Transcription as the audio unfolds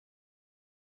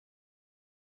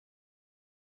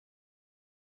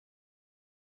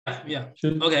Yeah.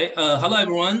 Okay. Hello,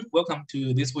 everyone. Welcome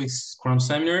to this week's Scrum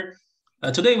seminar.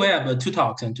 Today we have two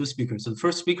talks and two speakers. So the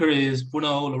first speaker is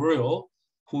Bruno Loureiro,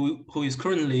 who is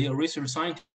currently a research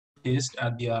scientist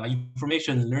at the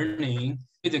Information Learning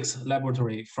Physics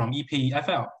Laboratory from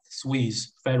EPFL,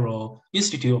 Swiss Federal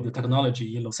Institute of the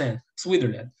Technology in Lausanne,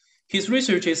 Switzerland. His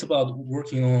research is about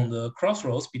working on the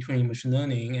crossroads between machine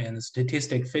learning and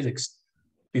statistic physics.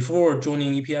 Before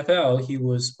joining EPFL, he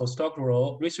was a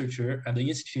postdoctoral researcher at the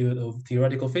Institute of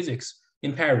Theoretical Physics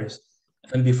in Paris.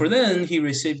 And before then, he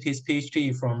received his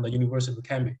PhD from the University of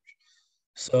Cambridge.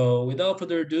 So without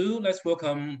further ado, let's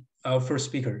welcome our first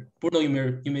speaker. Bruno,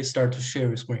 you may start to share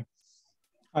your screen.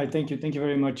 Hi, thank you. Thank you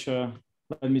very much.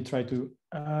 Let me try to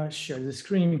share the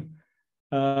screen.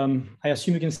 I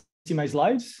assume you can see my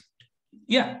slides?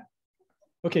 Yeah.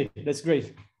 Okay, that's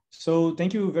great. So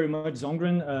thank you very much,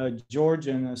 Zongren, George,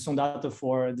 and Sondata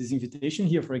for this invitation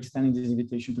here, for extending this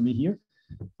invitation to me here.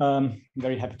 I'm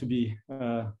very happy to be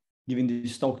giving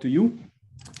this talk to you.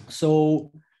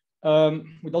 So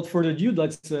without further ado,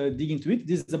 let's dig into it.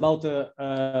 This is about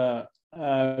a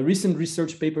recent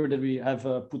research paper that we have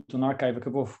put on archive a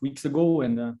couple of weeks ago,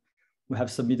 and we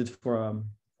have submitted for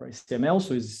HTML,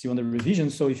 so it's still under revision.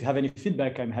 So if you have any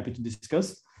feedback, I'm happy to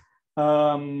discuss.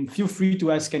 Feel free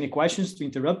to ask any questions, to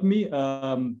interrupt me.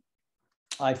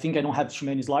 I think I don't have too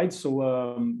many slides,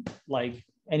 so like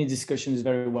any discussion is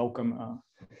very welcome.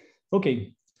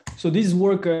 Okay, so this is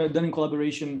work done in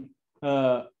collaboration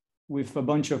with a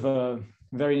bunch of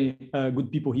very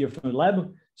good people here from the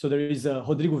lab. So there is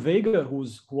Rodrigo Veiga, who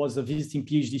was a visiting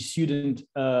PhD student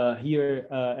here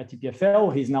at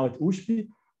EPFL. He's now at USP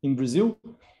in Brazil.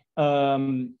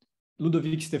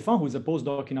 Ludovic Stéphan, who is a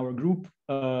postdoc in our group,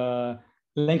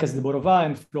 Lencas de Borova,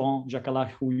 and Florent Jacalac,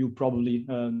 who you probably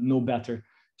know better.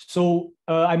 So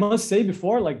I must say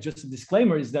before, like just a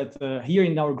disclaimer, is that here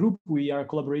in our group, we are a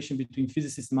collaboration between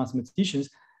physicists and mathematicians,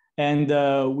 and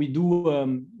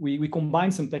we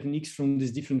combine some techniques from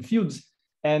these different fields.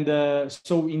 And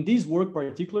so in this work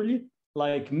particularly,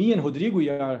 like me and Rodrigo, we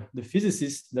are the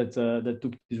physicists that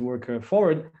took this work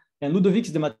forward, and Ludovic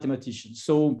is the mathematician.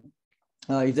 So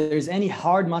if there is any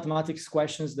hard mathematics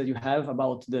questions that you have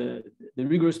about the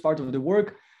rigorous part of the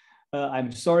work,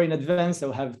 I'm sorry in advance,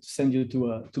 I'll have to send you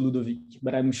to Ludovic,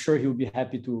 but I'm sure he'll be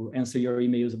happy to answer your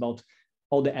emails about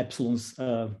all the epsilons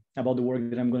about the work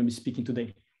that I'm going to be speaking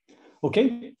today.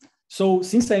 Okay, so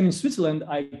since I'm in Switzerland,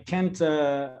 I can't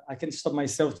stop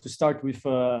myself to start with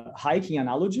a hiking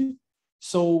analogy.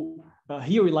 So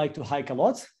here we like to hike a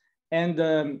lot,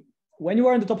 and when you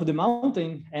are on the top of the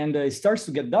mountain and it starts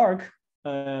to get dark,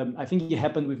 I think it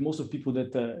happened with most of people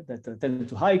that tended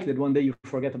to hike, that one day you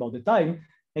forget about the time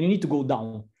and you need to go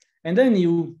down. And then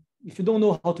if you don't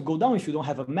know how to go down, if you don't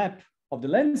have a map of the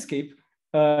landscape,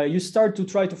 you start to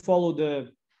try to follow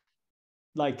the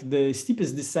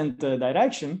steepest descent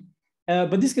direction.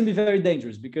 But this can be very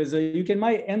dangerous because you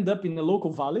might end up in a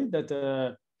local valley that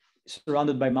is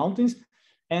surrounded by mountains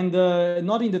and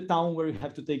not in the town where you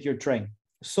have to take your train.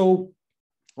 So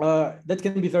that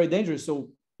can be very dangerous.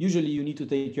 So usually you need to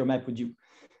take your map with you.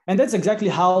 And that's exactly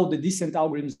how the descent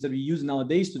algorithms that we use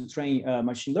nowadays to train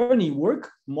machine learning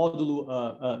work,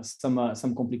 modulo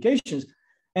some complications.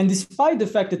 And despite the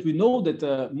fact that we know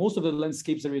that most of the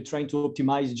landscapes that we're trying to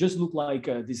optimize just look like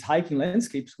these hiking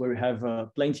landscapes where we have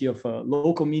plenty of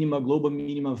local minima, global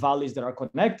minima, valleys that are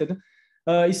connected,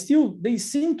 still they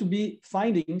seem to be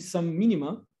finding some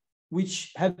minima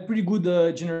which have pretty good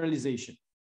generalization.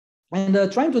 And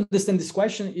trying to understand this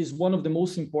question is one of the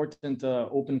most important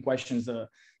open questions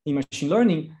in machine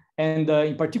learning. And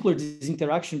in particular, this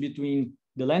interaction between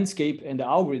the landscape and the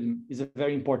algorithm is a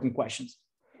very important question.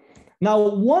 Now,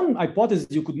 one hypothesis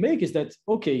you could make is that,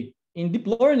 okay, in deep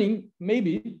learning,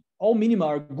 maybe all minima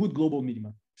are good global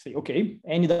minima. Say, okay,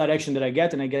 any direction that I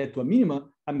get and I get to a minima,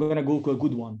 I'm going to go to a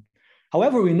good one.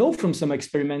 However, we know from some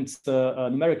experiments,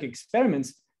 numeric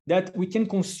experiments, that we can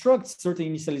construct certain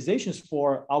initializations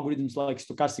for algorithms like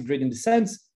stochastic gradient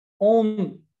descents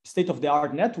on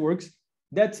state-of-the-art networks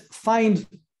that find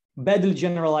badly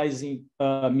generalizing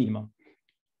minima.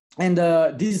 And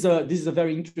this is a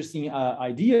very interesting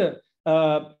idea.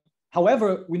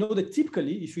 However, we know that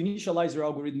typically, if you initialize your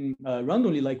algorithm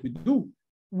randomly like we do,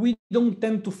 we don't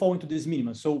tend to fall into this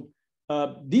minima. So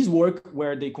this work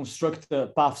where they construct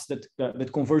paths that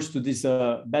converge to this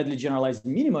badly generalized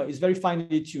minima is very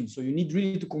finely tuned. So you need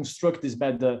really to construct this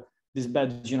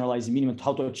bad generalized minima,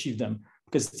 how to achieve them,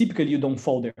 because typically you don't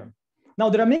fall there. Now,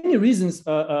 there are many reasons,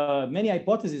 many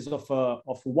hypotheses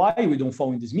of why we don't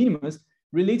fall in these minimas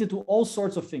related to all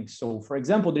sorts of things. So for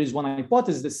example, there is one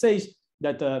hypothesis that says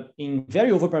that in very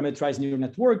overparameterized neural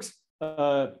networks,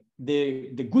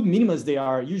 the good minimas, they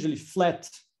are usually flat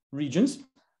regions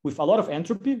with a lot of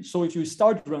entropy. So if you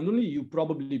start randomly, you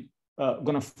probably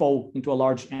gonna fall into a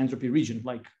large entropy region.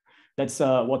 Like that's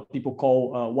what people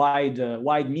call wide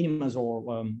minimas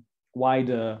or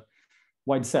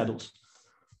wide saddles.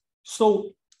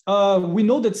 So we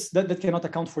know that cannot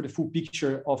account for the full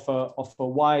picture of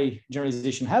why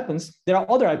generalization happens. There are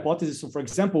other hypotheses. So, for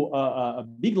example, a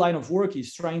big line of work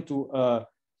is trying to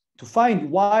find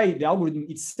why the algorithm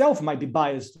itself might be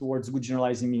biased towards good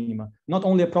generalizing minima. Not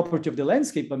only a property of the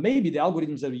landscape, but maybe the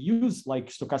algorithms that we use, like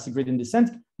stochastic gradient descent,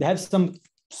 they have some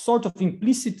sort of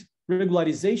implicit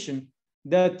regularization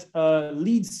that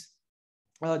leads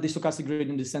the stochastic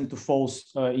gradient descent to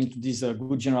falls into this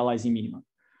good generalizing minima.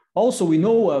 Also, we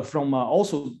know from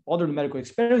also other numerical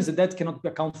experiments that cannot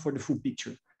account for the full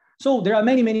picture. So there are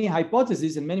many, many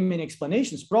hypotheses and many, many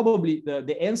explanations. Probably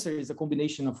the answer is a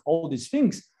combination of all these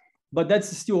things, but that's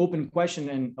still open question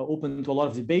and open to a lot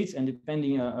of debates. And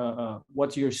depending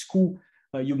what's your school,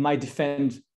 you might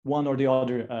defend one or the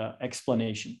other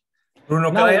explanation.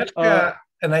 Bruno, now, can I ask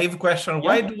a naive question?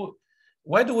 Yeah.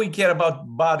 Why do we care about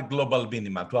bad global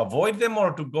minima? To avoid them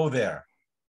or to go there?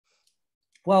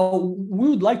 Well, we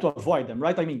would like to avoid them,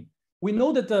 right? I mean, we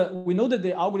know that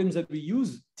the algorithms that we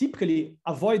use typically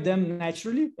avoid them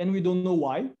naturally, and we don't know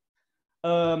why.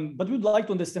 But we'd like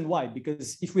to understand why,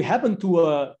 because if we happen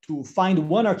to find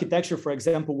one architecture, for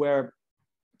example, where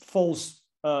falls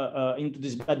into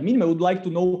this bad minima, we would like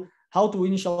to know how to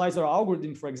initialize our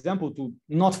algorithm, for example, to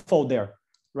not fall there,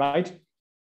 right?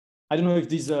 I don't know if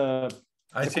this.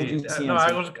 I see. No,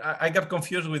 I got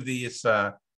confused with this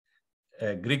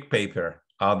Greek paper.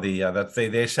 That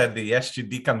they said the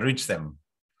SGD can reach them.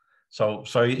 So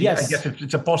yes. I guess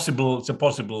it's a possible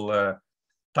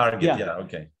target. Yeah.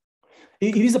 Okay.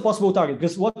 It is a possible target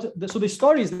because so the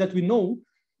story is that we know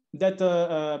that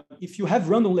if you have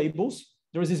random labels,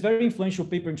 there was this very influential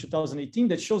paper in 2018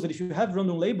 that shows that if you have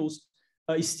random labels,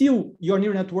 still your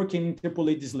neural network can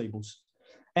interpolate these labels.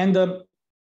 And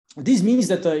this means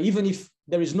that even if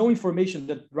there is no information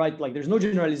that, right, like there's no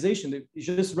generalization, it's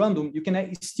just random, you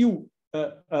can still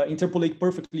interpolate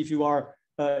perfectly if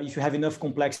you have enough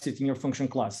complexity in your function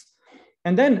class.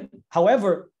 And then,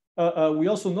 however, we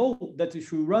also know that if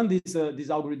you run these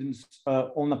algorithms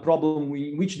on a problem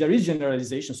in which there is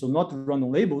generalization, so not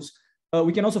random labels,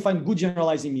 we can also find good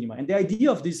generalizing minima. And the idea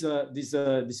of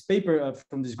this paper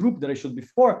from this group that I showed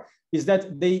before is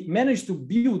that they managed to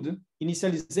build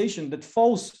initialization that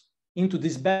falls into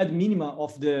this bad minima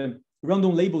of the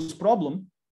random labels problem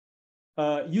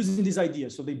using this idea.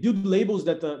 So they build labels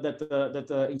that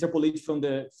interpolate from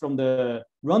the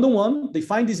random one. They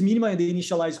find this minima and they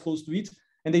initialize close to it.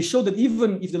 And they show that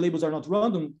even if the labels are not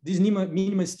random, these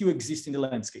minima still exist in the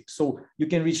landscape. So you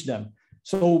can reach them.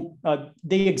 So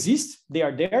they exist, they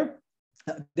are there.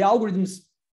 The algorithms,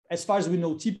 as far as we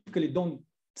know, typically don't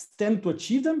tend to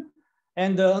achieve them.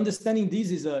 And understanding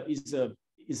this is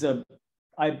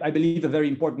I believe, a very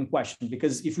important question,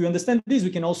 because if we understand this, we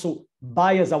can also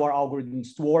bias our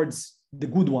algorithms towards the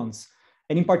good ones.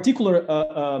 And in particular,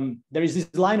 there is this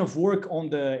line of work on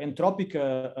the entropic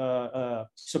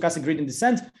stochastic gradient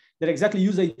descent that exactly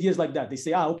use ideas like that. They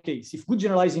say, okay, so if good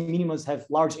generalizing minimas have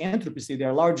large entropies, say there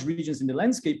are large regions in the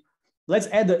landscape, let's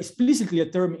add explicitly a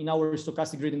term in our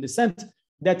stochastic gradient descent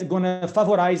that's gonna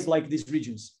favorize like these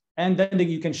regions. And then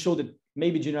you can show that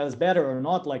maybe generalize better or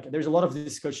not. Like there's a lot of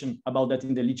discussion about that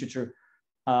in the literature.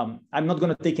 I'm not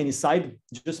gonna take any side,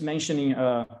 just mentioning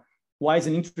why it's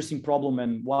an interesting problem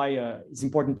and why it's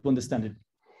important to understand it.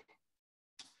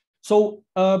 So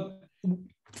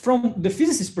from the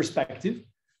physicist perspective,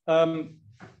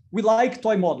 we like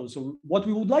toy models. So what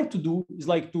we would like to do is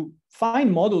like to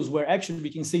find models where actually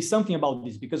we can say something about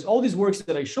this, because all these works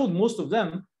that I showed, most of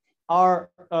them are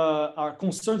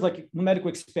concerned like numerical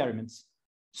experiments.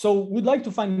 So we'd like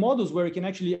to find models where we can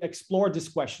actually explore these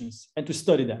questions and to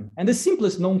study them. And the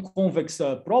simplest non-convex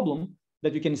problem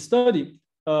that we can study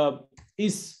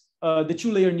is the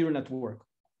two-layer neural network.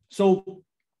 So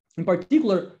in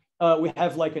particular, we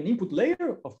have like an input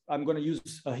layer of, I'm going to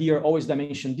use here always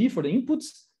dimension D for the inputs.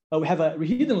 We have a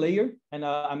hidden layer, and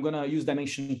I'm going to use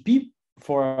dimension P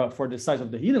for the size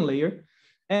of the hidden layer.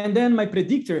 And then my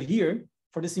predictor here,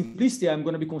 for the simplicity, I'm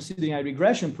going to be considering a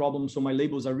regression problem, so my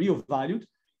labels are real valued.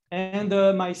 And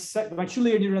my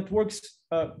two-layer neural networks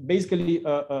basically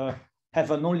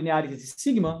have a nonlinearity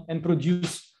sigma and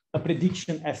produce a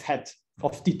prediction f hat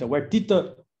of theta, where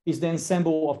theta is the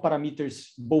ensemble of parameters,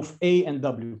 both A and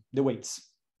W, the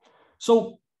weights.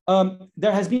 So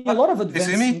there has been a lot of advance.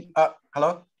 Excuse me?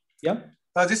 Hello? Yeah?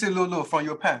 This is Lulu from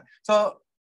Japan. So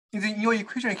in your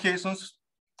equation here,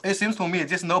 it seems to me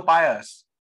there's no bias.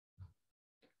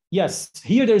 Yes,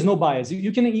 here there's no bias.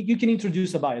 You can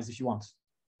introduce a bias if you want.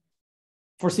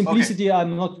 For simplicity, okay.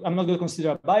 I'm not going to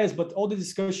consider a bias, but all the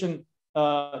discussion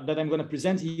that I'm going to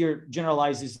present here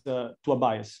generalizes to a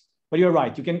bias. But you're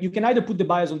right. You can either put the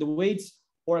bias on the weights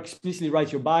or explicitly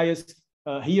write your bias.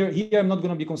 Here I'm not going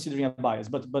to be considering a bias,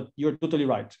 but you're totally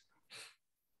right.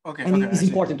 Okay. And okay, it's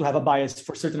important to have a bias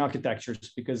for certain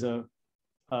architectures because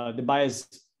the bias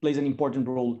plays an important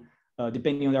role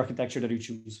depending on the architecture that you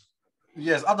choose.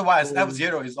 Yes. Otherwise,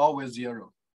 F0 is always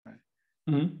 0. Right?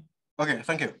 Mm-hmm. Okay.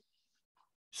 Thank you.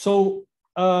 So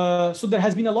there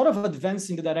has been a lot of advance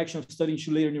in the direction of studying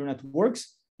two-layer neural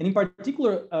networks, and in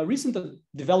particular, a recent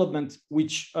development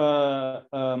which has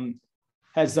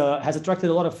attracted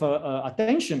a lot of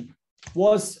attention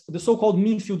was the so-called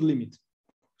mean field limit.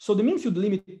 So the mean field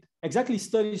limit exactly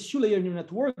studies two-layer neural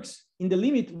networks in the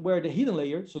limit where the hidden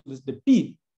layer, so this, the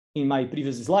P in my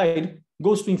previous slide,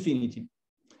 goes to infinity.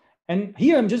 And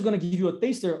here I'm just going to give you a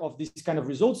taster of this kind of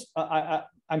results.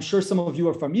 I'm sure some of you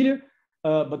are familiar.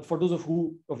 But for those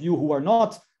of you who are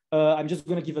not, I'm just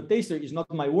going to give a taster. It's not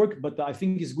my work, but I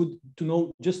think it's good to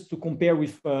know just to compare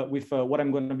with what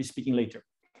I'm going to be speaking later.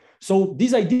 So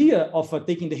this idea of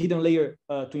taking the hidden layer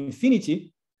to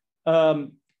infinity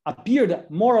appeared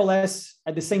more or less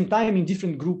at the same time in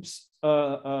different groups,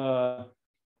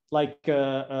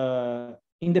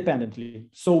 independently.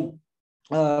 So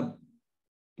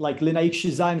like Lenaïque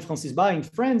Chiza and Francis Ba in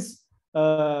France,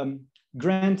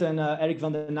 Grant and Eric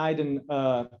van den Eyden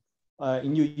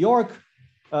in New York,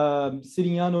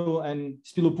 Sirignano and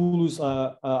Spilopoulos,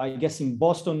 I guess in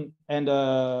Boston, and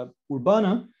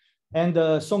Urbana, and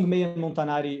Songmei and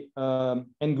Montanari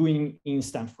and Nguyen in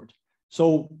Stanford.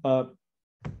 So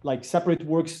like separate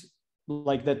works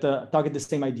like that target the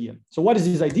same idea. So what is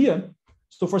this idea?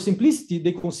 So for simplicity,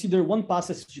 they consider one pass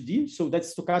SGD, so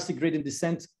that's stochastic gradient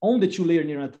descent on the two-layer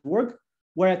neural network,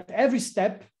 where at every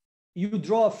step, you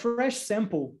draw a fresh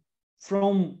sample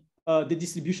from the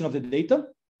distribution of the data,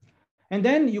 and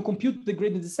then you compute the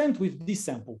gradient descent with this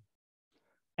sample.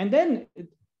 And then,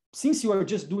 since you are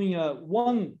just doing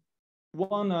one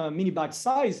mini batch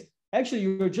size, actually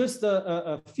you're just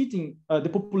fitting the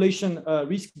population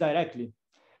risk directly.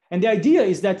 And the idea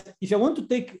is that if I want to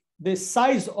take the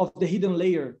size of the hidden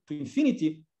layer to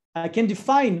infinity, I can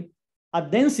define a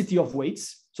density of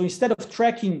weights. So instead of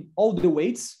tracking all the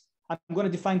weights, I'm going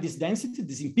to define this density,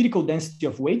 this empirical density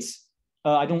of weights.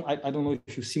 I don't know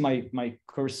if you see my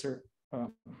cursor.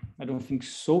 I don't think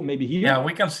so. Maybe here. Yeah,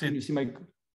 we can see it. You see my.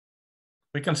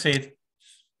 We can see it.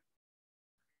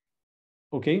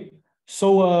 Okay.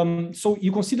 So so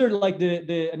you consider like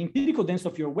an empirical density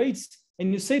of your weights,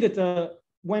 and you say that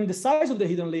when the size of the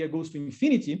hidden layer goes to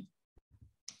infinity,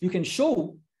 you can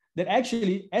show that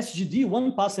actually SGD,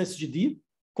 one pass SGD,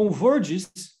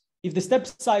 converges if the step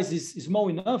size is small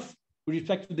enough with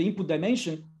respect to the input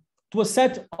dimension to a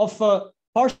set of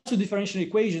partial differential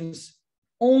equations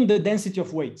on the density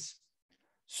of weights.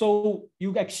 So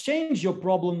you exchange your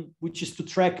problem, which is to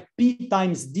track P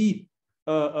times D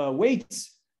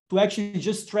weights, to actually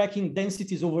just tracking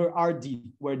densities over RD,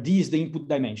 where D is the input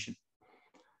dimension.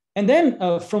 And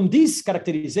then from this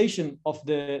characterization of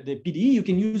the PDE, you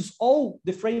can use all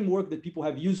the framework that people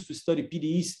have used to study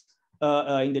PDEs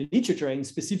in the literature, and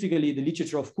specifically the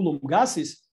literature of Coulomb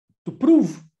gases, to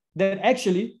prove that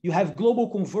actually you have global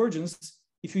convergence.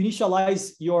 If you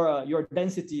initialize your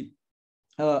density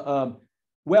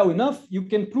well enough, you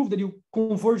can prove that you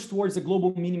converge towards the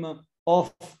global minima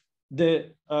of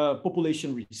the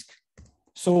population risk.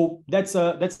 So that's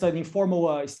an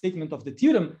informal statement of the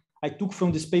theorem I took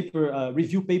from this paper,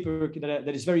 review paper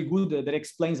that is very good, that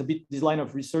explains a bit this line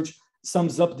of research,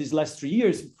 sums up these last 3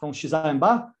 years from Chiza and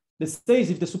Ba, that says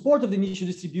if the support of the initial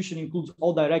distribution includes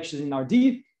all directions in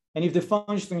RD, and if the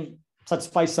function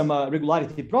satisfies some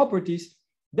regularity properties,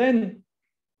 then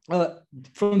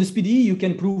from this PDE, you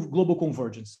can prove global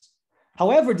convergence.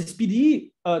 However, this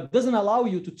PDE doesn't allow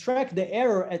you to track the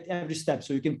error at every step.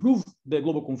 So you can prove the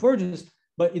global convergence,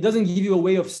 but it doesn't give you a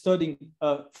way of studying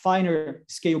finer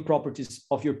scale properties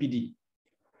of your PDE.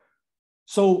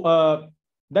 So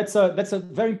that's a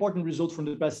very important result from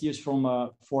the past years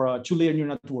for two-layer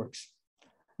neural networks.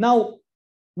 Now,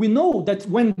 we know that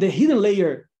when the hidden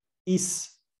layer is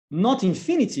not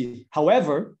infinity,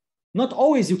 however, not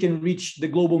always you can reach the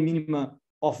global minima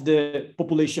of the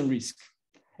population risk.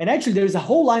 And actually, there is a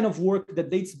whole line of work that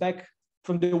dates back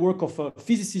from the work of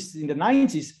physicists in the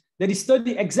 90s that is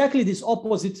studying exactly this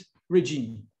opposite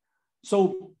regime.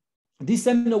 So this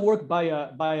seminal work by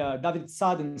David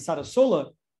Saad and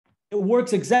Sarasola, it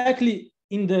works exactly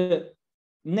in the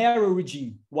narrow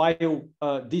regime, while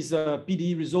this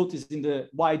PDE result is in the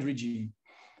wide regime.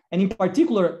 And in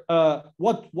particular,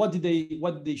 what did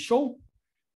they show?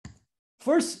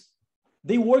 First,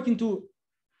 they work into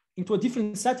a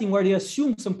different setting where they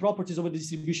assume some properties of a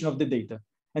distribution of the data.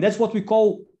 And that's what we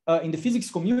call in the physics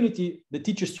community, the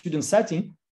teacher-student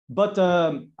setting. But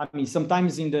I mean,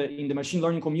 sometimes in the machine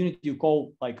learning community, you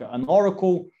call like an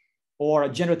oracle or a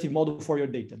generative model for your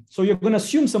data. So you're going to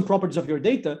assume some properties of your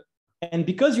data. And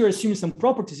because you're assuming some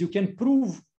properties, you can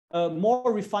prove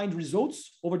more refined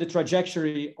results over the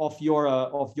trajectory of your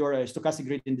stochastic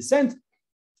gradient descent.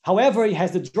 However, it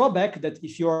has the drawback that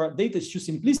if your data is too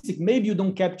simplistic, maybe you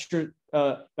don't capture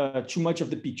too much of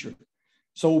the picture.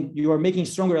 So you are making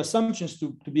stronger assumptions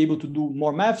to be able to do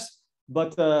more maths,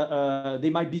 but they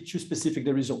might be too specific,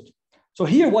 the result. So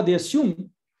here, what they assume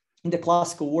in the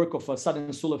classical work of Sada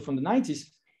and Sola from the 90s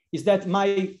is that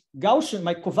my Gaussian,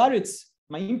 my covariates,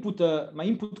 my input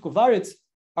covariates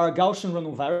are a Gaussian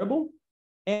random variable,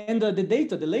 and the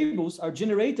data, the labels, are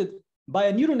generated by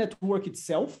a neural network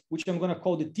itself, which I'm going to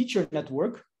call the teacher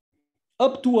network,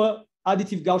 up to a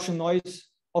additive Gaussian noise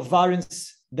of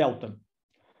variance delta.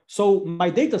 So my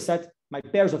data set, my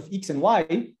pairs of X and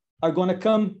Y, are going to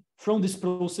come from this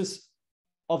process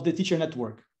of the teacher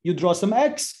network. You draw some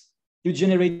X, you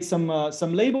generate some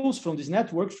labels from this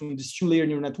network, from this two-layer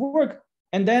neural network,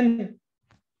 and then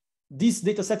this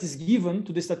data set is given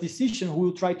to the statistician who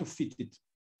will try to fit it.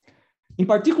 In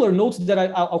particular, note that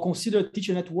I'll consider a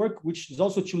teacher network, which is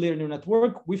also a two-layer neural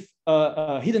network with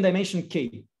a hidden dimension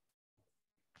K.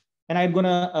 And I'm going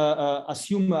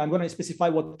to specify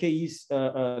what K is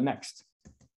next.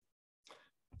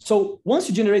 So once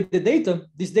you generate the data,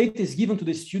 this data is given to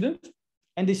the student.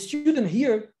 And the student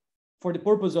here, for the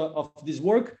purpose of this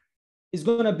work, is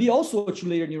going to be also a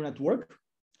two-layer neural network.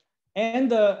 And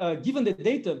given the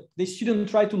data, the student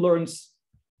try to learn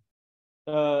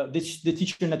the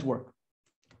teacher network.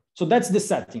 So that's the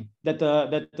setting that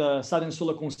Sada and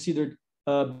Sola considered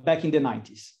back in the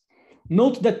 90s.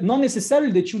 Note that not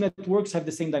necessarily the two networks have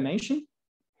the same dimension.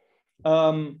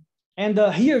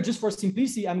 Here, just for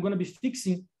simplicity, I'm going to be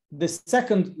fixing the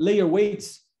second layer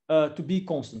weights to be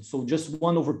constant. So just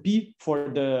 1 over P for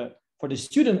the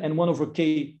student and 1 over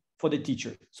K for the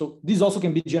teacher. So this also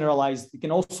can be generalized. You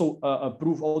can also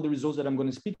prove all the results that I'm going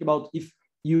to speak about if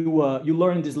you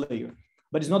learn this layer.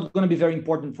 But it's not going to be very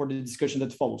important for the discussion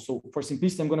that follows. So for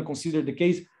simplicity, I'm going to consider the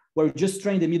case where we just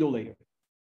train the middle layer.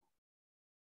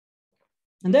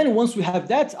 And then once we have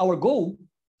that, our goal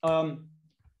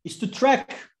is to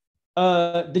track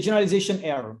the generalization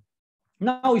error.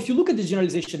 Now, if you look at the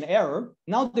generalization error,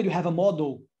 now that you have a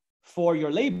model for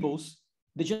your labels,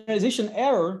 the generalization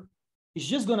error is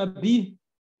just going to be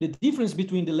the difference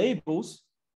between the labels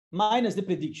minus the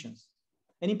predictions.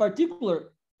 And in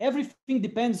particular, everything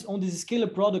depends on this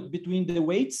scalar product between the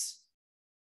weights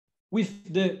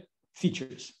with the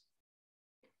features.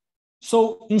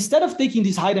 So instead of taking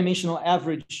this high dimensional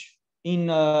average in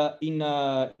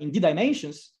D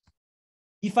dimensions,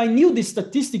 if I knew the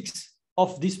statistics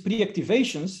of these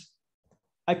pre-activations,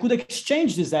 I could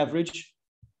exchange this average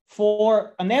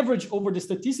for an average over the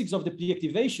statistics of the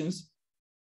pre-activations,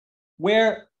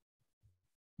 where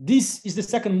this is the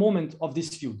second moment of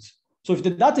these fields. So if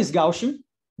the data is Gaussian,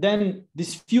 then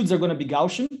these fields are going to be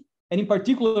Gaussian. And in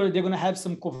particular, they're going to have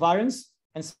some covariance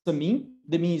and some mean.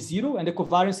 The mean is 0, and the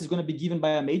covariance is going to be given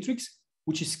by a matrix,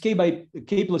 which is K by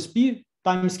K plus P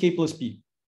times K plus P.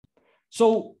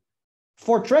 So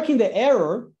for tracking the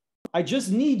error, I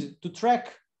just need to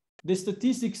track the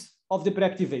statistics of the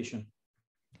pre-activation.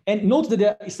 And note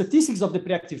that the statistics of the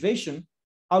pre-activation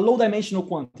are low dimensional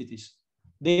quantities.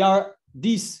 They are,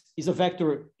 this is a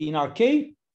vector in RK,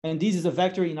 and this is a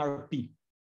vector in RP,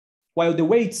 while the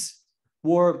weights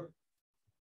were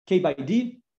K by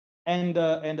D and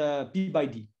P by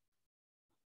D.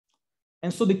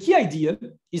 And so the key idea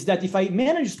is that if I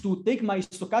manage to take my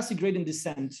stochastic gradient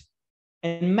descent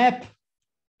and map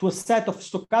to a set of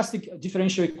stochastic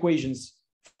differential equations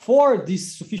for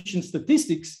these sufficient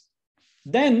statistics,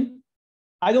 then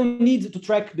I don't need to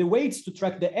track the weights to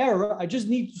track the error. I just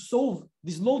need to solve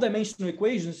these low dimensional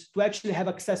equations to actually have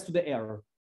access to the error.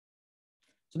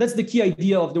 So that's the key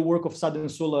idea of the work of Sada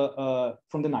and Sola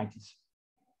from the 90s.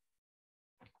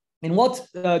 And what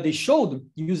they showed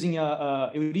using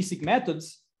heuristic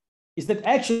methods is that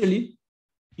actually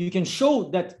you can show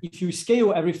that if you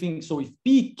scale everything, so if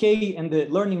P, K, and the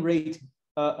learning rate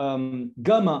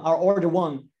gamma are order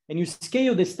 1, and you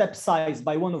scale the step size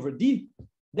by 1 over D,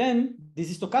 then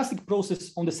this stochastic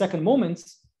process on the second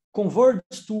moments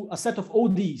converges to a set of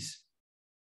ODs.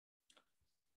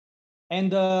 And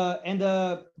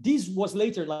this was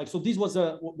later, so this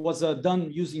was done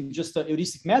using just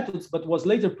heuristic methods, but was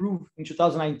later proved in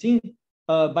 2019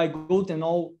 by Goat and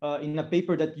all in a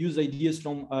paper that used ideas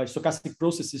from stochastic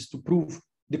processes to prove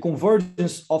the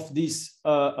convergence of this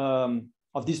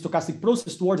stochastic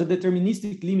process towards a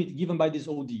deterministic limit given by these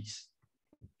ODEs.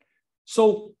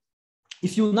 So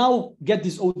if you now get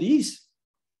these ODEs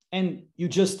and you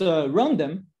just run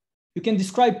them, you can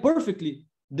describe perfectly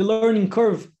the learning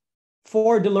curve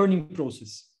for the learning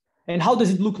process. And how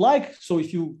does it look like? So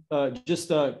if you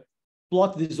just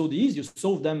plot these ODEs, you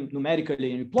solve them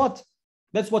numerically and you plot,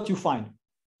 that's what you find.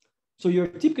 So you're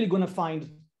typically going to find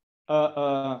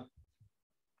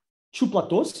two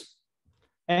plateaus.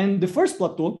 And the first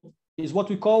plateau is what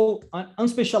we call an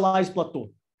unspecialized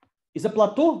plateau. It's a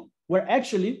plateau where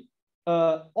actually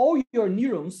all your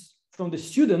neurons from the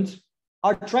student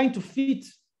are trying to fit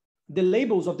the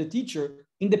labels of the teacher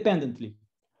independently.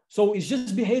 So it's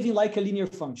just behaving like a linear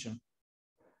function.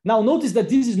 Now notice that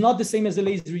this is not the same as a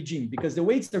lazy regime because the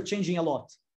weights are changing a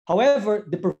lot. However,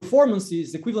 the performance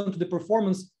is equivalent to the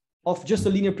performance of just a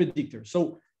linear predictor.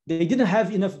 So they didn't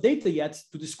have enough data yet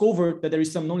to discover that there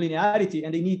is some nonlinearity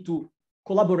and they need to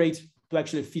collaborate to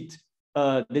actually fit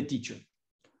the teacher.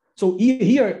 So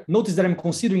here, notice that I'm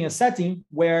considering a setting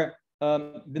where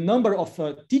the number of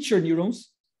teacher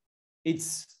neurons,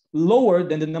 it's lower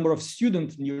than the number of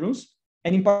student neurons.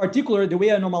 And in particular, the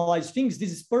way I normalize things,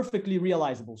 this is perfectly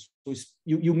realizable. So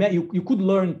you could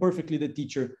learn perfectly the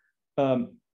teacher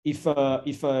if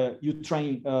you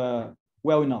train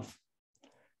well enough.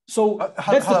 So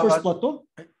that's the first plateau.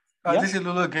 This is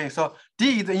Lulu again. So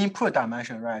D is the input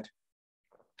dimension, right?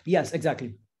 Yes,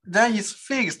 exactly. Then it's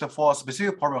fixed for a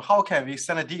specific problem. How can we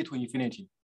send D to infinity?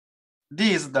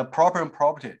 D is the problem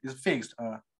property. It's fixed.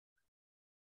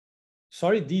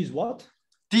 Sorry, D is what?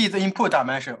 D is the input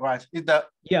dimension, right? Is the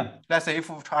Let's say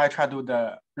if I try to do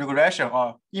the regression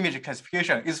or image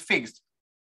classification, it's fixed.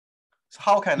 So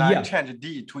how can I change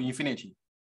D to infinity?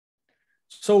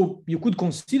 So you could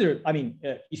consider, I mean,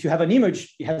 if you have an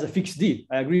image, it has a fixed D.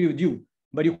 I agree with you,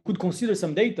 but you could consider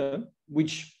some data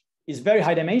which is very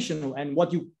high dimensional. And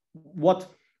what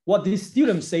this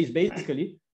theorem says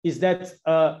basically is that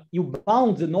you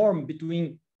bound the norm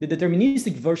between the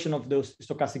deterministic version of the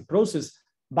stochastic process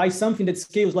by something that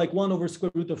scales like 1 over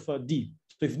square root of D.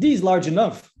 So if D is large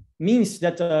enough, means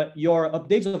that your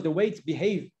updates of the weight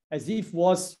behave as if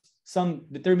was some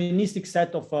deterministic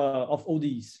set of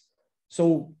ODEs.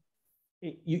 So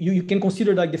you can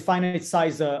consider like the finite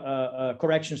size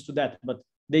corrections to that, but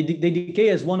they decay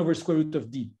as 1 over square root of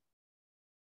D.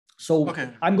 So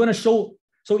I'm going to show.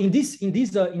 So in this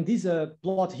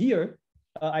plot here,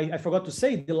 I forgot to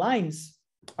say the lines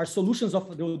are solutions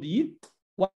of the ODE,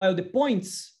 while the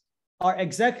points are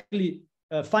exactly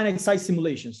finite size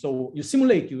simulations. So you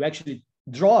simulate, you actually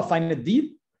draw a finite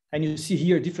D, and you see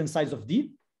here different sides of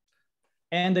D.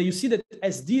 And you see that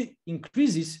as D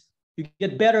increases, you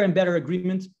get better and better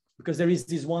agreement because there is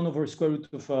this 1 over square root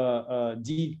of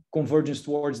D convergence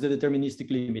towards the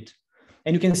deterministic limit.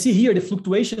 And you can see here the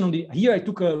fluctuation on here I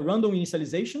took a random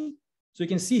initialization. So you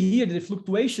can see here that the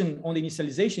fluctuation on the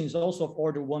initialization is also of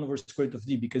order 1 over square root of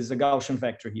D because it's a Gaussian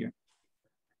vector here.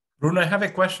 Bruno, I have a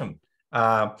question.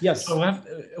 Yes. So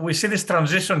we see this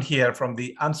transition here from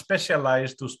the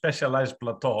unspecialized to specialized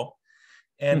plateau.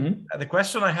 And the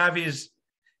question I have is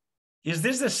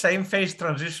this the same phase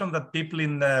transition that people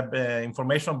in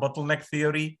information bottleneck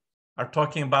theory are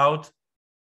talking about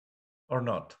or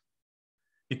not?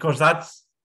 Because I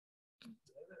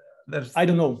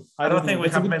don't know. I don't think we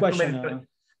have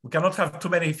we cannot have too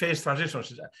many phase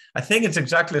transitions. I think it's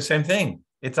exactly the same thing.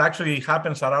 It actually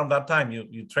happens around that time.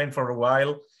 You train for a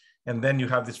while, and then you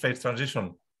have this phase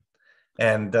transition.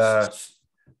 And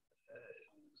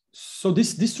so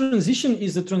this transition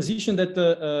is a transition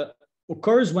that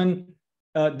occurs when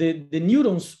the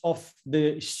neurons of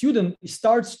the student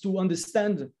starts to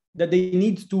understand that they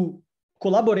need to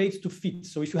collaborate to fit.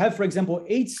 So if you have, for example,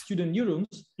 8 student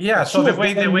neurons. Yeah, so the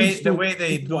way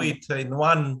they do it in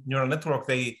one neural network,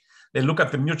 they look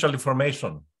at the mutual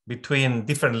information between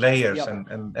different layers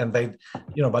and they,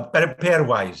 but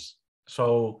pairwise.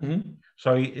 So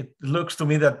so it looks to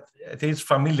me that it is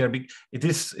familiar.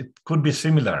 It could be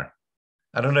similar.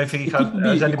 I don't know if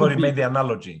has anybody made the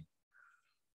analogy.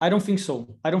 I don't think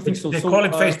so. They call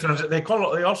it phase transition. They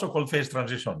also call phase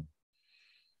transition.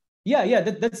 Yeah,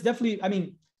 that's definitely. I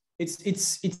mean,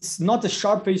 it's not a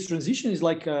sharp phase transition. It's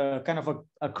like a kind of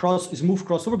a smooth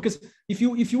crossover. Because if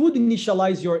you would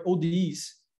initialize your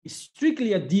ODEs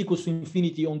strictly at D equals to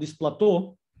infinity on this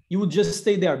plateau, you would just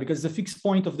stay there because it's a fixed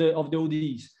point of the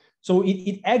ODEs. So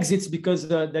it exits because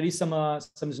there is some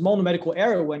small numerical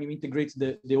error when you integrate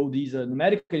the ODEs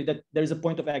numerically, that there is a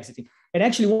point of exiting. And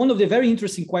actually, one of the very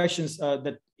interesting questions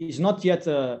that is not yet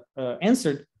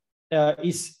answered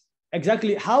is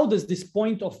exactly how does this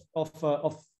point of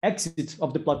exit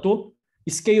of the plateau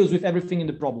scales with everything in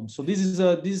the problem. So this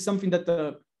is something that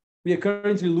we are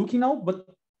currently looking now, but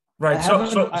right.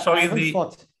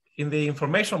 In the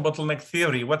information bottleneck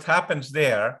theory, what happens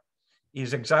there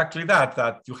is exactly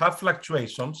that you have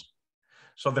fluctuations.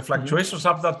 So the fluctuations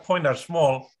up that point are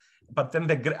small, but then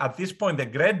at this point, the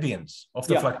gradients of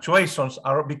the fluctuations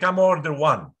become order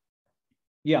 1.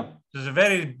 Yeah. There's a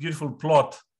very beautiful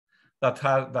plot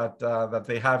that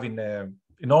they have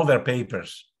in all their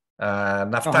papers.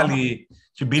 Naftali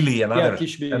Chibili and others,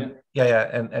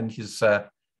 and his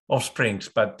offsprings,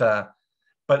 but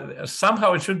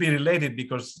somehow it should be related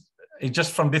because it's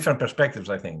just from different perspectives,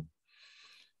 I think.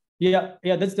 Yeah,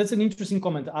 that's an interesting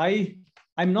comment.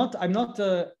 I'm not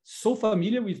so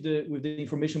familiar with the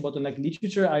information bottleneck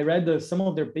literature. I read some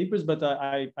of their papers, but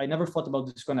I never thought about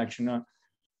this connection.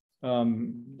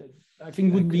 I think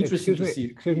it would be interesting to see.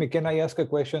 Excuse me, can I ask a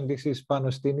question? This is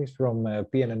Panostinis from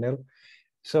PNNL.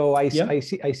 So I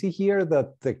see here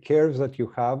that the curves that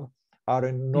you have are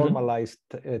in normalized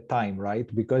time, right?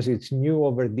 Because it's nu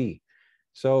over d.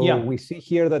 So we see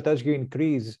here that as you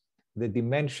increase the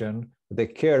dimension, the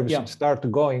curves start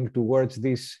going towards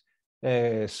this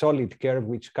solid curve,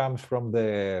 which comes from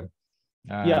the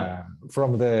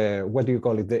what do you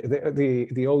call it,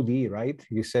 the ODE, right?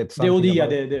 You said something the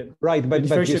ODE, about, right, but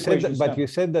you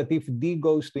said that if d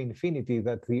goes to infinity,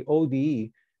 that the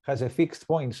ODE has a fixed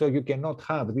point, so you cannot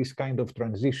have this kind of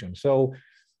transition. So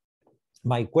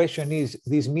my question is,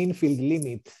 this mean field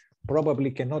limit probably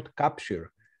cannot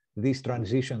capture this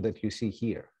transition that you see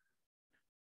here.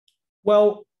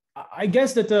 Well, I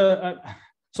guess that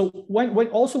so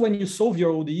when you solve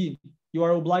your ODE, you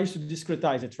are obliged to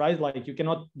discretize it, right? Like you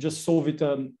cannot just solve it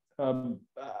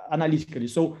analytically.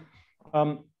 So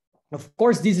of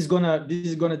course this is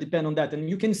gonna depend on that, and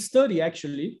you can study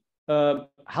actually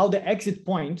how the exit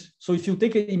point. So if you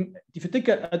take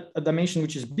a dimension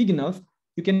which is big enough,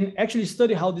 you can actually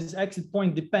study how this exit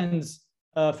point depends,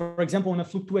 for example, on a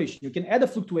fluctuation. You can add a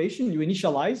fluctuation, you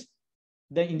initialize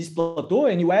then in this plateau,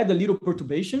 and you add a little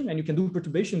perturbation, and you can do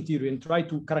perturbation theory and try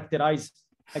to characterize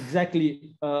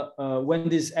exactly when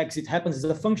this exit happens as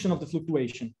a function of the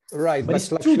fluctuation. Right, but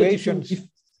fluctuations,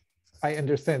 I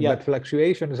understand, but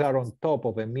fluctuations are on top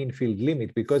of a mean field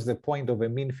limit, because the point of a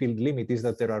mean field limit is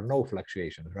that there are no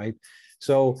fluctuations, right?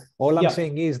 So all I'm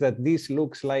saying is that this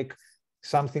looks like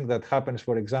something that happens,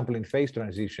 for example, in phase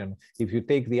transition. If you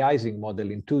take the Ising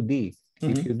model in 2D,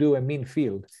 if you do a mean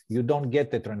field, you don't get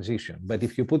the transition. But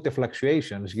if you put the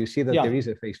fluctuations, you see that there is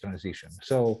a phase transition.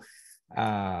 So,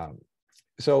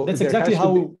 so that's exactly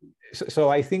how. So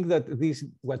I think that this,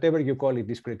 whatever you call it,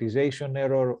 discretization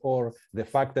error, or the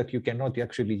fact that you cannot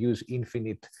actually use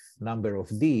infinite number of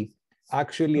d,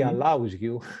 actually allows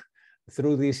you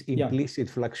through these implicit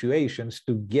fluctuations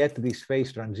to get this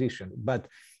phase transition. But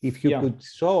if you could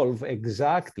solve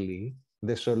exactly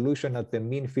the solution at the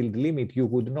mean field limit, you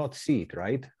would not see it,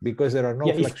 right? Because there are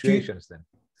no fluctuations then.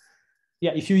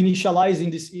 Yeah, if you initialize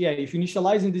in this, if you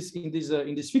initialize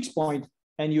in this fixed point,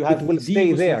 and you have it will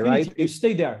stay there, infinity, right? You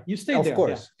stay there. You stay there. Of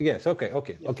course. Yes. Okay.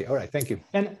 All right. Thank you.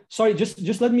 And sorry,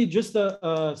 just let me just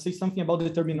say something about the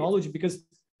terminology, because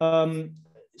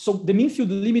so the mean field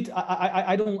limit,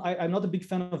 I'm not a big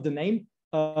fan of the name.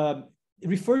 It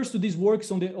refers to these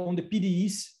works on the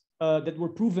PDEs that were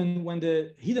proven when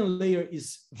the hidden layer is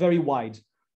very wide.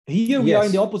 Here we are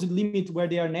in the opposite limit where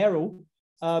they are narrow.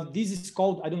 This is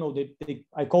called, I don't know,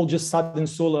 I call just Sad and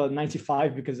Sola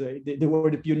 95 because they were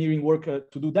the pioneering work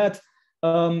to do that.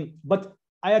 But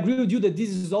I agree with you that this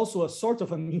is also a sort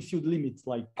of a mean field limit.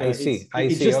 Like I see.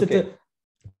 Okay.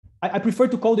 I prefer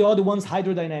to call the other ones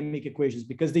hydrodynamic equations,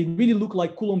 because they really look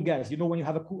like Coulomb gas. You know, when you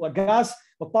have a gas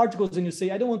of particles and you say,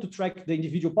 I don't want to track the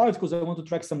individual particles, I want to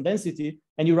track some density,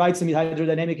 and you write some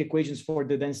hydrodynamic equations for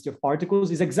the density of particles,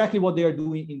 is exactly what they are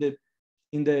doing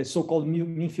in the so-called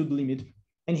mean field limit.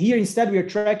 And here instead we are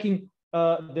tracking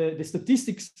the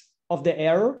statistics of the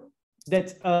error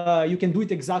that you can do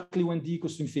it exactly when d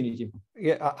equals to infinity.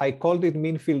 Yeah, I called it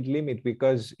mean field limit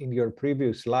because in your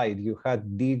previous slide you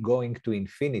had d going to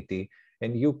infinity,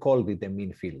 and you called it a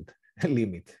mean field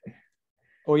limit.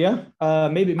 Oh yeah,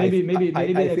 maybe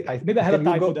I have a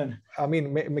typo then. I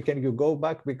mean, can you go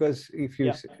back, because if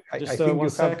you, I think one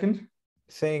second,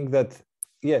 saying that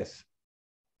yes.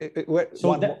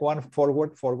 So one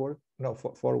forward. No,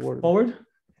 forward. Forward.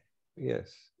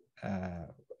 Yes.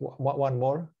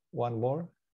 One more.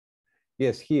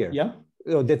 Yes, here. Yeah.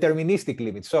 Oh, deterministic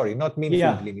limit. Sorry, not mean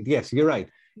field limit. Yes, you're right.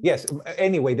 Yes.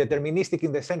 Anyway, deterministic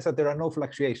in the sense that there are no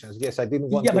fluctuations. Yes, I didn't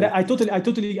want. Yeah, but I totally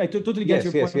get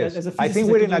your point. Yes. As a physicist, I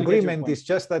think we're in agreement. It's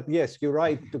just that yes, you're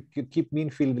right to keep mean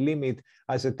field limit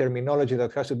as a terminology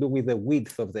that has to do with the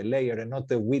width of the layer and not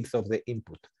the width of the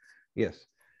input. Yes.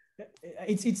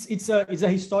 It's a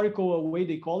historical way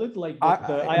they call it. Like,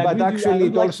 but actually,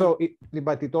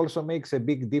 it also makes a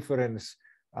big difference.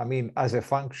 I mean, as a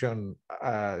function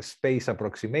space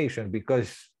approximation,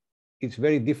 because it's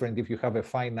very different if you have a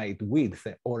finite width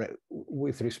or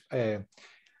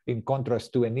in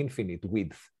contrast to an infinite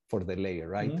width for the layer,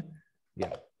 right? Mm-hmm.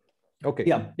 Yeah. Okay.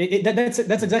 Yeah, that's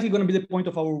exactly going to be the point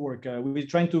of our work. We're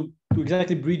trying to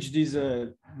exactly bridge these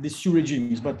two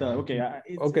regimes. But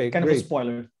it's kind of a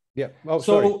spoiler. Yeah. Oh,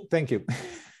 so, sorry. Thank you.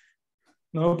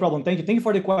 No problem. Thank you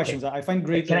for the questions. I find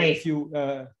great if you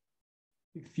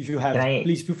have.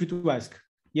 Please feel free to ask.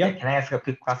 Yeah. Can I ask a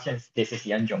quick question? This is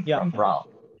Yanjong from Brown.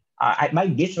 I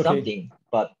might miss something,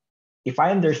 but if I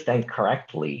understand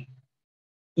correctly,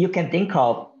 you can think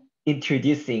of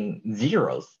introducing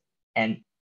zeros, and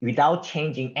without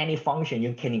changing any function,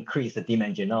 you can increase the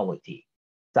dimensionality.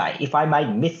 So if I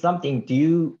might miss something, do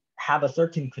you have a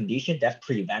certain condition that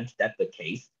prevents that the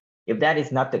case? If that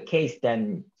is not the case,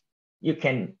 then you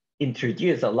can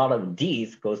introduce a lot of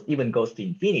D's, even goes to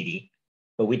infinity,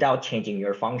 but without changing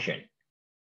your function.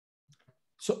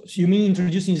 So you mean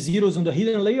introducing zeros on the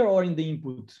hidden layer or in the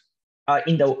input?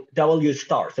 In the W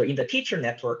star. So in the teacher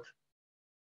network,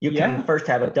 you can first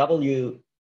have a W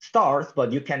stars,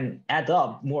 but you can add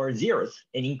up more zeros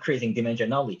and increasing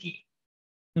dimensionality.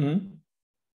 Mm-hmm.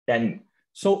 Then,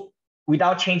 so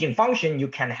without changing function, you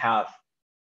can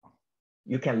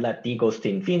let D goes to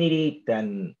infinity.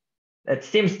 Then it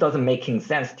seems doesn't making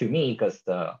sense to me because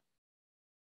the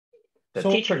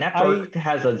teacher network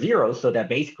has a zero, so that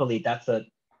basically that's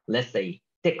let's say,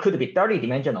 there could be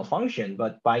 30-dimensional function,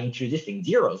 but by introducing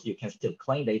zeros, you can still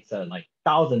claim that it's a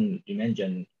 1,000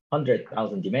 dimension,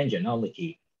 100,000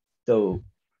 dimensionality. So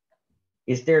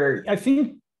is there... I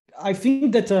think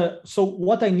that, so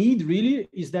what I need really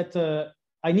is that,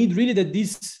 I need really that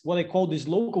these, what I call these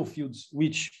local fields,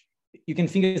 which you can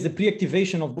think as the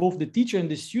pre-activation of both the teacher and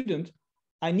the student,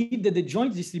 I need that the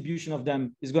joint distribution of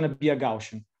them is going to be a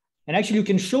Gaussian. And actually, you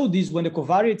can show this when the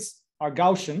covariates are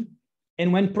Gaussian,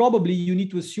 and when probably you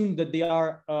need to assume that they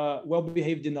are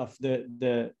well-behaved enough,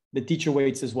 the teacher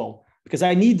weights as well. Because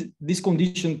I need this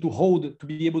condition to hold, to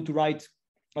be able to write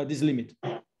this limit.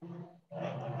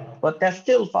 But that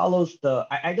still follows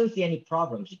I don't see any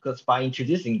problems, because by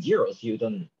introducing zeros, you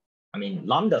don't, I mean,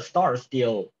 lambda star is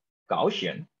still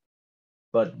Gaussian,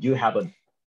 but you have a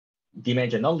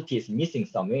dimensionality is missing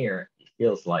somewhere. It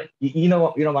feels like, you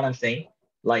know what I'm saying?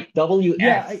 Like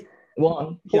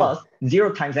WX1 plus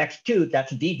 0 times x2,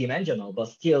 that's d-dimensional, but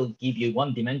still give you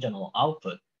one-dimensional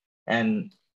output.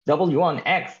 And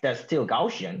W1x, that's still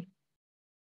Gaussian.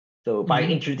 So by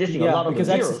introducing a lot of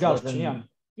zeros, Gaussian,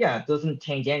 it doesn't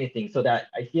change anything. So that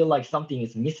I feel like something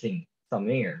is missing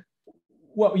somewhere.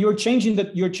 Well, you're changing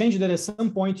that at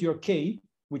some point your K,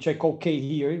 which I call K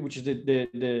here, which is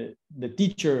the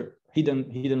teacher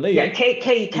hidden layer. Yeah,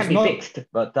 K can be fixed,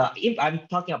 but I'm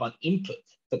talking about input.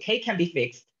 So K can be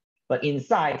fixed, but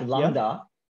inside lambda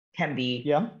can be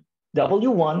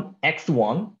W1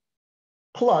 x1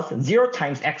 plus 0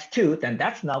 times x2, then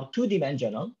that's now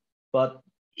two-dimensional, but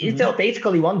it's still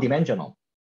basically one-dimensional.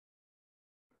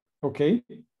 Okay.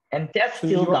 And that's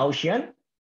still Gaussian,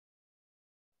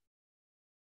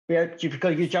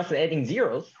 because you're just adding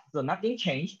zeros, so nothing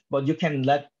changed, but you can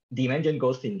let dimension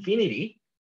goes to infinity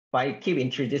by keep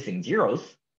introducing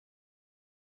zeros.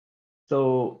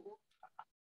 So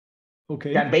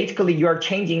then basically you are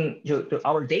changing,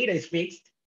 our data is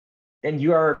fixed, then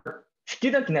your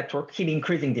student network keep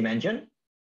increasing dimension.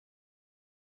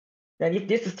 Then if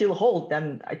this is still hold,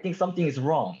 then I think something is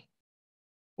wrong,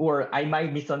 or I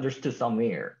might misunderstood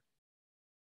somewhere.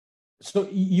 So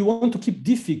you want to keep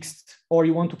D fixed, or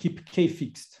you want to keep K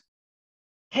fixed?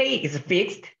 K is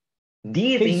fixed,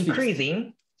 D is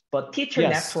increasing, but teacher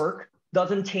network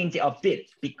doesn't change a bit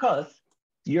because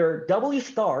your W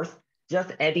stars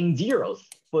just adding zeros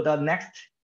for the next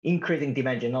increasing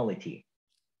dimensionality.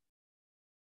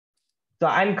 So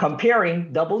I'm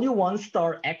comparing W1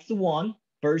 star x1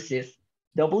 versus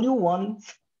W1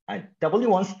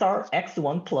 star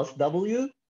x1 plus W2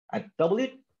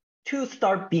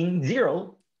 star being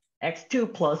 0,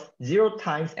 x2 plus 0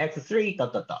 times x3,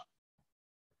 dot, dot, dot.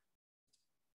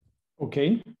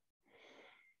 Okay.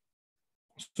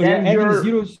 So you're adding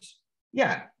zeros.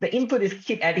 Yeah, the input is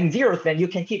keep adding zeros, then you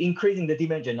can keep increasing the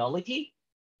dimensionality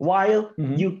while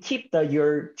you keep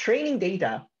your training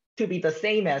data to be the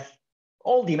same as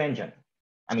all dimension.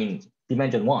 I mean,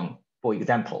 dimension 1, for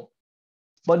example.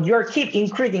 But you're keep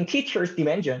increasing teacher's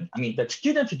dimension, I mean the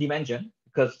student's dimension,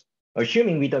 because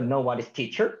assuming we don't know what is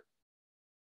teacher,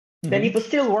 then if it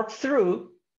still works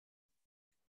through,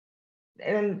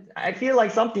 and I feel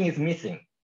like something is missing.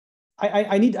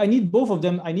 I need both of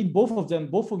them. I need both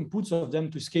inputs of them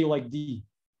to scale like D.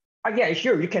 Yeah,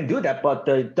 sure, you can do that, but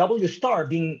the W star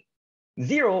being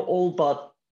 0 all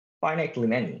but finitely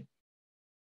many.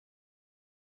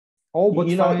 All but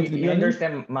finitely many? You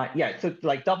understand my, yeah, so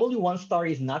like W1 star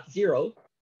is not 0,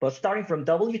 but starting from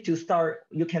W2 star,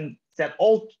 you can set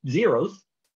all zeros.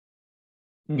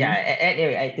 Yeah,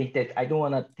 anyway, I think that I don't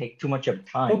want to take too much of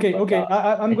time. Okay, but, okay,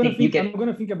 I'm gonna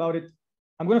think about it.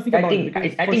 I'm gonna think about it.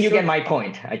 I think you get my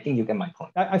point. I think you get my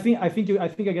point. I think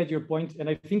I get your point, and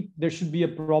I think there should be a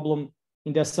problem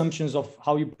in the assumptions of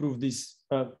how you prove this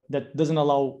that doesn't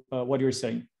allow what you're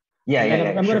saying.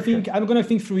 I'm gonna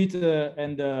think through it,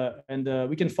 and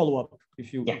we can follow up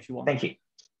if you want. Thank you.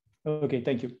 Okay,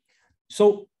 thank you.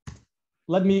 So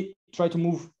let me try to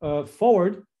move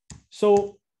forward.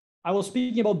 So I was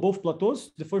speaking about both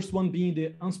plateaus, the first one being the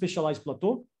unspecialized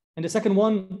plateau, and the second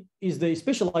one is the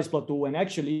specialized plateau, and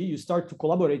actually you start to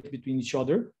collaborate between each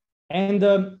other. And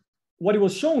what it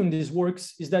was shown in these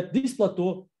works is that this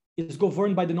plateau is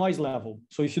governed by the noise level.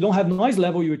 So if you don't have noise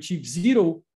level, you achieve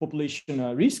 0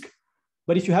 population risk.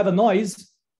 But if you have a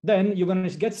noise, then you're going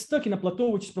to get stuck in a plateau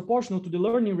which is proportional to the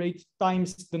learning rate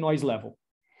times the noise level.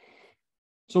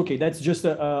 So, okay, that's just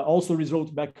also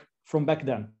result from back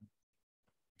then.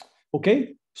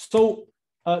 Okay, so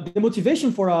the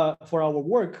motivation for our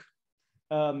work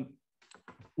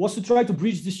was to try to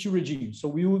bridge these two regimes. So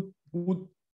we would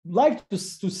like to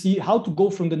see how to go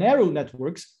from the narrow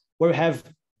networks where we have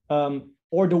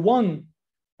order 1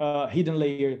 hidden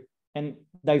layer and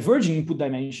diverging input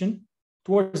dimension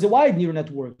towards the wide neural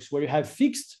networks where you have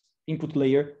fixed input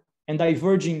layer and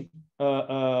diverging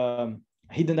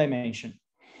hidden dimension.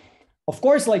 Of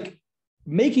course, like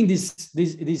making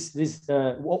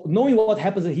knowing what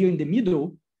happens here in the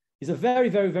middle is a very,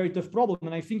 very, very tough problem.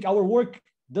 And I think our work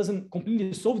doesn't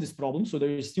completely solve this problem. So there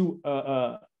is still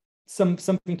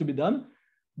something to be done.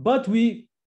 But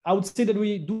I would say that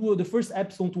we do the first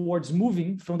epsilon towards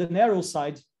moving from the narrow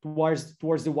side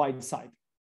towards the wide side.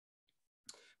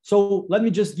 So let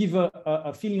me just give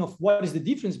a feeling of what is the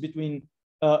difference between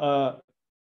the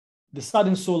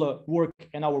Sudden Solar work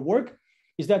and our work.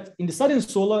 Is that in the Sudden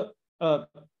Solar,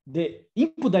 the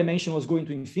input dimension was going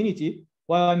to infinity,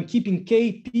 while I'm keeping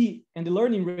K, P, and the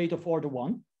learning rate of order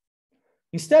 1.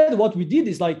 Instead, what we did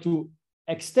is like to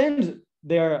extend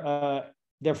their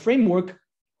framework.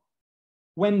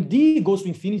 When D goes to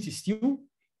infinity still,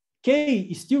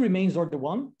 K still remains order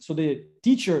 1. So the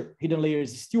teacher hidden layer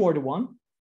is still order 1.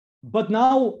 But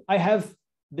now I have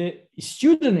the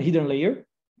student hidden layer,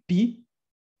 P,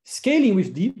 scaling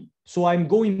with D. So I'm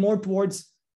going more towards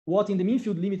what in the mean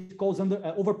field limit calls under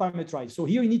overparameterized. So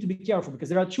here you need to be careful because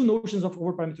there are two notions of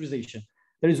overparameterization.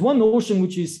 There is one notion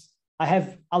which is I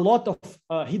have a lot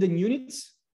of hidden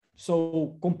units.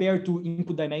 So compared to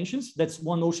input dimensions, that's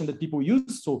one notion that people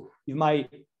use. So if my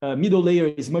middle layer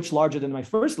is much larger than my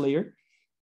first layer.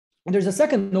 And there's a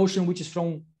second notion which is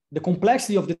from the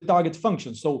complexity of the target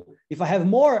function. So if I have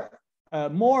more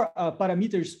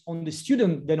parameters on the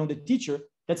student than on the teacher,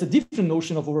 that's a different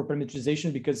notion of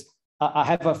overparameterization because I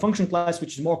have a function class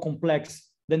which is more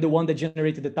complex than the one that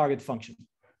generated the target function.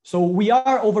 So we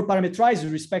are overparameterized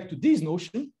with respect to this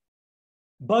notion,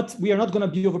 but we are not going to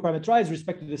be overparameterized with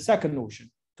respect to the second notion,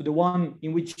 to the one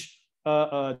in which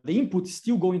the input is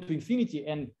still going to infinity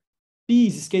and P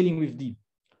is scaling with D.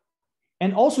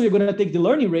 And also you're going to take the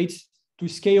learning rates to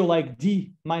scale like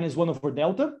D minus 1 over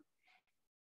delta.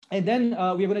 And then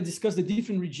we're going to discuss the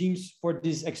different regimes for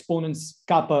these exponents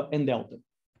kappa and delta.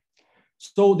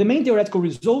 So the main theoretical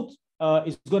result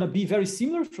is going to be very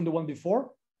similar from the one before.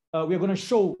 We're going to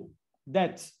show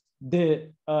that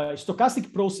the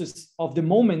stochastic process of the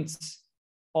moments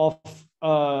of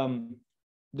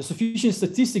the sufficient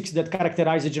statistics that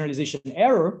characterize the generalization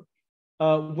error,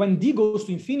 when D goes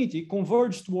to infinity,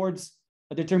 converge towards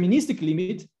a deterministic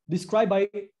limit described by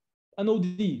an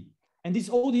ODE. And this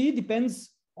ODE depends,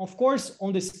 of course,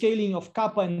 on the scaling of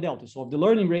kappa and delta, so of the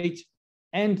learning rate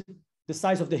and the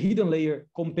size of the hidden layer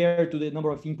compared to the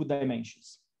number of input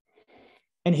dimensions.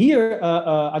 And here,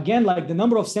 again, like the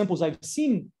number of samples I've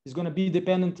seen is going to be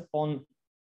dependent on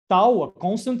tau, a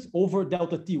constant, over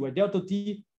delta t, where delta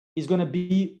t is going to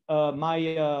be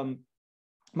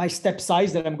my step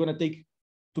size that I'm going to take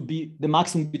to be the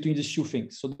maximum between these two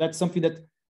things. So that's something that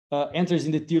enters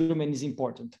in the theorem and is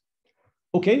important.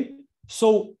 Okay,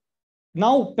 so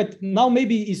but now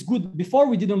maybe it's good. Before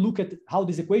we didn't look at how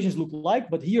these equations look like,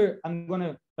 but here I'm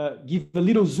gonna give a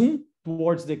little zoom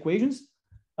towards the equations.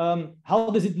 How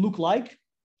does it look like?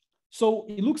 So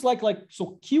it looks like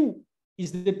so Q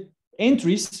is the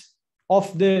entries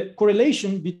of the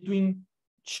correlation between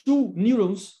two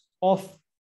neurons of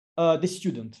the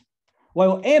student,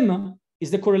 while M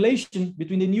is the correlation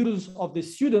between the neurons of the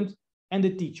student and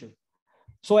the teacher.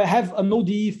 So I have an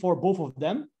ODE for both of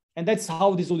them, and that's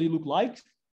how this ODE look like.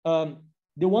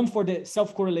 The one for the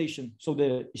self-correlation, so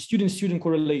the student-student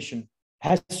correlation,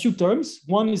 has two terms.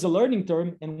 One is a learning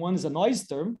term and one is a noise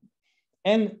term.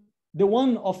 And the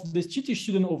one of the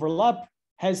teacher-student overlap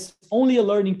has only a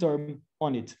learning term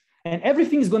on it. And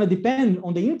everything is going to depend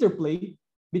on the interplay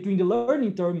between the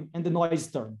learning term and the noise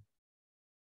term.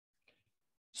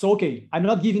 So, okay, I'm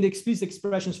not giving the explicit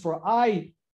expressions for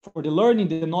I, for the learning,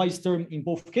 the noise term in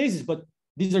both cases, but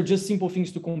these are just simple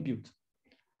things to compute.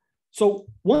 So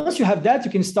once you have that,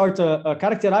 you can start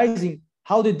characterizing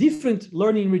how the different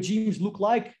learning regimes look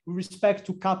like with respect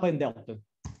to kappa and delta.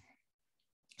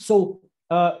 So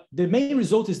the main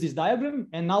result is this diagram.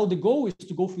 And now the goal is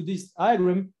to go through this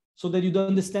diagram so that you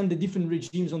understand the different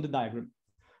regimes on the diagram.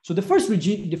 So the first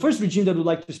regime that we'd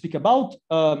like to speak about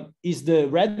is the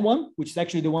red one, which is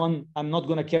actually the one I'm not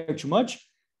going to care too much.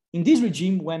 In this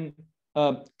regime, when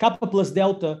kappa plus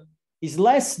delta is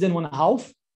less than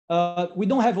 1/2, we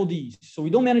don't have ODEs. So we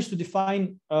don't manage to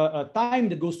define a time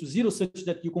that goes to 0 such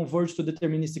that you converge to the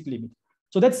deterministic limit.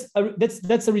 So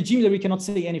that's a regime that we cannot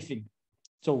say anything.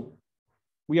 So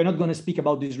we are not going to speak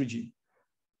about this regime.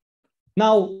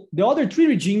 Now, the other three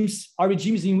regimes are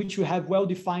regimes in which you have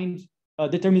well-defined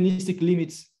deterministic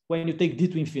limits when you take D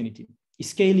to infinity,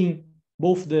 scaling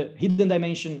both the hidden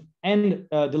dimension and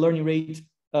the learning rate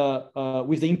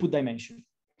with the input dimension.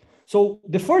 So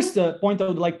the first point I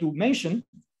would like to mention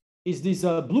is this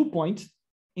blue point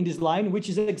in this line, which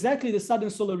is exactly the sudden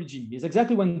solar regime. It's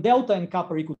exactly when delta and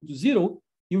kappa are equal to 0,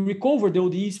 you recover the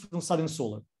ODEs from sudden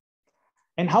solar.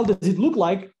 And how does it look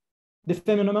like? The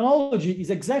phenomenology is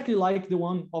exactly like the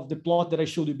one of the plot that I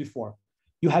showed you before.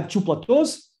 You have two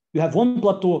plateaus. You have one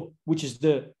plateau, which is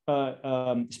the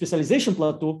specialization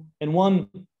plateau, and one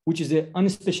which is the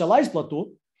unspecialized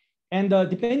plateau. And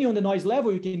depending on the noise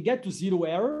level, you can get to 0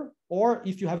 error, or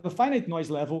if you have a finite noise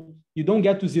level, you don't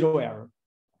get to 0 error.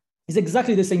 It's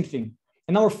exactly the same thing.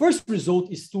 And our first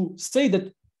result is to say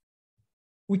that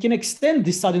we can extend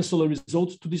this sudden solar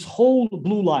result to this whole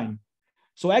blue line.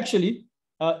 So actually,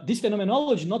 this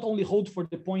phenomenology not only holds for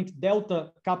the point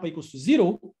delta kappa equals to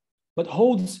 0, but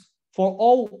holds for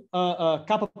all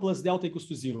kappa plus delta equals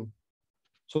to 0.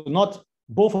 So not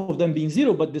both of them being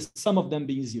 0, but the sum of them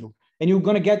being 0. And you're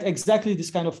going to get exactly this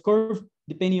kind of curve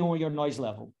depending on your noise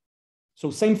level.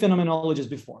 So same phenomenology as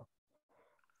before.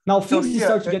 Now, things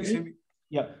start to get...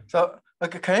 Yeah. So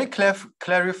okay, can you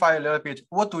clarify a little bit?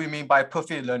 What do we mean by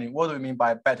perfect learning? What do we mean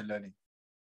by bad learning?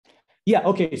 Yeah,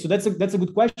 okay. So that's a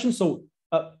good question. So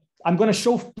I'm going to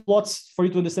show plots for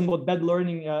you to understand what bad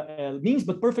learning means,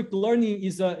 but perfect learning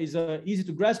is easy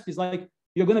to grasp. It's like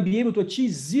you're going to be able to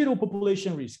achieve 0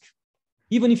 population risk,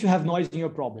 even if you have noise in your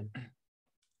problem.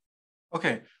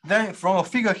 Okay, then from a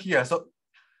figure here, so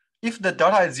if the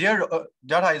delta is 0,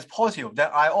 delta is positive, then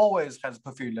I always have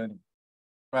perfect learning,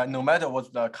 right? No matter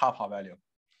what the kappa value.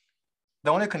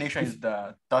 The only condition is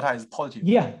the delta is positive.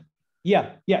 Yeah,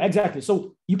 exactly.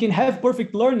 So you can have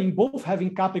perfect learning, both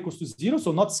having kappa equals to 0,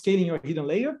 so not scaling your hidden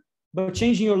layer, but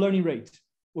changing your learning rate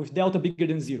with delta bigger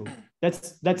than 0.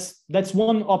 That's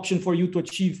one option for you to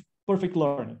achieve perfect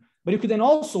learning. But you could then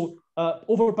also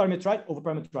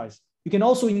over-parameterize. You can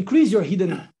also increase your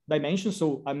hidden dimension.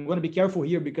 So I'm going to be careful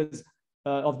here because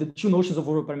of the two notions of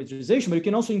over-parameterization, but you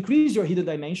can also increase your hidden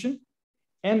dimension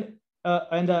and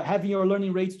having your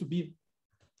learning rates to be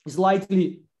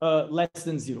slightly less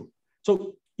than 0.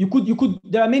 So you could.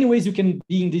 There are many ways you can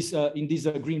be in this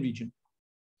green region.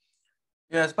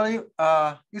 Yes, but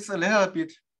it's a little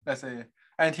bit, let's say,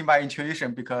 anti my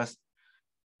intuition because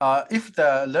if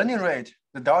the learning rate,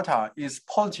 the delta is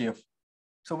positive,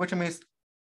 so which means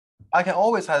I can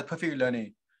always have perfect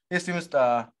learning. It seems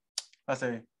let's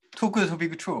say, too good to be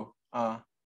true.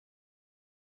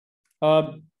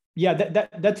 Yeah,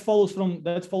 that follows from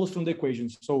the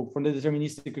equations. So from the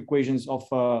deterministic equations of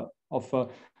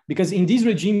because in this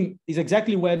regime is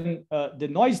exactly when the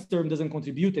noise term doesn't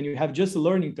contribute and you have just a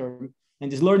learning term,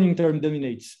 and this learning term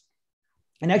dominates.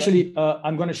 And actually,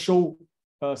 I'm going to show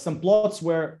some plots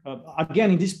where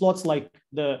again in these plots, like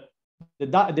the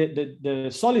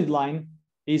solid line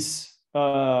is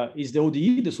the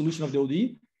ODE, the solution of the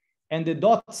ODE, and the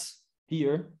dots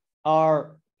here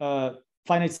are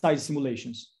finite size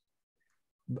simulations.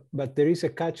 but there is a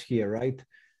catch here, right?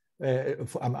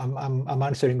 I'm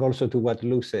answering also to what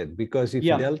Lou said, because if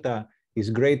delta is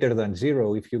greater than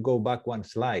 0, if you go back one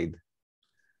slide,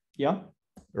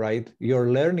 right,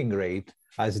 your learning rate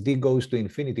as d goes to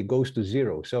infinity goes to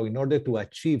 0. So in order to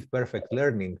achieve perfect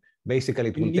learning, basically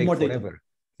it will take forever.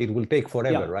 It will take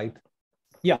forever, right?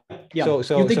 Yeah.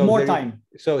 So you take more time.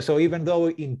 So even though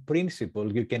in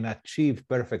principle you can achieve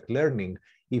perfect learning,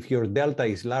 if your delta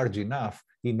is large enough,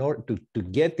 in order to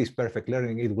get this perfect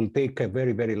learning, it will take a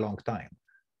very, very long time.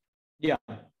 Yeah,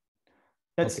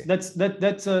 that's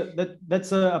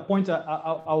a point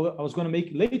I was going to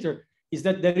make later, is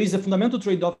that there is a fundamental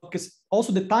trade-off, because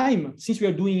also the time, since we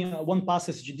are doing one pass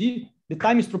SGD, the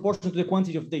time is proportional to the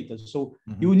quantity of data. So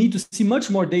you need to see much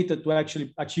more data to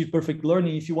actually achieve perfect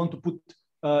learning if you want to put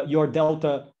your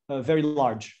delta very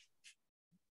large.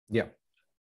 Yeah.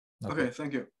 Okay,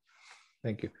 thank you.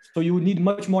 Thank you. So you need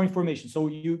much more information. So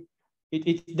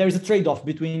there is a trade-off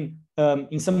between,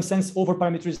 in some sense,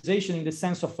 over-parameterization in the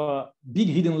sense of a big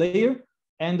hidden layer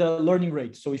and a learning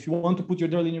rate. So if you want to put your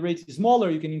learning rate smaller,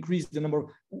 you can increase the number.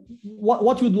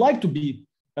 What you'd like to be,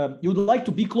 you'd like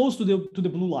to be close to the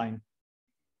blue line.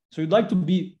 So you'd like to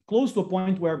be close to a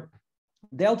point where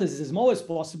delta is as small as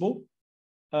possible,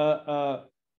 but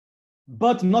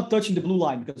not touching the blue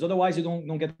line, because otherwise you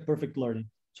don't get perfect learning.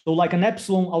 So like an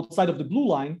epsilon outside of the blue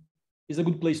line is a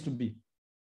good place to be.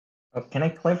 Can I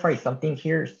clarify something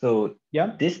here? So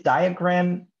this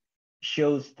diagram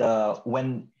shows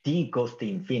when d goes to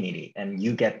infinity and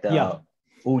you get the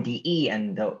ODE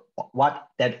and what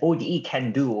that ODE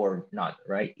can do or not,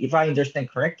 right? If I understand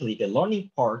correctly, the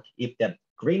learning part, if the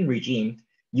green regime,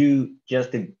 you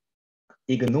just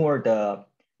ignore the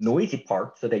noisy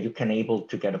part so that you can able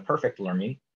to get a perfect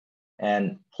learning.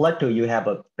 And plateau, you have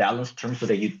a balanced term so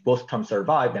that both terms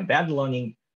survive. And bad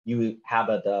learning, you have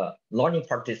the learning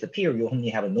part disappear. You only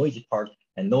have a noisy part,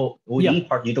 and no ODE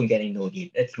part. You don't get any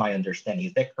ODE. That's my understanding.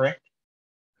 Is that correct?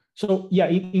 So yeah,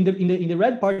 in the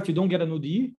red part you don't get an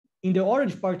ODE. In the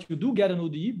orange part you do get an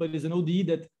ODE, but it's an ODE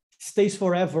that stays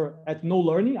forever at no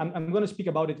learning. I'm going to speak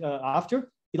about it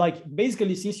after. Like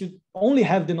basically, since you only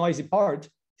have the noisy part,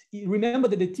 remember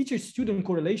that the teacher-student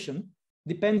correlation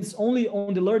depends only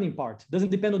on the learning part, doesn't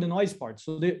depend on the noise part.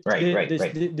 So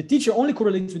the teacher only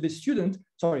correlates with the student,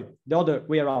 sorry, the other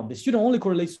way around. The student only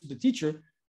correlates to the teacher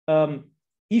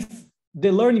if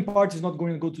the learning part is not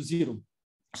going to go to 0.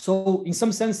 So in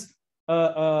some sense,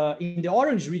 in the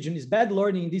orange region is bad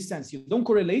learning in this sense. You don't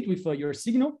correlate with your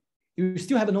signal. You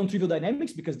still have a non-trivial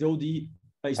dynamics because the ODE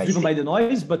is driven by the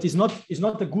noise, but it's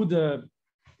not a good,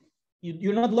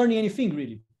 you're not learning anything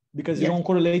really because you don't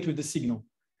correlate with the signal.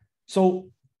 So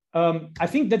I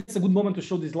think that's a good moment to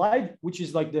show this slide, which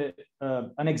is like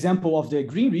an example of the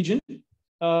green region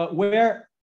where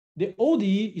the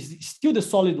ODE is still the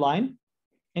solid line.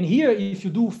 And here, if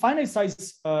you do finite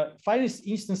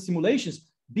instance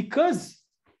simulations, because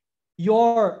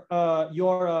your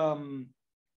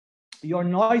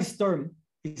noise term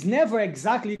is never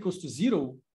exactly equals to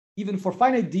 0, even for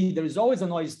finite D, there is always a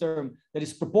noise term that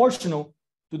is proportional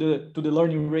to the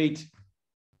learning rate.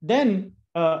 Then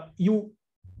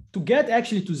to get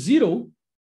actually to 0,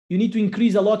 you need to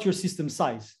increase a lot your system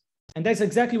size. And that's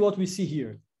exactly what we see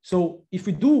here. So if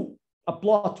we do a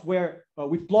plot where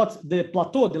we plot the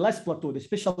plateau, the last plateau, the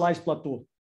specialized plateau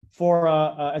for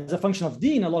as a function of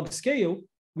D in a log scale,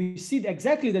 we see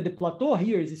exactly that the plateau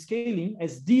here is scaling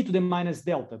as D to the minus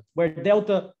delta, where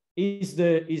delta is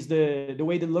the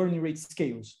way the learning rate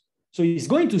scales. So it's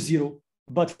going to 0,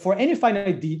 but for any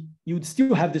finite D, you would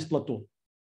still have this plateau.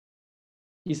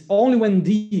 It's only when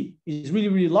D is really,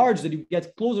 really large that you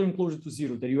get closer and closer to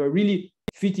 0, that you are really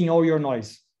fitting all your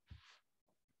noise.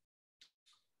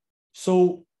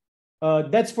 So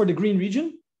that's for the green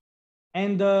region.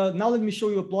 And now let me show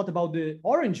you a plot about the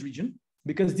orange region,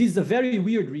 because this is a very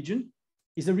weird region.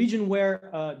 It's a region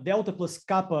where delta plus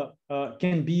kappa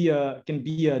can be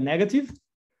negative.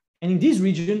 And in this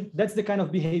region, that's the kind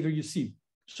of behavior you see.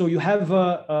 So you have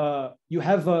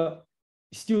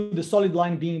still the solid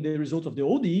line being the result of the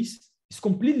ODEs. It's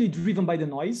completely driven by the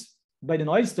noise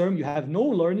term. You have no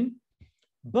learning.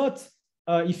 But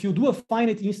if you do a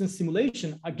finite instance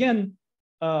simulation, again,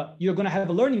 you're going to have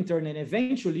a learning term. And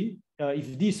eventually,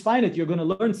 if D is finite, you're going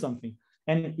to learn something.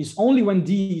 And it's only when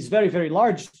D is very, very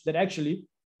large that actually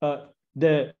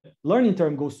the learning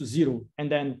term goes to 0.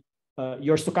 And then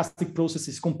your stochastic process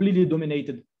is completely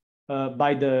dominated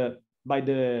by the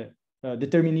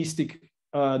deterministic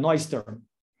noise term.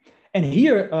 And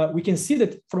here we can see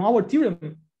that from our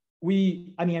theorem,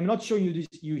 I'm not showing you this,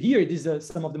 these are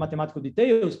some of the mathematical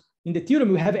details. In the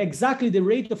theorem, we have exactly the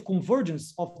rate of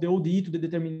convergence of the ODE to the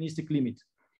deterministic limit.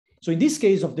 So in this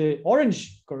case of the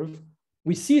orange curve,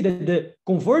 we see that the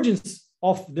convergence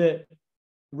of the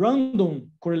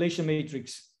random correlation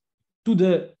matrix to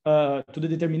the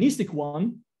deterministic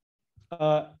one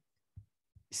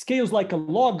scales like a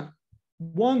log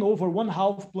 1 over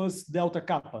 1/2 plus delta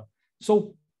kappa.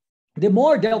 So the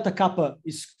more delta kappa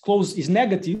is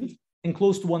negative and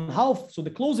close to 1/2, so the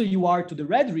closer you are to the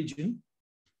red region,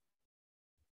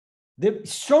 the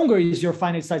stronger is your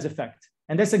finite size effect.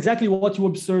 And that's exactly what you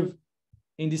observe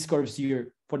in these curves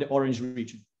here for the orange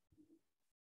region.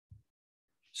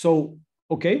 So,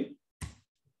 okay.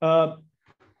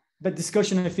 That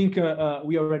discussion, I think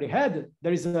we already had.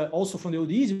 There is also from the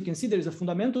ODEs, you can see there is a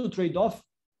fundamental trade-off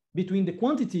between the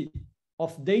quantity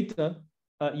of data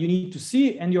you need to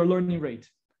see and your learning rate.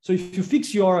 So if you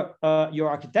fix your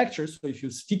architecture, so if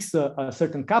you fix a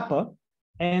certain kappa,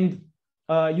 and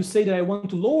you say that I want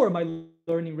to lower my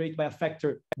learning rate by a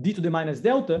factor d to the minus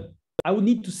delta, I would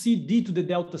need to see d to the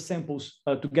delta samples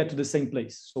to get to the same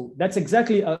place. So that's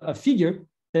exactly a figure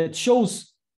that shows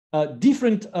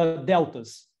different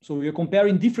deltas. So we're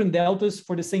comparing different deltas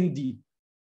for the same d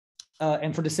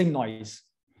and for the same noise.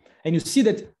 And you see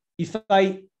that if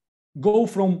I go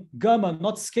from gamma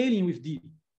not scaling with d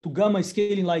to gamma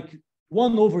scaling like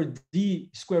 1 over d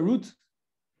square root,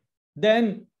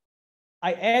 then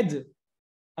I add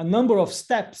a number of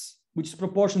steps which is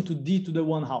proportional to d to the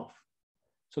 1/2.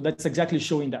 So that's exactly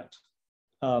showing that.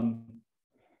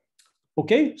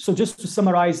 Okay, so just to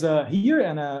summarize here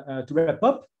and to wrap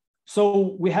up. So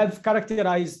we have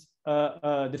characterized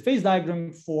the phase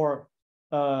diagram for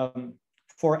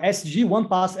SG, one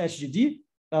pass SGD,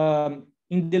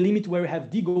 in the limit where we have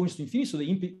d going to infinity, so the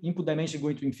input dimension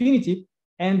going to infinity,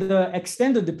 and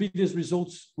extended the previous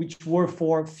results, which were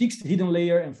for fixed hidden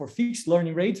layer and for fixed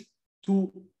learning rate, to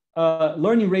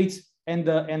learning rate and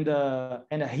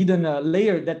a hidden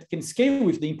layer that can scale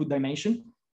with the input dimension.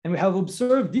 And we have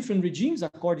observed different regimes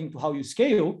according to how you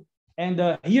scale. And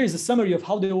here is a summary of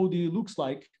how the ODE looks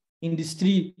like in these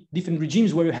 3 different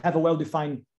regimes where you have a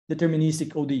well-defined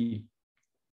deterministic ODE.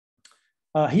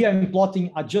 Here I'm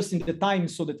plotting, adjusting the time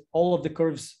so that all of the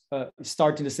curves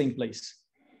start in the same place.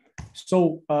 So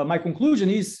my conclusion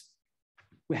is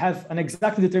we have an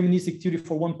exactly deterministic theory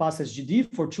for one pass SGD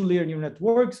for 2-layer neural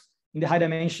networks in the high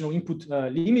dimensional input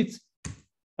limit.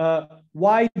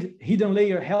 Wide hidden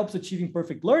layer helps achieving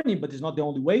perfect learning, but it's not the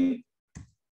only way.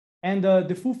 And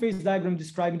the full phase diagram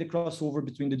describing the crossover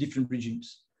between the different regimes.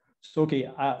 So, okay,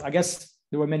 I guess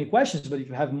there were many questions, but if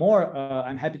you have more,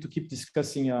 I'm happy to keep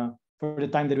discussing for the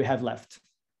time that we have left.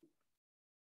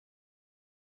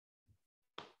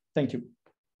 Thank you.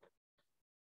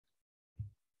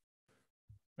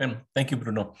 Thank you,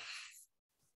 Bruno.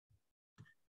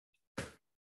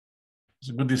 It's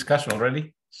a good discussion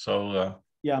already. So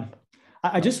yeah,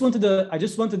 I just wanted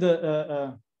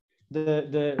the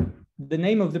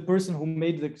name of the person who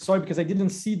made the, sorry, because I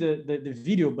didn't see the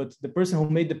video, but the person who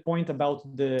made the point about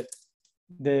the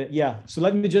yeah. So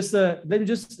let me just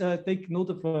take note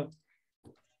of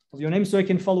your name so I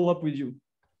can follow up with you.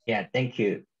 Yeah, thank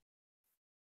you.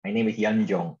 My name is Yan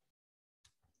Jong.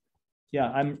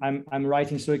 Yeah, I'm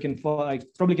writing so I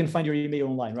probably can find your email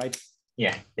online, right?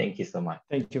 Yeah, thank you so much.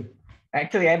 Thank you.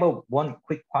 Actually, I have one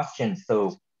quick question.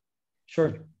 So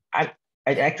sure. I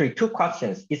actually 2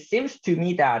 questions. It seems to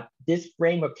me that this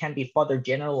framework can be further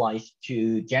generalized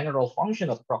to general function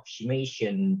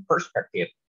approximation perspective,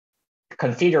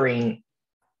 considering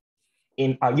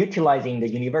in utilizing the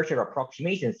universal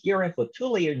approximation theorem for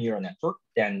 2-layer neural network,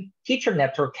 then teacher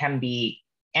network can be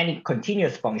any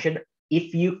continuous function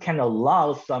if you can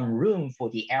allow some room for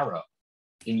the error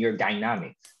in your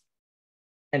dynamics.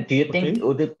 And do you think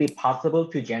would it be possible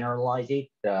to generalize it,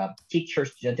 the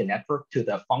teacher-student network, to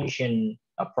the function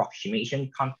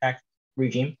approximation context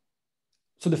regime?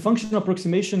 So the function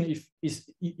approximation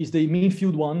is the mean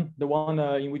field one, the one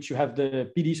in which you have the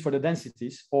PDs for the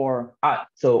densities, or?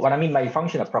 So what I mean by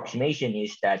function approximation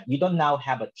is that you don't now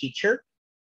have a teacher,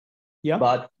 yeah,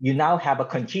 but you now have a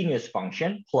continuous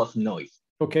function plus noise.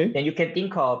 Okay. Then you can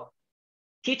think of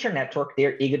teacher network,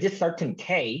 there exists certain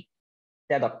K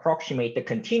that approximate the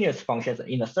continuous functions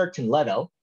in a certain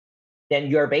level.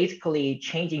 Then you're basically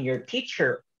changing your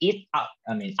teacher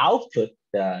output,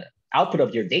 the output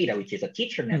of your data, which is a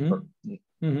teacher network,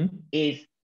 is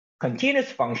continuous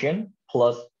function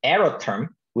plus error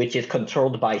term, which is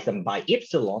controlled by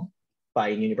epsilon, by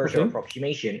universal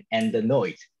approximation, and the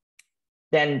noise.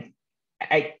 Then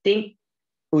I think,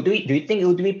 do you think it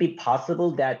would be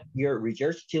possible that your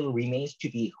reserve still remains to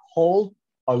be whole,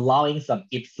 allowing some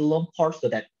epsilon part, so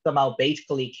that somehow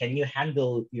basically can you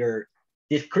handle your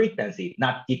discrepancy,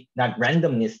 not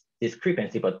randomness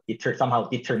discrepancy, but somehow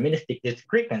deterministic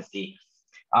discrepancy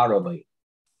out of it.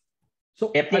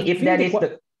 So if that is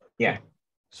the, yeah.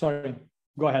 Sorry,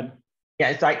 go ahead.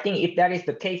 Yeah, so I think if that is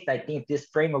the case, I think this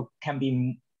framework can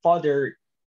be further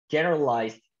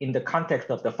generalized in the context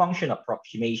of the function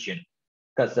approximation,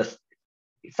 because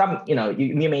some,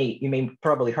 you may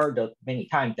probably heard of many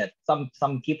times that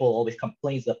some people always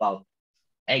complains about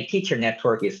a teacher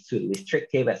network is too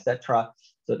restrictive, etc.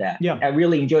 So that I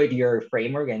really enjoyed your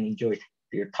framework and enjoyed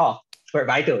your talk.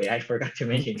 By the way, I forgot to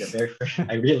mention the very first.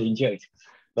 I really enjoyed,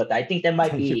 but I think that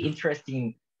might be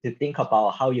interesting to think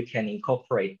about how you can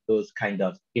incorporate those kind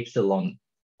of epsilon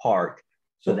part,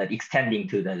 so that extending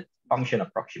to the function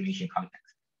approximation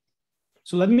context.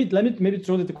 So let me maybe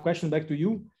throw the question back to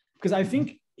you, because I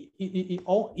think it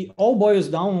all boils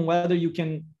down on whether you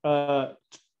can,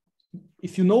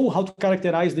 if you know how to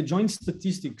characterize the joint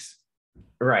statistics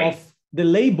of the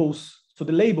labels. So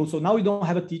the labels. So now you don't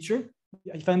have a teacher.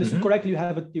 If I understood correctly,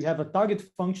 you have a target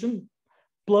function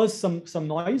plus some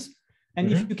noise. And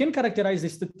if you can characterize the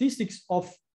statistics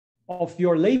of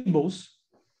your labels,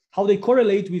 how they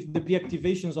correlate with the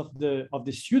pre-activations of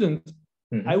the student,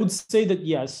 I would say that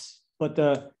yes. But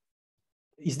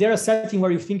is there a setting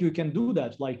where you think you can do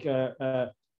that? Like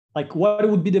what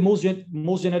would be the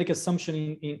most generic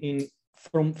assumption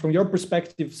from your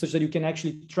perspective, such that you can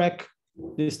actually track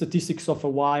the statistics of a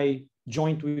Y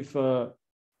joint with the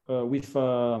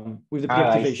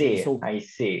pre-activation? I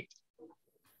see.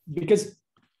 Because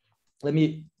let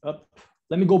me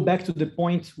go back to the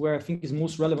point where I think is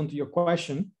most relevant to your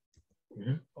question.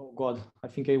 Oh God, I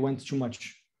think I went too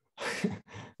much.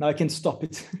 Now I can stop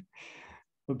it.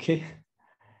 Okay.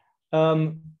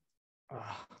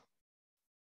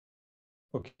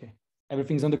 Okay,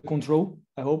 everything's under control,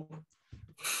 I hope.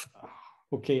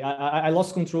 Okay, I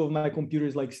lost control of my computer.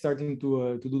 Is like starting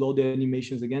to do all the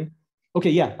animations again. Okay,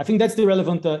 yeah, I think that's the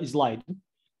relevant slide.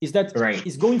 Is that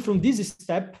is going from this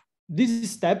step.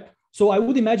 So I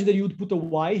would imagine that you would put a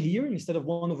Y here instead of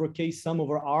 1 over K sum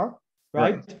over R,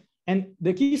 right? And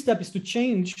the key step is to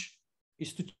change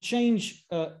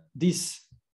this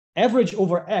average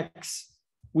over X,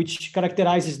 which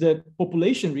characterizes the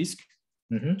population risk,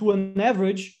 to an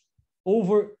average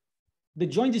over the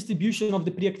joint distribution of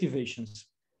the pre-activations.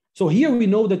 So here we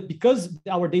know that because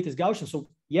our data is Gaussian, so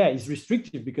yeah, it's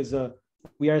restrictive because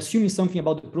we are assuming something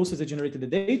about the process that generated the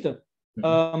data.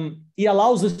 It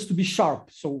allows us to be sharp.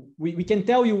 So we can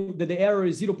tell you that the error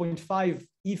is 0.5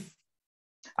 if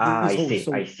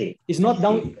I see. It's not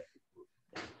down.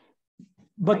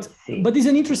 But it's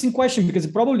an interesting question, because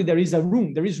probably there is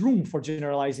room for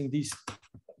generalizing this.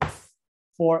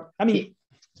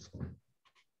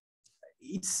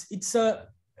 It's a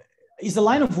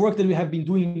line of work that we have been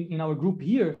doing in our group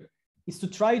here, is to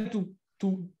try to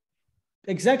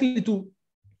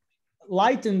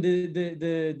lighten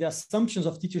the assumptions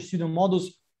of teacher-student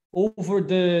models over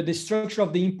the structure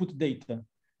of the input data,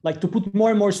 like to put more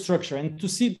and more structure, and to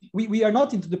see, we are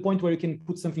not into the point where you can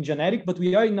put something generic, but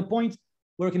we are in a point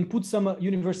where we can put some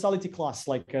universality class.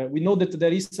 Like we know that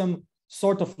there is some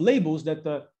sort of labels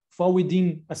that fall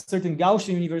within a certain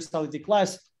Gaussian universality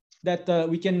class that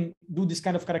we can do this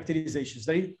kind of characterizations.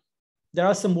 There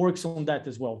are some works on that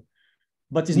as well,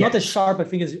 but it's not as sharp, I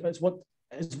think, as what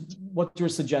you're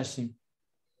suggesting.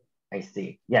 I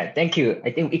see. Yeah, thank you.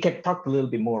 I think we can talk a little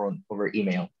bit more over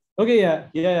email. Okay,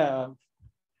 yeah.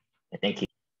 Thank you.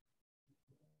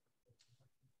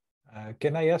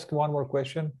 Can I ask one more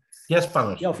question? Yes,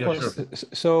 Panos. Yeah, of course. Sure.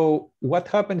 So what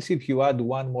happens if you add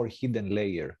one more hidden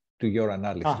layer to your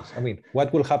analysis? I mean,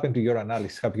 what will happen to your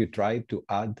analysis? Have you tried to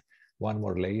add one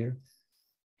more layer?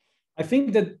 I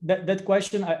think that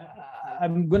question,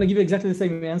 I'm going to give exactly the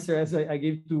same answer as I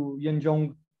gave to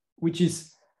Yan-Jong, which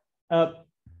is it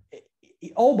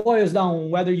all boils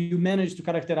down whether you manage to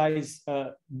characterize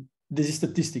the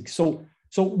statistics.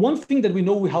 So one thing that we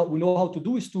know how to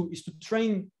do is to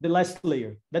train the last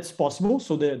layer. That's possible.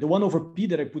 So the 1 over P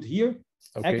that I put here,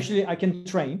 actually I can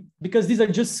train, because these are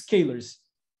just scalars.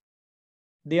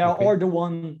 They are order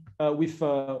 1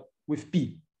 with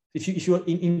P. If you're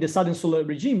in the Southern Solar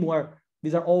regime where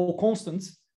these are all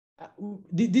constants,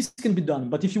 this can be done.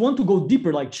 But if you want to go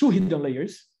deeper, like 2 hidden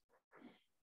layers,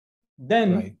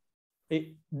 then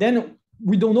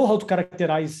we don't know how to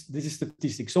characterize this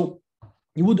statistic. So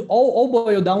it would all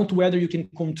boil down to whether you can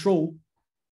control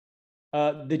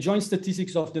the joint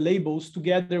statistics of the labels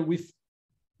together with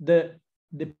the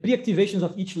pre-activations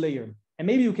of each layer. And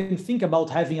maybe you can think about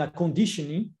having a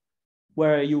conditioning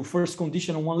where you first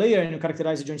condition on one layer and you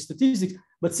characterize the joint statistics.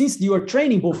 But since you are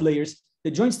training both layers,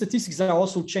 the joint statistics are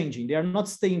also changing. They are not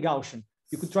staying Gaussian.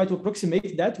 You could try to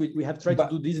approximate that. We have tried to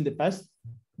do this in the past.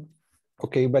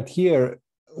 Okay, but here,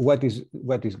 what is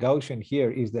Gaussian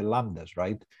here is the lambdas,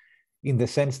 right? In the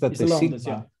sense that the lambdas,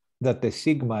 sigma, that the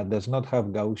sigma does not have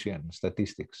Gaussian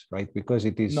statistics, right? Because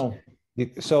it is. No.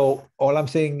 So all I'm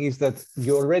saying is that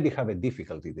you already have a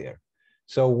difficulty there.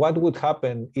 So what would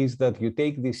happen is that you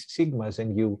take these sigmas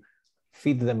and you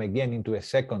feed them again into a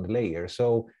second layer.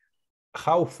 So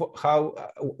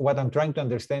what I'm trying to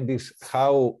understand is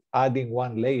how adding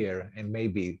one layer and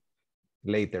maybe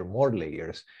later more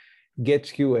layers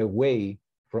gets you away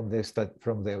from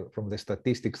the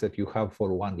statistics that you have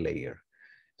for one layer.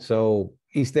 So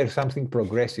is there something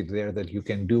progressive there that you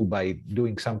can do by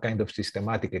doing some kind of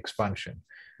systematic expansion?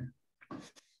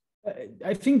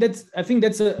 I think that's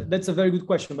a very good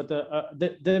question. But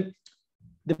the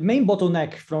main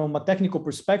bottleneck from a technical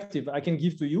perspective I can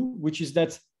give to you, which is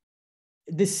that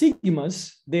the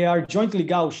sigmas, they are jointly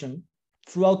Gaussian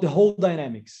throughout the whole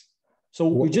dynamics. So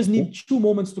we just need 2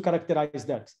 moments to characterize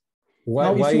that.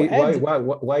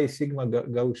 Why sigma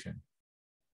Gaussian?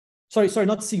 Sorry,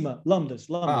 not sigma, lambdas.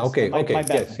 Ah, okay, my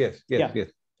bad. Yes.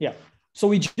 Yeah. So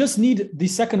we just need the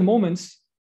second moments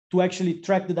to actually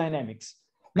track the dynamics.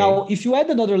 Okay. Now, if you add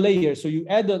another layer, so you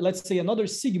add, let's say, another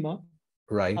sigma,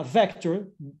 right? A vector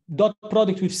dot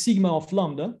product with sigma of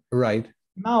lambda, right?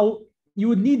 Now you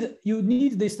would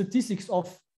need the statistics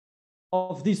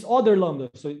of this other lambda,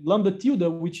 so lambda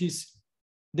tilde, which is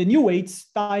the new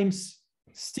weights times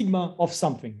sigma of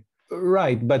something.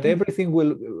 Right, but everything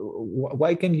will.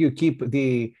 Why can you keep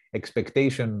the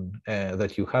expectation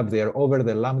that you have there over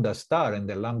the lambda star and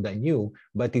the lambda nu,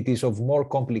 but it is of more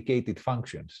complicated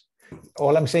functions?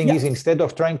 All I'm saying is instead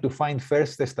of trying to find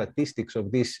first the statistics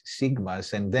of these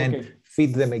sigmas and then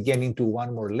feed them again into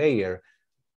one more layer,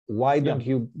 why don't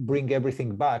you bring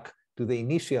everything back to the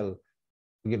initial,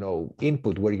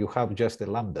 input where you have just the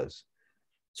lambdas?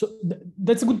 So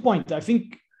that's a good point. I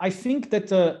think that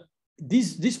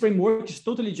this framework is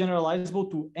totally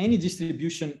generalizable to any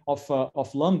distribution of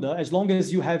lambda, as long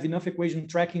as you have enough equation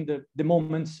tracking the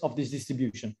moments of this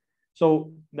distribution.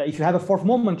 So if you have a fourth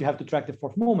moment, you have to track the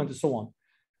fourth moment and so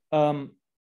on.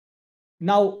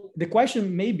 Now, the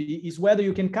question maybe is whether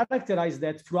you can characterize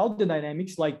that throughout the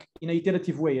dynamics, like in an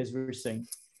iterative way, as we were saying.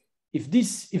 If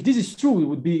this is true, it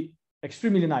would be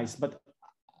extremely nice. But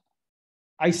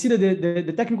I see that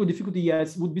the technical difficulty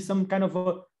would be some kind of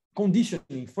a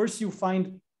conditioning. First, you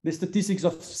find the statistics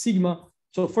of sigma.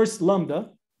 So first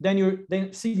lambda,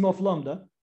 then sigma of lambda.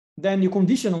 Then you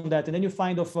condition on that, and then you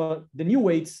find of the new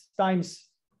weights times,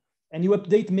 and you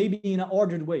update maybe in an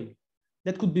ordered way.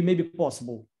 That could be maybe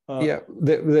possible.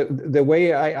 The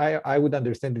way I would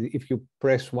understand it, if you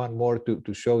press one more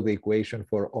to show the equation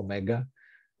for omega,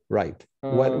 right?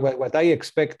 What I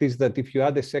expect is that if you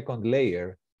add a second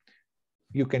layer,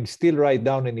 you can still write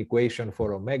down an equation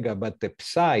for omega, but the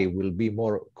psi will be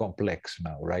more complex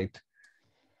now, right?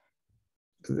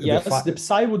 Yes, the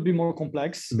psi would be more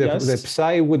complex. The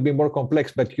psi would be more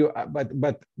complex, but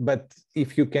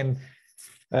if you can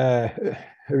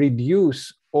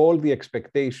reduce all the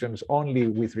expectations only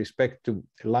with respect to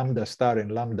lambda star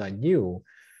and lambda nu,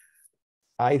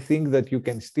 I think that you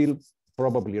can still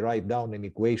probably write down an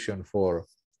equation for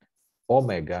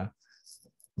omega,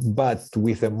 but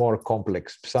with a more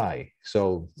complex psi.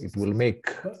 So it will make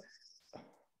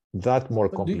that more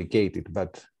complicated.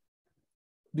 But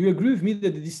do you agree with me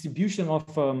that the distribution of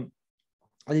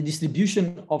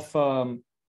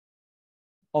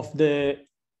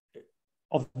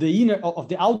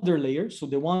the outer layer, so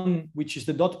the one which is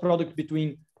the dot product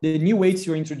between the new weights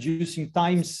you're introducing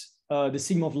times the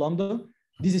sigma of lambda,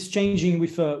 this is changing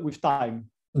with time?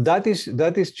 That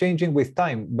is changing with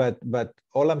time, but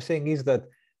all I'm saying is that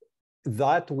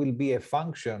will be a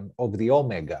function of the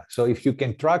omega. So if you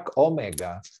can track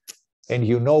omega and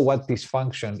you know what this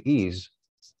function is,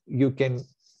 you can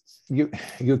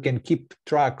keep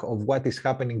track of what is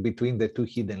happening between the two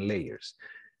hidden layers.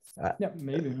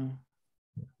 Maybe.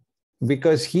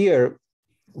 Because here,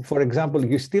 for example,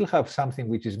 you still have something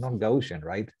which is non-Gaussian,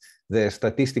 right? The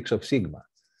statistics of sigma.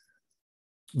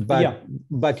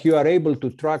 But you are able to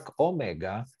track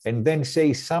omega and then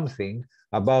say something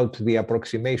about the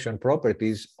approximation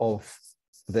properties of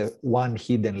the one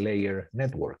hidden layer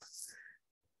network.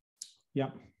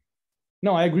 Yeah.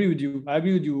 No, I agree with you.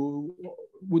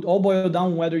 Would all boil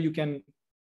down whether you can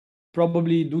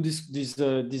probably do this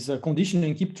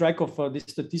conditioning and keep track of the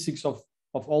statistics of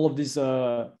all of these,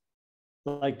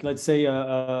 like, let's say,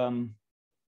 how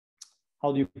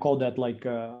do you call that? Like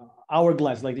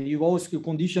hourglass, like you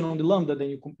condition on the lambda, then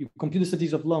you compute the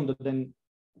statistics of lambda, then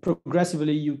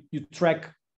progressively you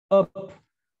track up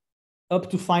up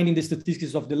to finding the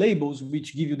statistics of the labels,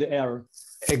 which give you the error.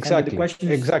 Exactly.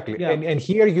 Exactly. Yeah. And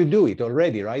here you do it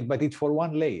already, right? But it's for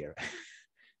one layer.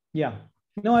 Yeah.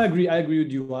 No, I agree. I agree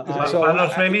with you.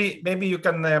 Manos, maybe you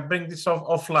can bring this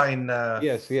offline.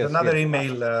 Yes. Another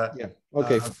email. Yeah.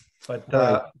 Okay.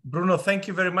 But Bruno, thank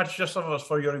you very much just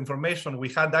for your information. We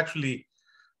had actually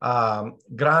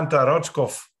Grant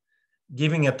Rochkov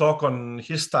giving a talk on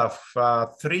his stuff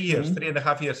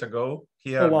 3.5 years ago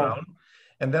here at Brown.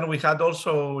 And then we had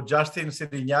also Justin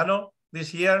Sirignano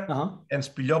this year, and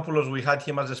Spiliopoulos, we had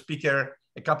him as a speaker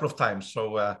a couple of times.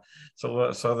 So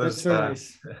there's, that's very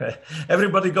nice.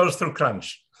 Everybody goes through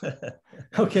crunch.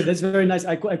 Okay, that's very nice.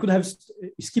 I could have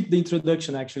skipped the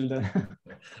introduction actually then.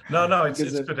 No, it's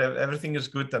good. Everything is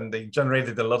good, and they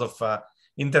generated a lot of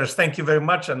interest. Thank you very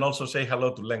much, and also say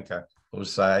hello to Lenka,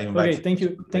 who's invited. Okay, thank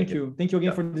you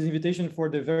again for this invitation, for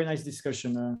the very nice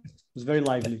discussion. It was very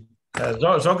lively.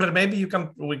 Zogler, maybe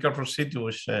we can proceed to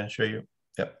Xueyu.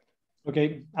 Yeah.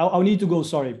 Okay, I'll need to go.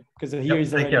 Sorry, because here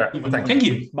is already. Thank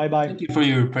you. Bye bye. Thank you for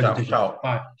your presentation. Ciao.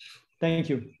 Bye. Thank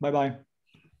you. Bye bye.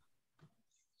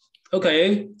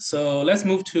 Okay, so let's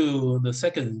move to the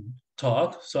second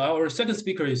talk. So our second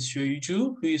speaker is Xueyu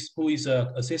Zhu, who is an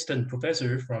assistant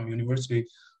professor from University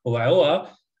of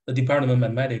Iowa, the Department of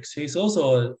Mathematics. He's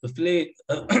also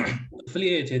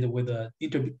affiliated with the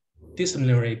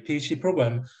interdisciplinary PhD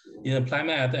program in applied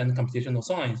math and computational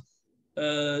science.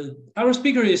 Our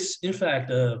speaker is, in fact,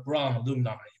 a Brown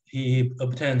alumni. He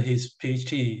obtained his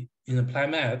PhD in applied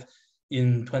math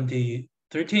in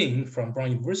 2013 from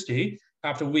Brown University,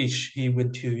 after which he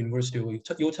went to University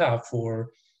of Utah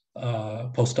for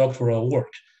postdoctoral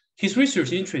work. His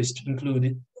research interests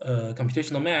included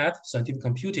computational math, scientific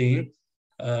computing,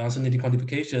 uncertainty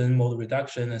quantification, model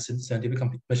reduction, and scientific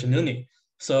machine learning.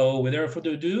 So without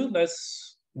further ado,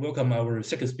 let's welcome our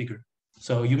second speaker.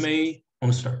 So you may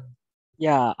want to start.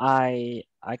 Yeah, I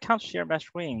can't share my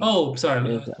screen. Oh,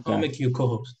 sorry. I'll make you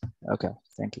co-host. Okay,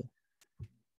 thank you.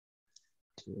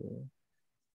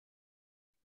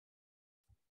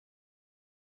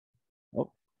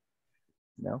 Oh,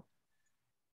 no.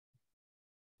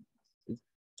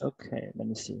 Okay, let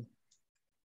me see.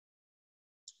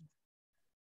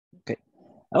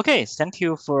 Okay, thank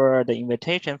you for the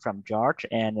invitation from George,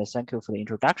 and thank you for the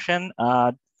introduction.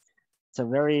 I'm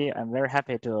very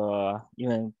happy to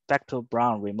even back to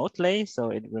Brown remotely.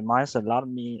 So it reminds a lot of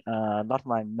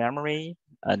my memory,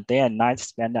 day and night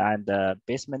spent at the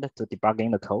basement to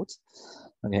debugging the codes.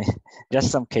 Okay, just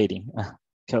some kidding,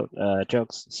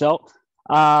 jokes. So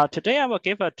today I will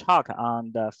give a talk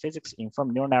on the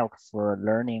physics-informed neural network for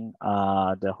learning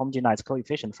the homogenized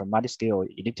coefficient from multiscale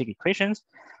elliptic equations.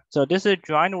 So this is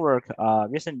joint work,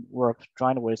 recent work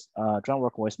joint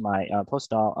work with my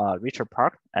postdoc Richard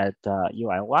Park at U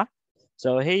Iowa.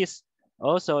 So he's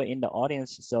also in the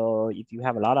audience. So if you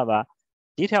have a lot of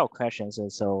detailed questions,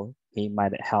 so he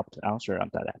might help to answer on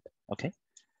that. Okay.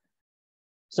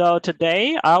 So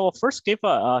today I will first give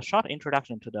a short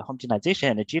introduction to the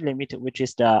homogenization and the G limit, which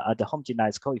is the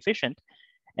homogenized coefficient,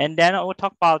 and then I will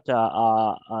talk about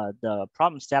the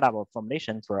problem setup or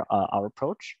formulation for our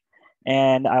approach.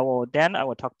 And I will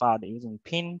talk about using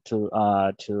PIN for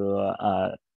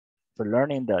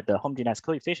learning the homogenized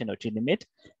coefficient or G limit.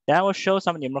 Then I will show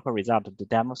some numerical results to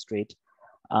demonstrate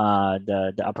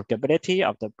the applicability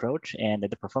of the approach and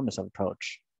the performance of the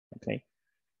approach. Okay.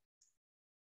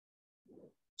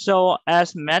 So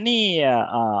as many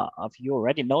of you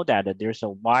already know that there's a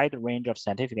wide range of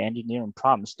scientific engineering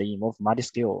problems that involve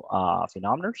multiscale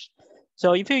phenomena.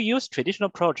 So if you use traditional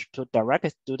approach to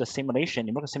directly do the simulation,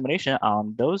 numerical simulation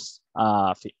on those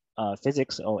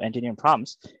physics or engineering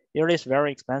problems, it is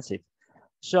very expensive.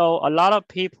 So a lot of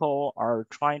people are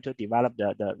trying to develop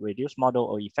the reduced model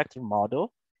or effective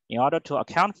model in order to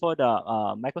account for the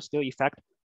microscale effect,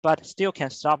 but still can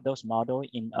solve those models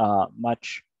in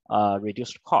much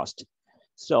reduced cost.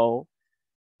 So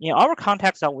in our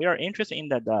context, we are interested in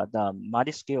the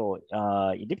multiscale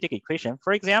elliptic equation.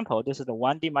 For example, this is the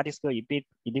 1D multiscale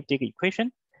elliptic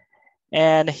equation.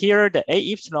 And here the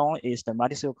A epsilon is the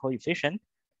multiscale coefficient.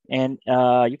 And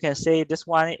you can say this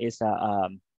one is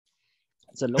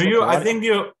it's a local I think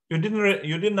you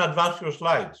didn't advance your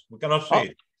slides. We cannot see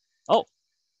it. Oh,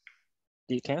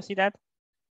 can you see that?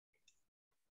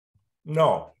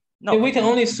 No. No, we can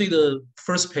only see the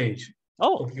first page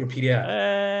of your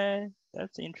PDF.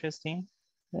 That's interesting.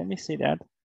 Let me see that.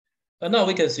 No,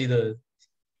 we can see the.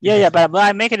 Yeah, but when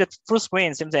I make it full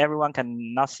screen, it seems everyone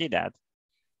cannot see that.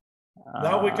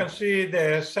 Now we can see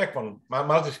the second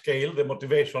multi-scale, the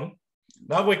motivation.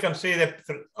 Now we can see the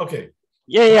okay.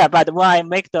 Yeah, but when I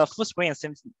make the full screen, it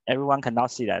seems everyone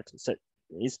cannot see that. So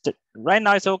right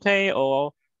now it's okay,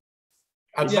 or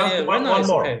yeah, right now one it's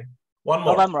more. Okay. One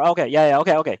more. Oh, one more. Okay. Yeah.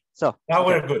 Okay. So now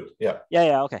okay. we're good. Yeah.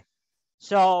 Yeah. Okay.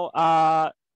 So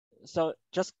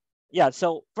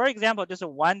so for example, this is a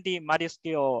 1D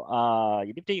multiscale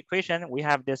elliptic equation. We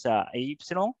have this A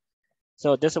epsilon.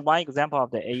 So this is one example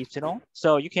of the A epsilon.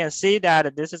 So you can see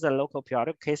that this is a local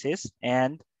periodic cases,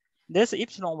 and this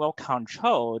epsilon will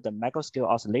control the microscale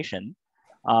oscillation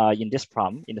in this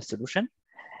problem in the solution,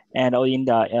 and in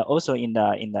the also in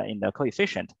the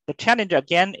coefficient. The challenge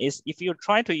again is if you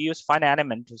try to use finite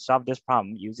element to solve this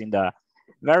problem using the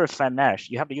very fine mesh,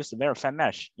 you have to use the very fine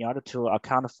mesh in order to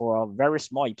account for a very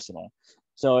small epsilon.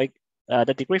 So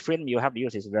the degree freedom you have to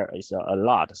use is a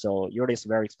lot. So usually it's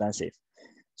very expensive.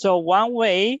 So one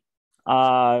way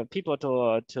people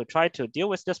to try to deal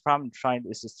with this problem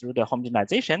is through the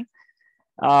homogenization.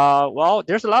 Well,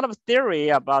 there's a lot of theory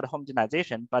about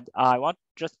homogenization, but I want to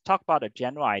just talk about a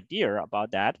general idea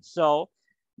about that. So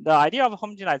the idea of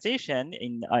homogenization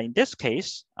in this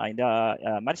case, in the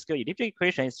multiscale elliptic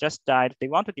equation, is just that they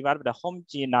want to develop the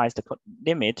homogenized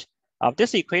limit of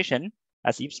this equation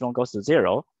as epsilon goes to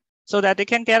 0, so that they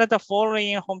can get the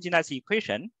following homogenized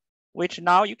equation, which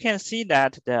now you can see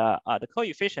that the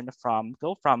coefficient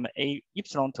go from A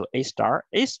epsilon to A star.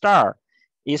 A star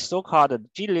is so-called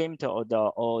G limit or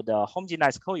the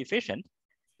homogenized coefficient.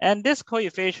 And this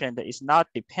coefficient is not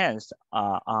depends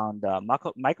on the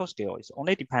micro scale. It's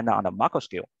only dependent on the macro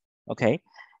scale. Okay.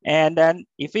 And then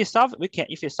if we solve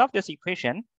this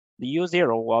equation, the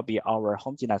U0 will be our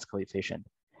homogenized coefficient.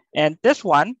 And this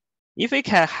one, if we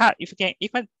can have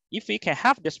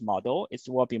this model, it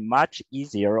will be much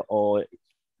easier or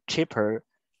cheaper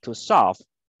to solve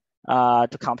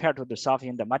to compare to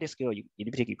solving the multiscale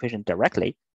elliptic equation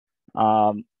directly.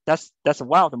 That's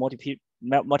one of the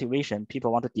motivation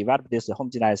people want to develop this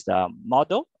homogenized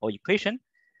model or equation.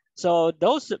 So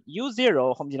those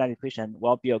U0 homogenized equation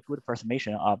will be a good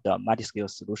approximation of the multiscale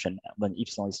solution when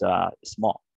epsilon is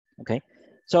small. Okay.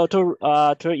 So to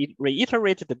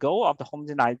reiterate the goal of the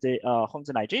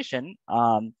homogenization,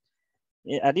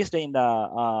 at least in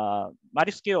the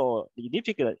multiscale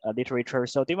elliptic literature,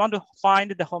 so they want to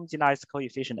find the homogenized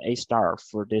coefficient A star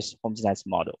for this homogenized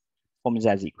model,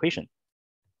 homogenized equation.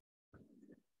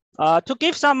 To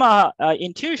give some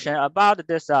intuition about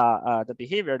this, the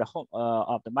behavior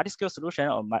of the multiscale solution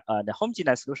or the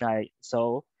homogenized solution,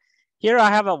 so here I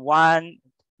have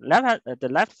the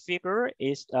left figure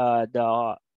is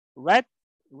the red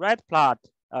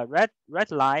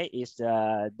line is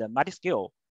the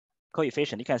multiscale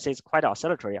coefficient. You can see it's quite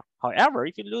oscillatory. However,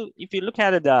 if you look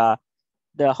at the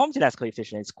homogenized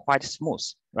coefficient, it's quite smooth,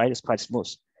 right? It's quite smooth.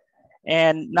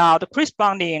 And now the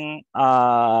corresponding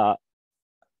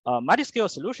multiscale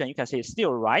solution, you can see it's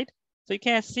still right. So you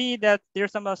can see that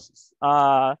there's some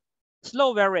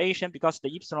slow variation because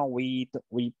the epsilon we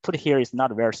put here is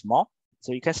not very small.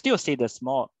 So you can still see the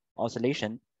small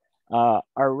oscillation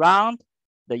around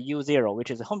the U0,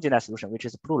 which is a homogeneous solution, which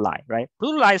is blue line, right?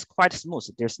 Blue line is quite smooth.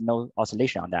 There's no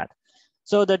oscillation on that.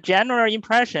 So the general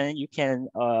impression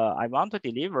I want to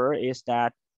deliver is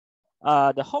that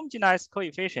the homogeneous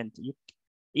coefficient,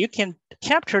 you can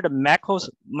capture the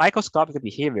microscopic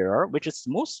behavior, which is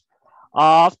smooth,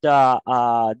 of the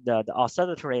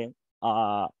oscillatory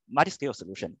multiscale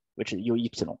solution, which is U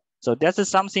epsilon. So this is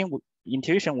something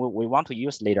intuition we want to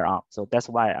use later on. So that's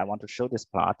why I want to show this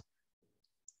plot.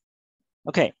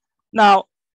 Okay, now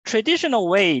traditional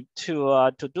way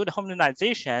to do the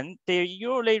homogenization, they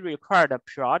usually require the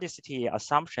periodicity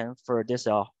assumption for this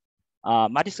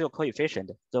multiscale coefficient.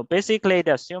 So basically,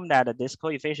 they assume that this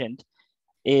coefficient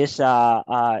is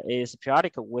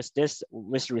periodic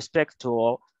with respect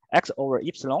to x over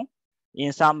epsilon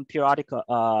in some periodic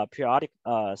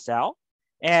cell,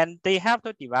 and they have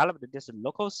to develop this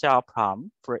local cell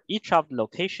problem for each of the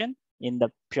location in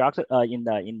the periodic in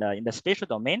the spatial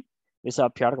domain with a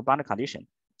periodic boundary condition.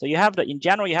 So you have in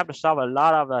general you have to solve a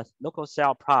lot of local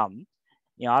cell problem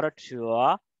in order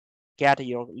to get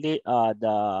your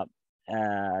the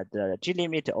G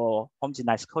limit or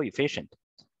homogenized coefficient.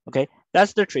 Okay,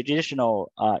 that's the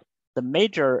traditional, the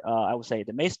major, I would say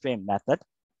the mainstream method.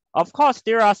 Of course,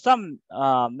 there are some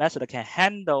methods that can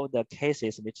handle the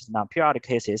cases which is non-periodic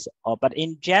cases, but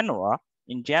in general,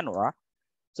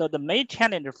 so the main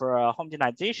challenge for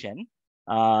homogenization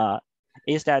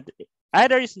is that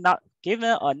either it's not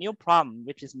given a new problem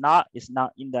which is not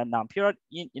in the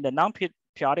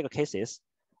non-periodic cases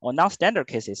or non-standard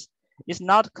cases, it's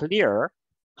not clear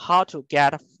how to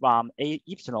get from A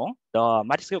epsilon, the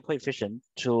multiscale coefficient,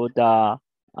 to the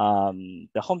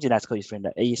homogenized coefficient,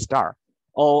 the A star,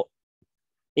 or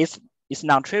it's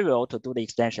non-trivial to do the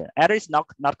extension. Either it's not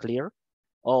clear,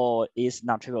 or is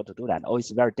not trivial to do that, or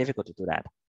it's very difficult to do that.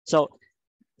 So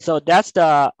that's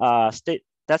the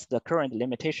that's the current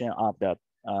limitation of the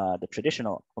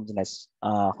traditional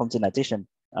homogenization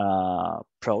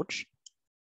approach.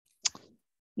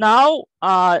 Now,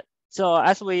 so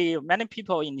as many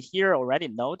people in here already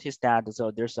noticed that,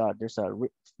 so there's a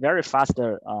very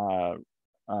faster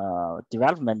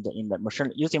development in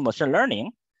the using machine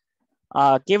learning.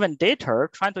 Given data,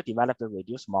 trying to develop the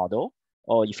reduced model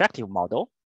or effective model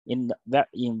in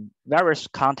various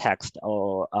contexts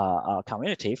or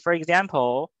community. For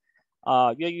example,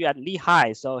 Xueyu at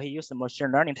Lehigh, so he used the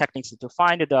machine learning techniques to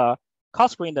find the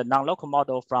cross-screen the non-local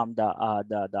model from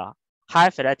the high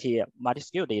fidelity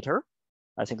multiscale data.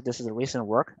 I think this is a recent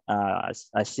work. I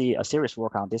see a serious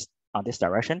work on this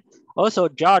direction. Also,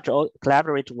 George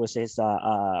collaborated with his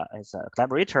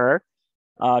collaborator,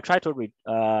 try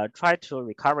to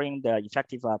recovering the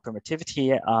effective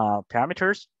permittivity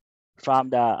parameters from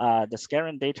the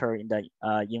scattering data in the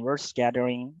inverse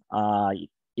scattering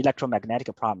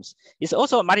electromagnetic problems. It's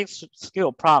also a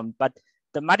multiscale problem, but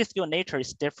the multiscale nature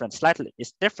is different, slightly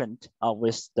is different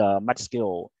with the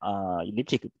multiscale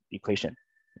elliptic equation.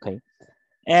 Okay,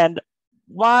 and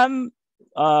one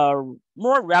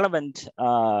more relevant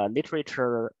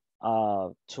literature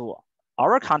to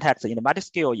our context in the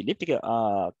multiscale elliptic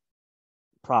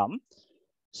problem.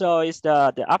 So it's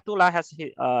the Abdullah has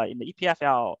in the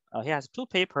EPFL, he has two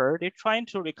papers. They're trying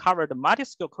to recover the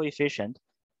multiscale coefficient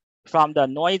from the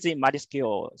noisy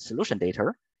multiscale solution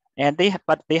data, and they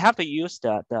have to use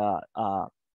the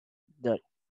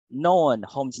known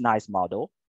homogenized model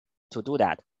to do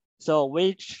that. So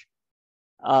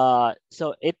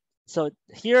so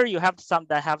here you have some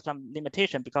that have some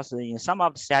limitation because in some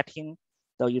of the setting,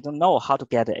 so you don't know how to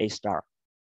get an A star.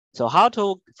 So how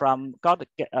to from a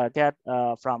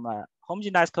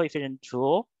homogenized coefficient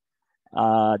to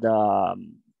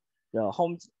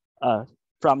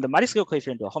from the multiscale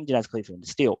coefficient to a homogenized coefficient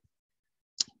still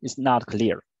is not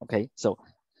clear. Okay, so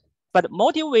but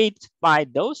motivated by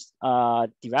those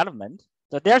development,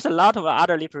 so there's a lot of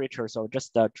other literature. So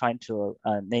just trying to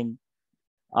name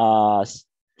a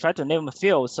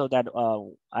few so that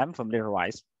I'm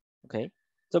familiarized. Okay.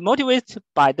 So motivated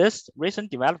by this recent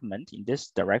development in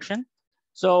this direction,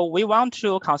 so we want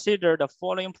to consider the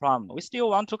following problem. We still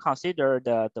want to consider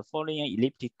the following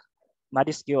elliptic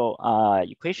multiscale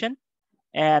equation,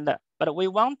 but we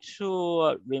want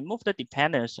to remove the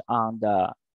dependence on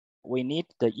the. We need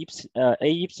the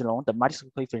A epsilon, the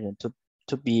multiscale coefficient,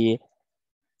 to be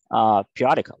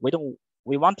periodic.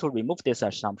 We want to remove this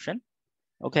assumption.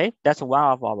 Okay, that's one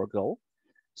of our goal.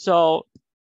 So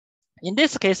in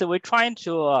this case, we're trying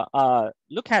to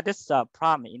look at this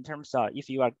problem in terms of if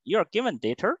you're given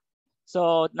data.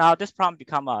 So now this problem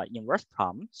become an inverse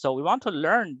problem. So we want to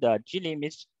learn the G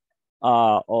limit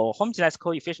or homogenized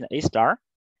coefficient A star.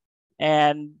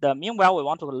 And meanwhile, we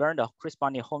want to learn the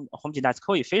corresponding homogenized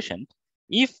coefficient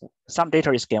if some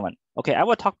data is given. Okay, I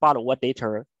will talk about what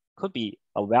data could be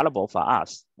available for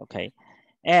us. Okay,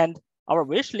 and our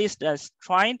wish list is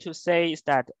trying to say is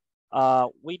that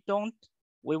we don't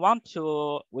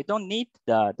need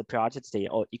the periodicity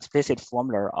or explicit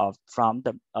formula from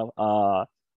the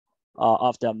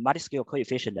multiscale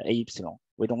coefficient A epsilon.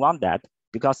 We don't want that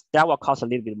because that will cause a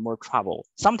little bit more trouble.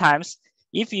 Sometimes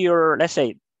if let's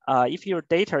say if your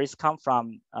data is come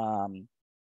from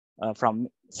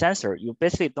sensor, you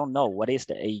basically don't know what is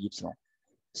the A epsilon.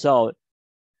 So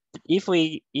if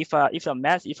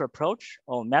approach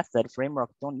or method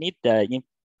framework don't need the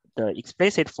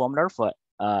explicit formula for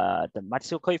the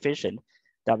multiscale coefficient,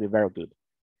 that'll be very good.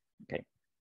 Okay.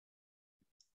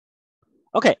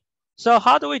 Okay. So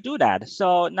how do we do that?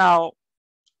 So now,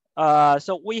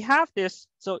 so we have this.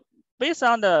 So based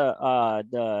on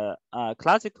the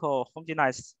classical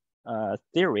homogenized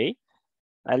theory,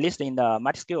 at least in the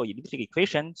multiscale elliptic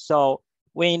equation. So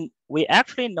when we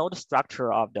actually know the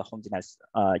structure of the homogenized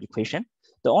equation,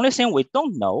 the only thing we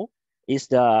don't know is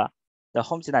the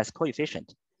homogenized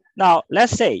coefficient. Now,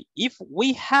 let's say if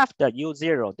we have the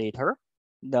U0 data,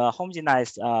 the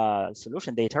homogenized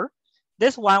solution data,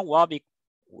 this one will be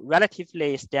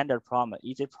relatively standard problem,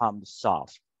 easy problem to solve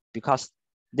because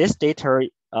this data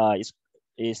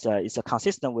is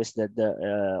consistent with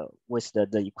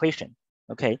the equation.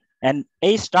 Okay, and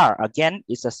A star again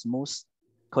is a smooth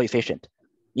coefficient.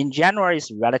 In general,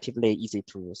 it's relatively easy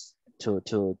to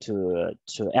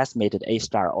estimate the A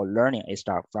star or learning A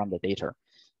star from the data.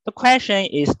 The question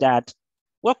is that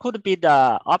what could be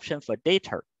the option for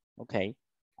data? Okay,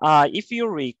 if you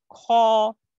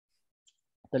recall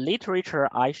the literature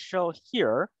I show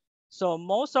here, so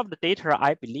most of the data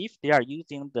I believe they are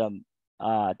using the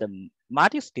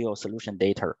multiscale solution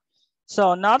data.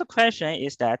 So now the question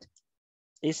is that,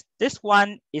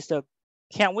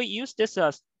 can we use this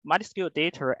multiscale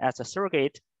data as a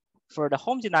surrogate for the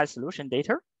homogenized solution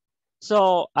data?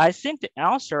 So I think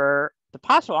the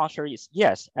possible answer is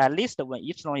yes, at least when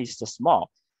epsilon is small.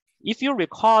 If you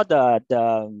recall the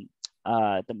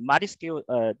multiscale,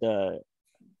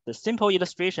 the simple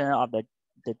illustration of the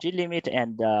G limit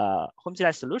and the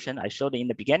homogenized solution I showed in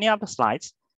the beginning of the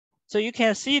slides. So you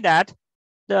can see that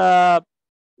the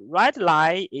red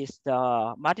line is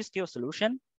the multiscale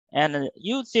solution, and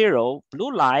U0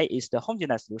 blue line is the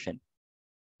homogenized solution.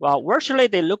 Well, virtually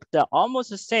they look almost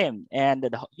the same, and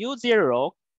the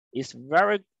U0 is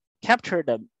very capture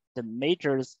the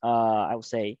majors, I would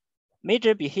say,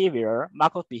 major behavior,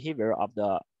 Markov behavior of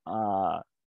the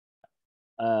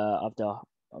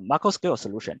macroscale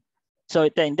solution. So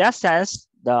in that sense,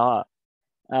 the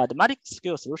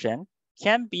multiscale solution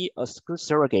can be a good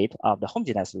surrogate of the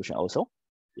homogenized solution also,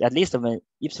 at least when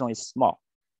epsilon is small.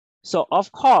 So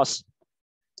of course,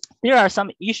 there are some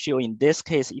issue in this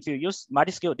case if you use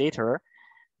multiscale data,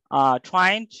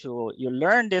 you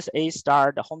learn this A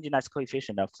star, the homogenized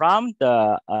coefficient from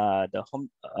the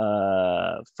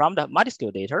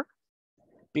multiscale data,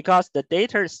 because the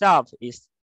data itself is,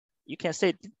 you can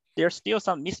say there's still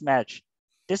some mismatch.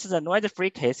 This is a noise-free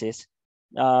cases.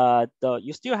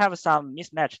 You still have some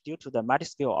mismatch due to the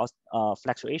multiscale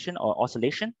fluctuation or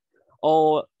oscillation.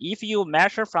 Or if you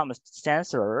measure from a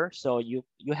sensor, so you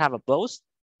have both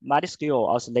multiscale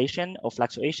oscillation or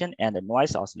fluctuation and the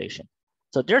noise oscillation.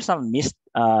 So there's some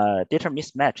data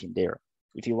mismatch in there.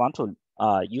 If you want to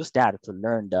use that to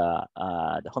learn the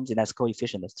homogenized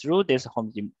coefficient through this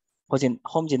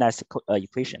homogenized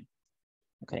equation.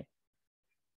 Okay.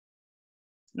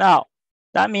 Now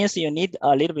that means you need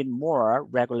a little bit more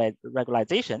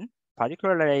regularization,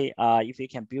 particularly if we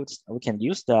can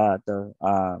use the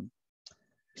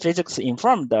physics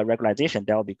informed regularization,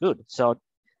 that will be good. So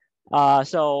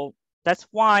so that's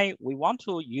why we want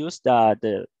to use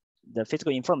the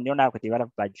physical informed neural network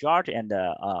developed by George and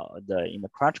in the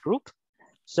Crunch group.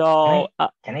 So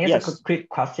can I ask a quick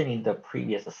question in the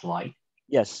previous slide?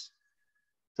 Yes.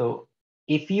 So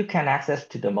if you can access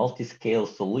to the multiscale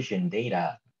solution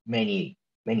data, many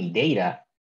data,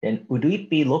 then would it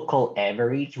be local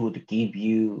average would give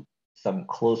you some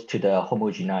close to the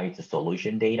homogenized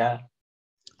solution data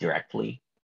directly?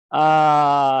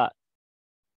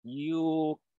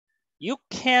 You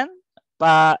can,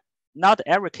 but not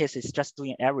every case is just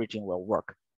doing averaging will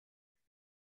work.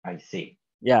 I see.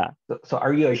 Yeah. So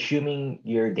are you assuming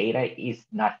your data is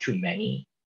not too many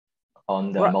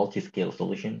on the multiscale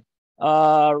solution?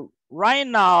 Right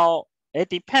now, it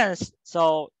depends.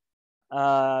 So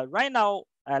right now,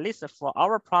 at least for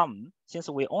our problem, since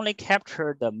we only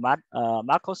capture the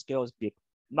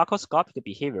macroscopic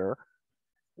behavior,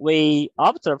 we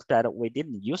observed that we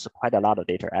didn't use quite a lot of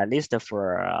data, at least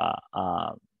for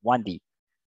 1D.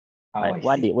 Right?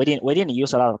 1D, we didn't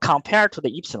use a lot of, compared to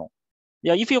the epsilon.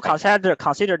 Yeah, if you consider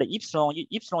the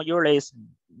epsilon usually is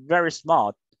very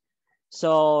small.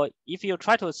 So if you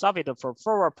try to solve it for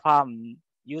forward problem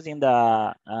using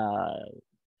the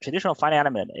traditional finite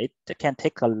element, it can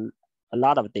take a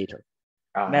lot of data.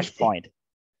 Mesh point.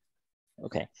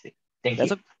 Okay. Thank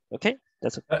you. Okay.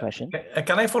 That's a question.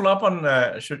 Can I follow up on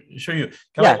Xueyu?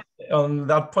 On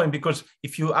that point, because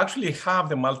if you actually have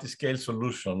the multiscale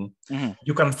solution,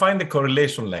 you can find the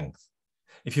correlation length.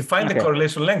 If you find the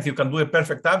correlation length, you can do a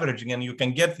perfect averaging and you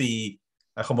can get the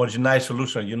homogenized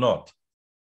solution you not.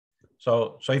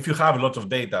 So if you have lots of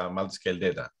data, multiscale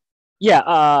data.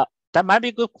 Yeah, that might be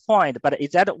a good point, but is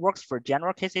that works for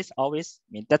general cases always?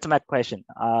 I mean, that's my question.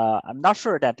 I'm not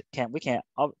sure that we can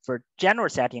for general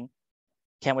setting,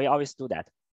 can we always do that?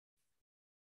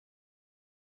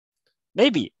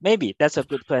 Maybe that's a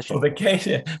good question. For the case,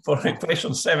 for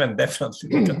equation 7, definitely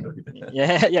we can do it.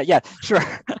 Yeah, sure.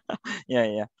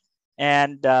 yeah.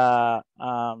 And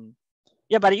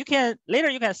yeah, but you can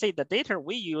say the data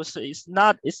we use is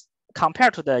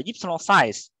compared to the epsilon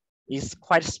size is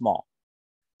quite small.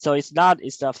 So it's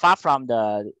far from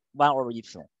the 1 over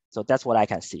epsilon. So that's what I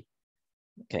can see.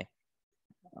 Okay.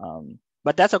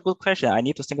 But that's a good question. I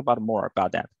need to think more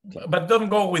about that. Okay. But don't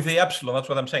go with the epsilon. That's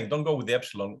what I'm saying. Don't go with the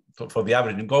epsilon for the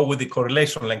average. Go with the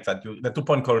correlation length the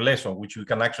 2-point correlation, which you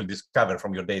can actually discover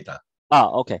from your data.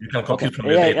 Oh, okay. You can compute from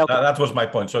your data. Okay. That was my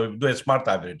point. So do a smart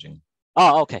averaging.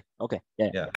 Oh, okay.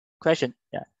 Yeah. Question.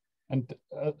 Yeah. And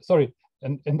sorry.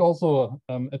 And also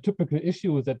a typical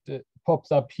issue that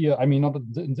pops up here. I mean, not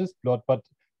in this plot, but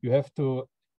you have to.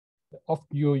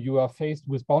 Often you are faced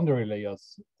with boundary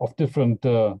layers of different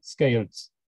scales,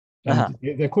 and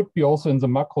there could be also in the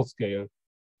macro scale.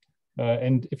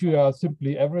 And if you are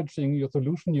simply averaging your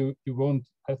solution, you won't,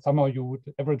 somehow you would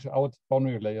average out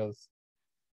boundary layers.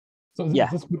 So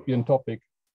this would be a topic.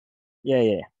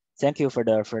 Yeah. Thank you for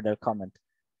the comment.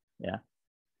 Yeah.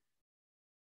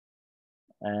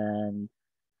 And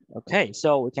okay,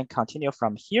 so we can continue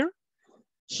from here.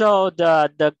 So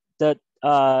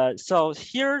so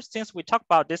here, since we talked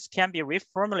about this, can be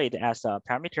reformulated as a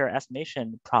parameter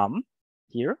estimation problem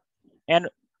here, and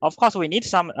of course we need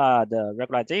some the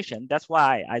regularization. That's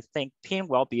why I think PIN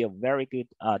will be a very good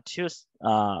tool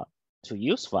to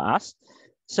use for us.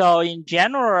 So in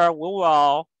general, we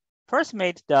will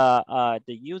approximate the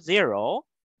U0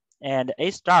 and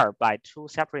A star by two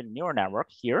separate neural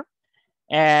networks here.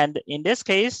 And in this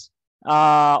case,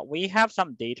 we have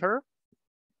some data.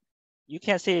 You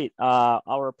can see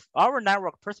our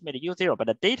network approximated U0, but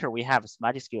the data we have is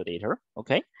multiscale data,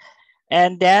 okay?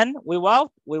 And then we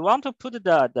want to put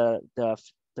the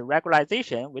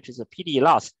regularization, which is a PD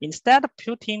loss. Instead of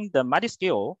putting the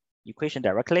multiscale equation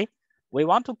directly, we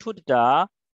want to put the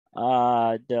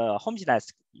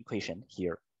homogenized equation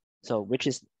here. So which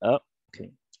is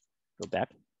okay, go back,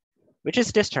 which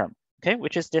is this term, okay,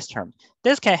 which is this term.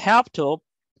 This can help to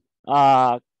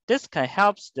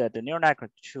the neural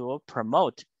network to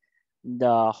promote the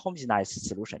homogenized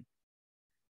solution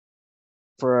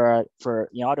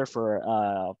in order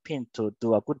for PIN to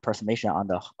do a good approximation on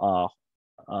the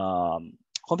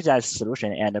homogenized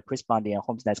solution and the corresponding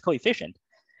homogenized coefficient.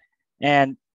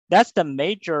 And that's the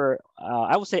major,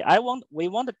 I would say we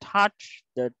want to touch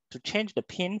to change the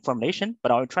PIN formulation,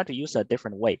 but I'll try to use a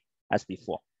different way as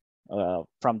before,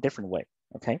 from different way,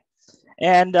 okay?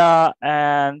 And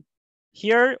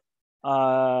here,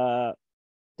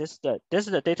 this is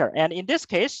the data. And in this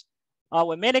case,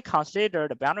 we mainly consider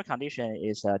the boundary condition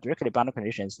is directly boundary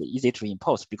condition is easy to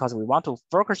impose because we want to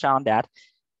focus on that.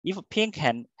 If PIN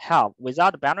can help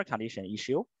without the boundary condition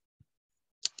issue,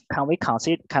 can we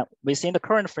consider, within the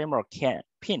current framework,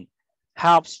 PIN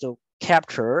helps to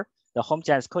capture the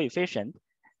homogenized coefficient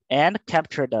and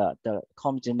capture the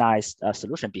homogenized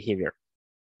solution behavior.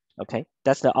 Okay,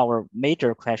 that's our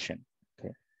major question.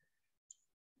 Okay,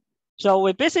 so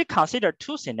we basically consider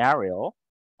two scenarios,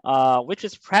 which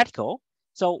is practical.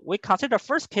 So we consider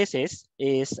first cases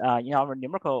is in our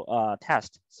numerical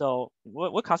test. So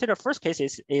we consider first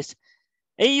cases is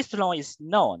A epsilon is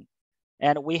known,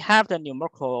 and we have the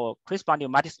numerical corresponding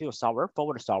multiscale solver,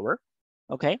 forward solver.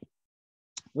 Okay,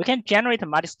 we can generate a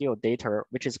multiscale data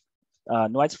which is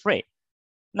noise free.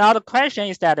 Now the question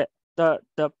is that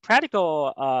the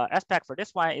practical aspect for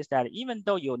this one is that even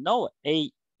though you know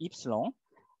A epsilon,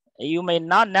 you may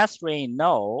not necessarily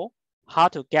know how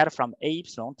to get from A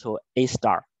epsilon to A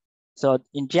star. So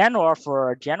in general,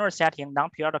 for general setting,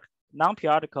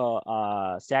 non-periodical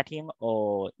setting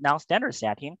or non-standard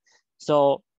setting,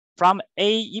 so from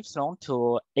A epsilon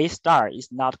to A star is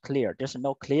not clear. There's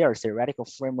no clear theoretical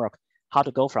framework how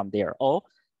to go from there. Or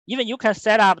even you can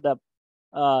set up the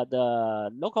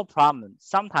local problem.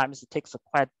 Sometimes it takes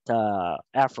quite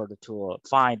effort to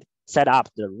set up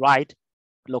the right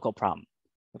local problem.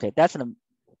 Okay, that's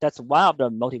one of the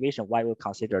motivation why we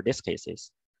consider these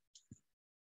cases.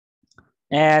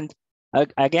 And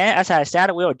again, as I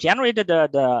said, we will generate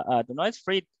the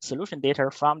noise-free solution data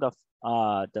from the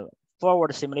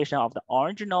forward simulation of the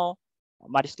original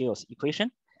multiscale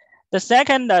equation. The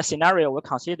second scenario we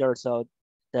consider, so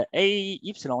the A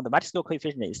epsilon, the multiscale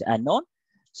coefficient is unknown.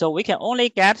 So we can only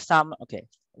get some, okay,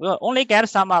 we'll only get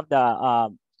some of the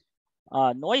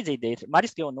noisy data,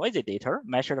 multiscale noisy data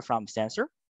measured from sensor,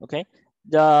 okay?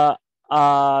 Those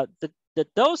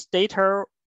data,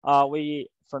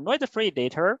 for noise-free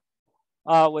data,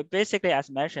 we basically, as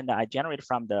mentioned, I generate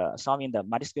from solving the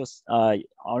multiscale,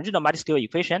 original multiscale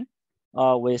equation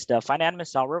with the finite element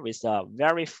solver with a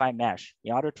very fine mesh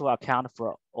in order to account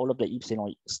for all of the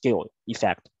epsilon scale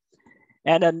effect.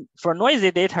 And then for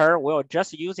noisy data, we're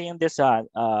just using this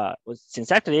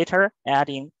synthetic data,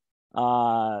 adding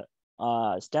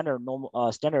standard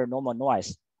normal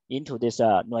noise into this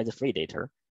noise-free data.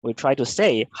 We try to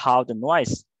say how the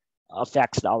noise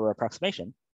affects our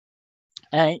approximation.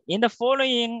 And in the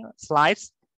following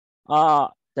slides,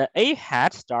 the A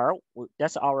hat star,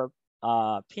 that's our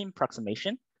PIN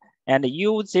approximation, and the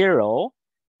U0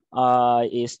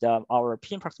 is our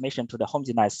PIN approximation to the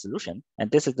homogenized solution,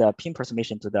 and this is the PIN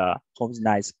approximation to the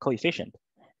homogenized coefficient.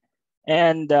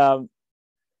 And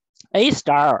A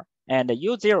star and the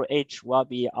U0H will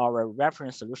be our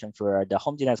reference solution for the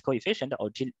homogenized coefficient or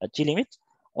G limit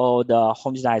or the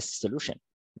homogenized solution.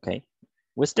 Okay,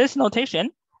 with this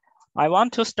notation, I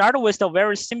want to start with a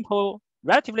very simple,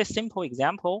 relatively simple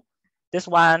example. This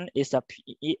one is a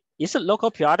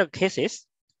local periodic cases.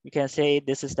 you can say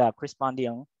this is the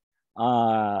corresponding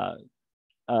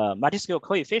multiscale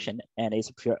coefficient, and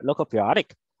it's local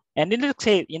periodic. And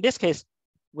in this case,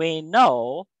 we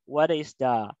know what is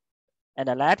the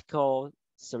analytical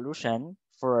solution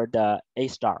for the A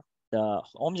star, the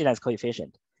homogenized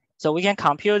coefficient. So we can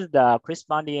compute the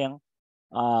corresponding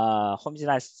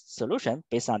homogenized solution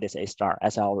based on this A star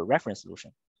as our reference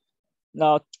solution.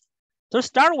 Now, to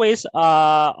start with,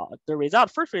 the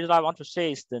result, first result I want to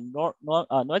say is the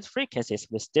noise-free cases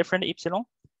with different epsilon.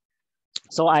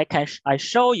 So I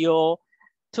show you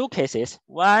two cases.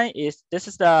 One is, this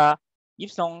is the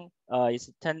epsilon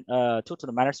is 2 to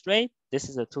the minus 3. This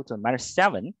is a 2 to the minus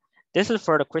 7. This is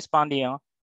for the corresponding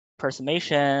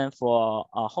approximation for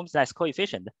homogenized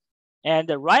coefficient. And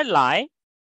the right line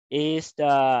is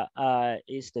the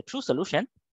true solution,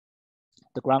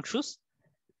 the ground truth.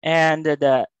 And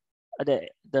the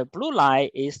blue line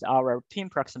is our pin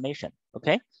approximation,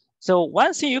 okay? So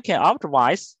one thing you can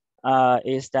optimize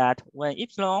is that when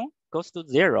epsilon goes to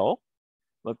 0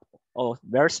 or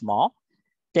very small,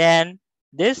 then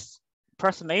this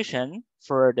approximation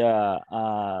for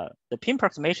the pin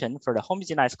approximation for the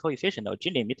homogenized coefficient or G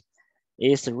limit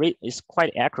is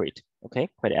quite accurate, okay,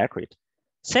 quite accurate.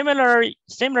 Similar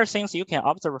things you can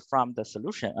observe from the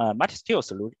solution, multiscale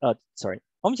solution,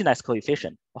 homogenized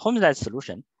coefficient, homogenized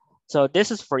solution. So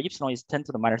this is for epsilon is 10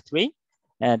 to the minus 3,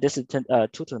 and this is 2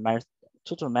 to the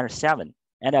minus 7.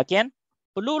 And again,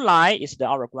 blue line is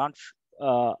our ground.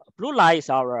 Blue line is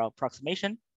our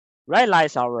approximation. Red line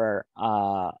is our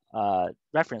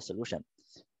reference solution.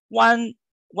 One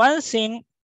thing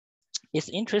is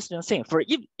interesting thing for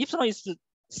epsilon is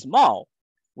small.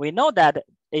 We know that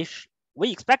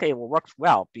we expect it will work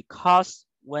well because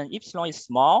when epsilon is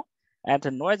small and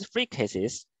the noise-free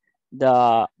cases,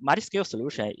 the multiscale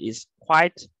solution is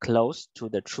quite close to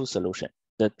the true solution.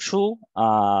 The true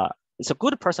it's a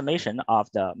good approximation of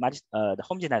the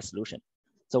homogenized solution.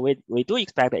 So we do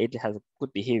expect that it has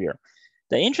good behavior.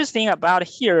 The interesting about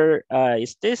here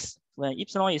is this: when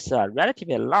epsilon is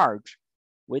relatively large,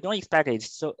 we don't expect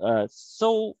it's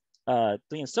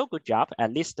doing so good job,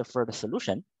 at least for the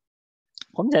solution,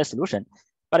 homogenized solution.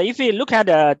 But if we look at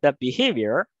the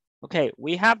behavior, okay,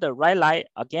 we have the right line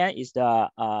again is the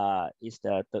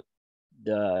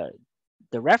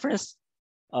reference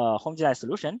homogenized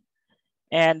solution,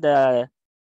 and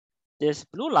this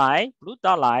blue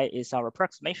dot line is our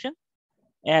approximation,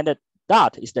 and the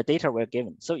dot is the data we're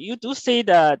given. So you do see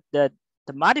the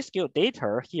multiscale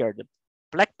data here, the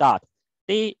black dot.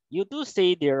 You do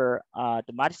see their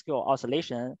the multiscale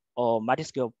oscillation or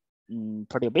multiscale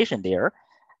perturbation there,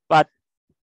 but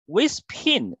with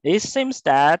pin, it seems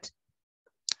that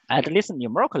at least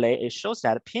numerically, it shows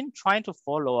that pin trying to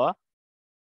follow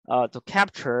to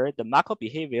capture the macro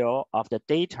behavior of the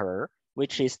data,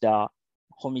 which is the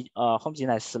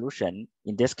homogenized solution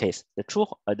in this case,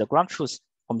 the ground truth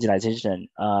homogenization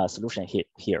solution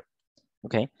here.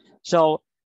 Okay, so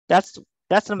that's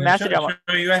the message.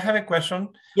 I have a question.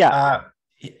 Yeah.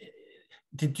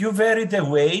 Did you vary the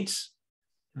weights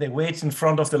in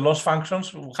front of the loss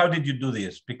functions? How did you do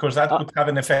this? Because that could have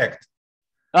an effect.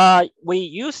 We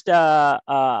used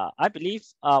I believe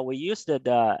we used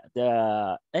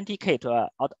the NTK to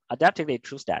adaptively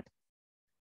choose that.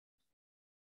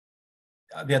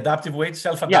 The adaptive weights,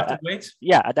 self-adaptive weights?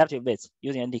 Yeah, adaptive weights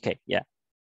using NTK, yeah.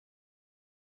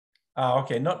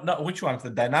 Okay, not which ones, the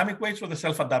dynamic weights or the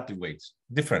self-adaptive weights?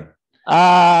 Different.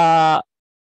 That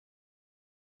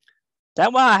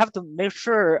one I have to make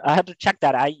sure, I have to check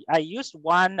that. I used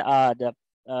one, the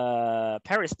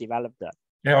Paris developed that.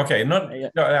 Yeah, okay.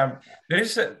 There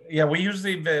is, we use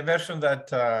the version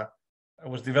that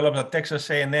was developed at Texas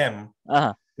A&M,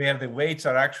 where the weights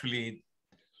are actually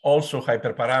also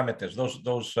hyperparameters.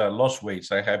 Those loss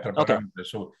weights are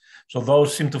hyperparameters. Okay. So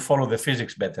those seem to follow the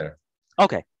physics better.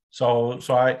 Okay. So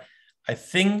I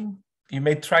think you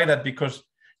may try that because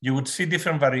you would see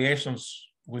different variations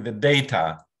with the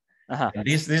data. And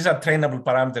these are trainable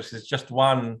parameters. It's just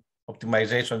one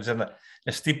optimization. It's the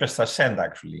steepest ascent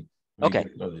actually. Okay.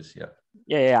 This,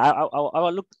 I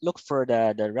will look for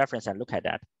the reference and look at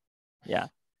that. Yeah.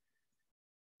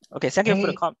 Okay. Thank you for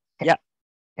the comment. Yeah.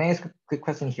 Can I ask a quick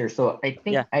question here? So I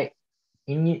think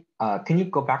can you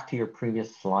go back to your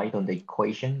previous slide on the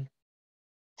equation?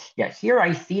 Yeah. Here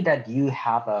I see that you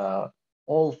have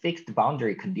all fixed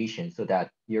boundary conditions, so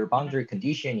that your boundary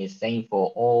condition is same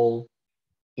for all,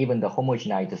 even the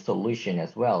homogenized solution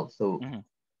as well. So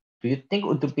do you think it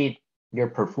would be your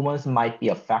performance might be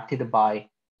affected by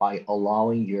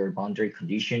allowing your boundary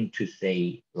condition to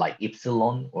say like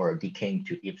epsilon or decaying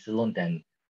to epsilon, then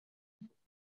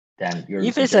your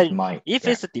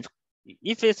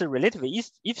if it's a relative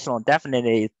epsilon,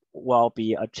 definitely will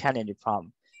be a challenging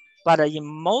problem. But in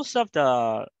most of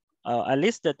the, at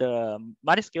least the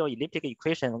multiscale elliptic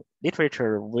equation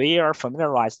literature, we are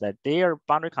familiarized that their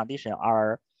boundary condition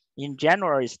are, in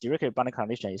general, is directly boundary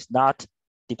condition is not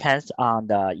depends on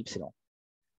the epsilon.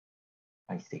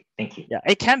 I see. Thank you. Yeah,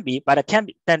 it can be, but it can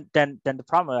be. Then the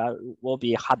problem will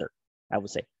be harder, I would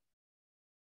say.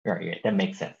 Right. Yeah, that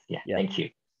makes sense. Yeah. Thank you.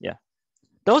 Yeah.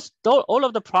 All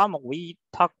of the problem we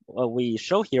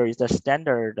show here is the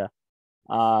standard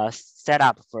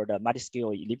setup for the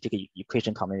multiscale elliptic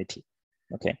equation community.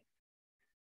 Okay.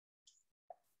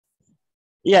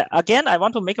 Yeah. Again, I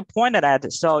want to make a point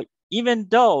that so even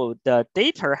though the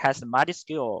data has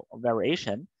multiscale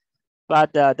variation,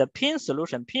 but the pin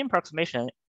solution, pin approximation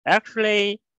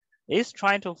actually is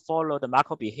trying to follow the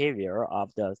macro behavior of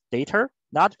the data,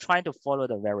 not trying to follow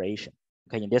the variation.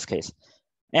 Okay, in this case,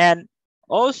 and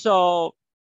also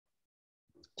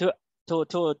to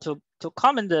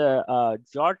comment the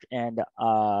George and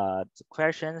the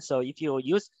question. So if you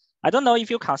use, I don't know if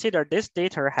you consider this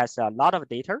data has a lot of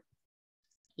data.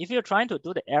 If you're trying to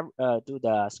do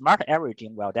the smart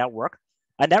averaging, will that work?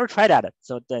 I never tried that.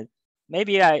 So the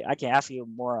maybe I can ask you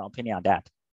more opinion on that.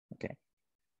 Okay.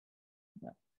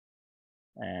 Yeah.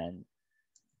 And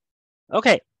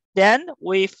okay, then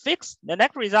we fix the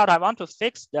next result. I want to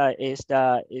fix is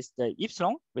the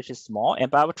epsilon, which is small,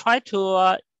 and but I will try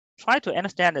to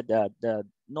understand the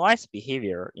noise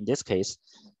behavior in this case.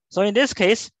 So in this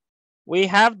case, we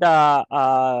have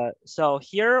the so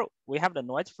here we have the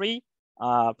noise-free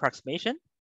approximation.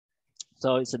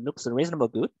 So it looks reasonable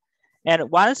good. And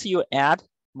once you add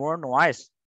more noise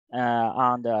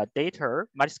on the data,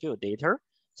 multiscale data,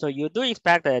 so you do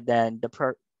expect that then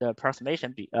the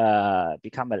approximation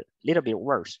become a little bit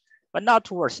worse, but not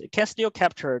too worse. It can still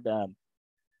capture the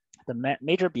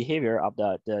major behavior of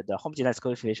the homogenized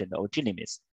coefficient or G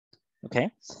limits.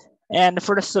 Okay, and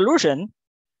for the solution,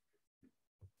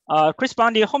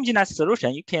 corresponding homogenized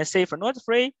solution, you can say for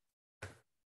noise-free,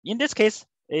 in this case,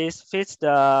 is fits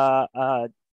the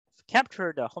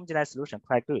capture the homogenized solution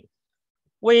quite good.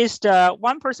 With the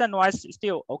 1% noise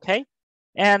still okay,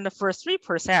 and for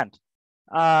 3%,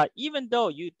 even though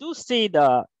you do see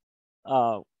the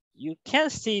you can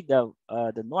see the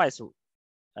noise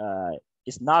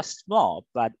is not small,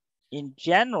 but in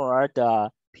general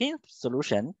the pin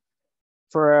solution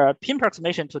for pin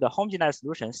approximation to the homogenized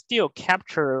solution still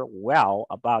capture well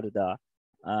about the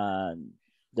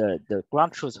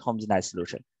ground truth homogenized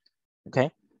solution.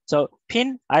 Okay. So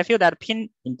pin, I feel that pin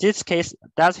in this case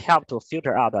does help to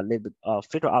filter out a little bit,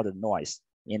 filter out the noise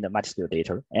in the multiscale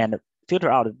data and filter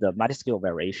out the multiscale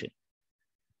variation.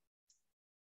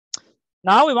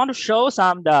 Now we want to show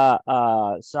some the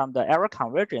error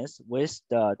convergence with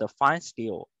the fine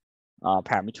scale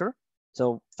parameter.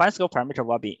 So fine scale parameter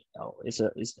will be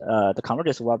the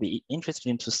convergence will be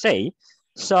interesting to say.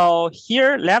 So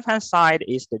here left hand side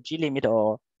is the G limit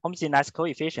or homogenized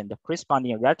coefficient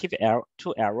corresponding relative error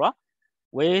to error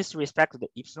with respect to the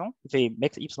epsilon, if it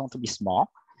makes epsilon to be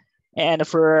small. And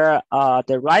for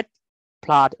the right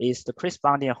plot is the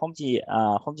corresponding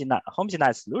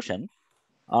homogenized solution,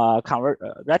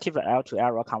 relative error to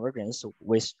error convergence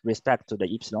with respect to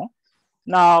the epsilon.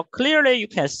 Now, clearly you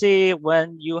can see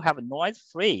when you have noise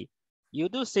free, you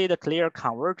do see the clear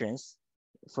convergence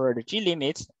for the G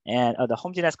limits and the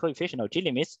homogenized coefficient of G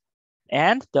limits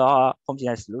and the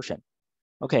homogenized solution.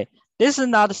 Okay, this is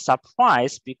not a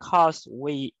surprise because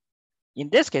we, in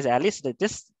this case, at least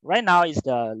this right now is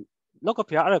the local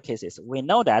periodic cases. We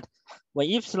know that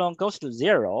when epsilon goes to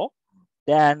 0,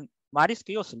 then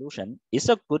multiscale solution is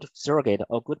a good surrogate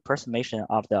or good approximation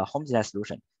of the homogenized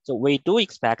solution. So we do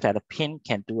expect that the pin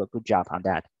can do a good job on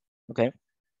that. Okay.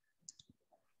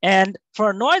 And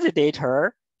for noisy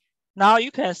data, now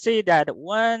you can see that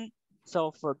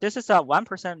so for this is a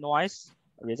 1% noise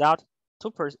result,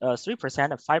 3%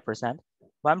 and 5%,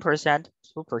 1%,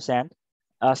 2%,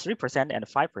 3% and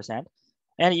 5%.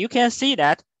 And you can see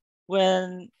that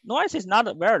when noise is not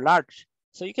very large,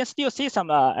 so you can still see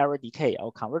some error decay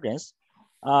or convergence.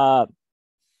 But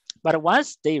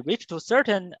once they reach to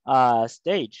certain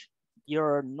stage,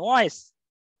 your noise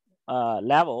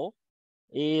level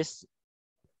is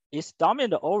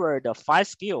dominant over the fine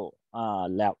scale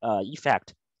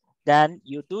effect. Then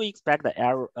you do expect the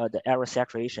error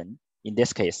saturation in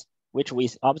this case, which we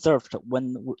observed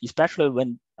especially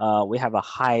when we have a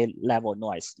high level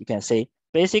noise. You can see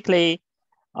basically,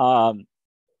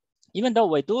 even though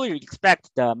we do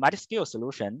expect the multiscale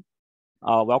solution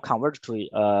will converge to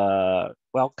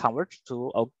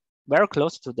very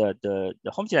close to the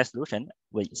homogeneous solution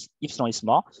with epsilon is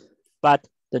small, but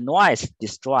the noise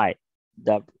destroy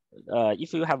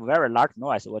if you have very large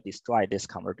noise, it will destroy this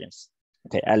convergence.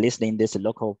 Okay, at least in this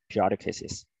local periodic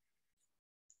cases.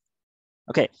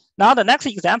 Okay, now the next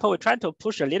example, we try to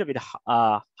push a little bit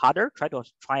harder,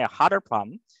 try a harder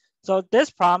problem. So this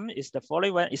problem is the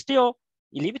following one. It's still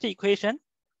elliptic equation,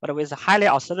 but with a highly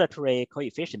oscillatory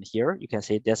coefficient here. You can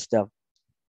see that's the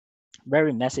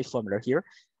very messy formula here.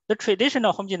 The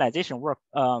traditional homogenization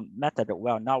method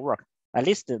will not work, at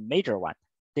least the major one.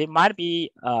 There might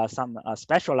be some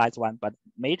specialized one, but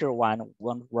major one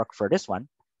won't work for this one.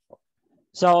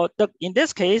 So in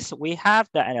this case, we have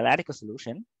the analytical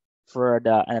solution for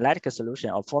the analytical solution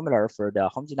or formula for the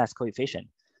homogenized coefficient.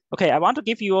 Okay, I want to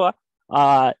give you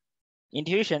a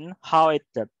intuition how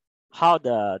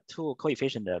the two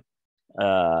coefficient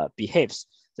behaves.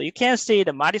 So you can see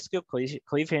the multiscale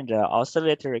coefficient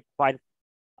oscillatory quite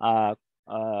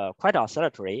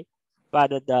oscillatory, but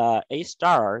the A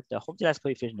star, the homogenized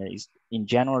coefficient, is in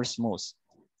general smooth.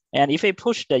 And if we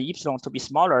push the epsilon to be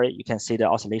smaller, you can see the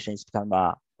oscillation is become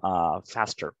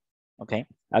faster. Okay.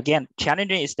 Again,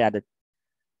 challenging is that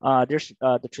there's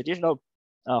the traditional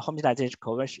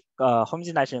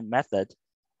homogenization method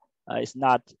is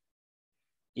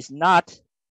not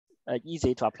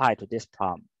easy to apply to this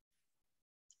problem.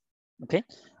 Okay.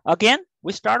 Again,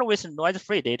 we start with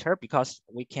noise-free data because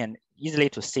we can easily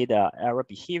to see the error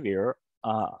behavior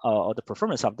or the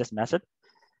performance of this method.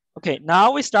 Okay,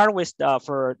 now we start with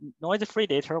for noise-free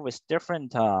data with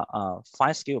different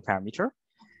fine scale parameter.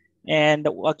 And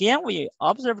again, we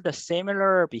observe the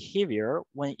similar behavior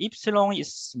when epsilon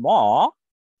is small.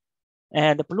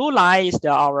 And the blue line is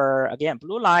our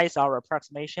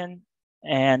approximation,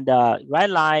 and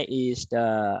red line is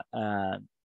the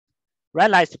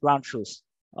ground truth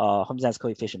homogenized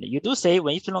coefficient. You do say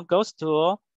when epsilon goes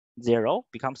to 0,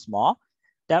 becomes small,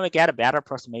 then we get a better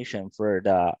approximation for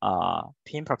the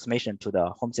pin approximation to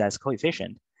the homogenized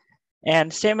coefficient.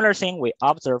 And similar thing we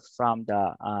observe from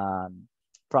the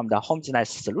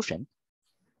homogenized solution.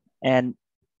 And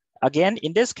again,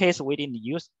 in this case, we didn't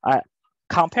use,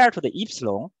 compared to the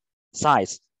epsilon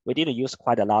size, we didn't use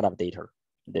quite a lot of data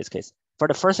in this case. For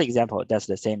the first example, that's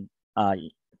the same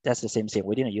thing.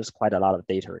 We didn't use quite a lot of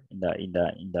data in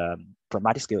the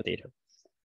chromatic scale data.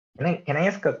 Can I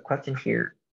ask a question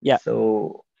here? Yeah.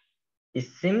 So it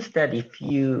seems that if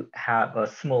you have a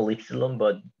small epsilon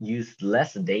but use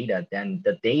less data, then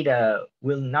the data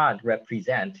will not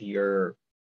represent your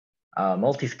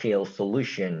multiscale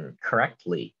solution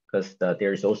correctly, because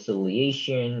there's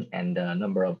oscillation and the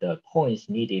number of the points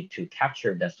needed to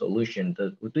capture the solution.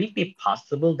 Would it be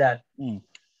possible that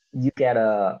you get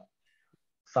a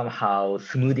somehow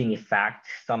smoothing effect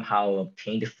somehow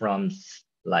obtained from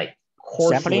like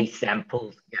coarsely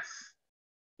sampled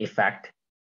effect?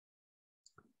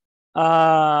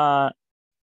 So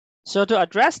to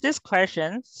address this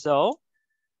question, so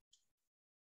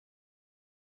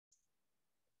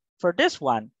for this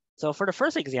one, so for the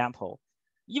first example,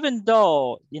 even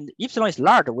though in the epsilon is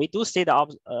large, we do see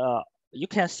the you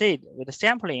can see with the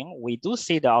sampling, we do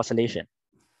see the oscillation,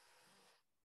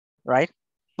 right?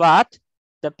 But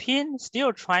the pin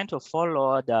still trying to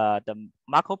follow the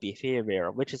Markov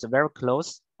behavior, which is very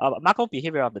close Markov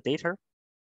behavior of the data,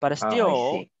 but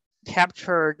still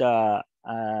capture the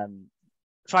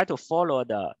try to follow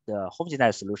the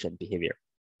homogenized solution behavior.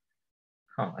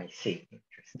 Oh, I see.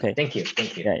 Interesting. Okay. Thank you.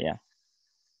 Thank you. Yeah.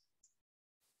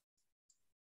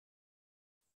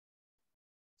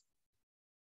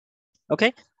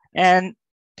 Okay. And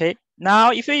okay.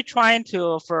 Now, if we trying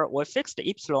to we fix the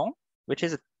epsilon, which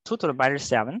is 2 to the minus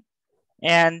 7,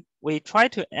 and we try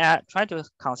to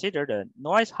consider the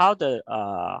noise, how the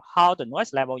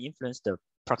noise level influence the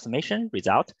approximation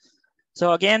result.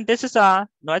 So again, this is a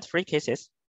noise-free cases,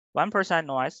 1%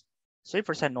 noise,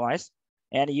 3% noise,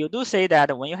 and you do say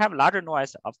that when you have larger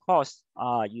noise, of course,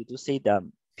 you do see the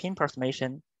pin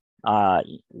approximation.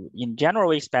 In general,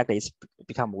 we expect it's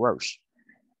become worse.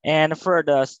 And for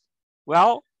the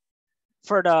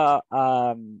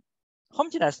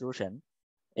homogeneous solution,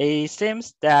 it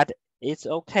seems that it's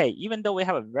okay. Even though we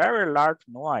have a very large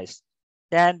noise,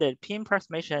 then the pin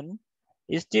approximation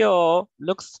is still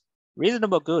looks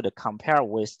reasonable good compared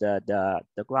with the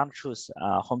ground truth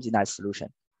homogenized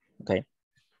solution. Okay,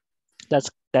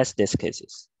 that's this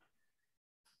cases.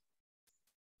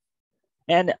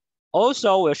 And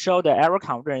also we'll show the error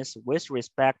convergence with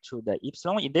respect to the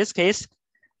epsilon. In this case,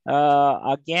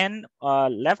 again,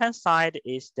 left-hand side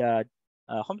is the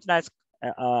homogenized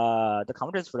the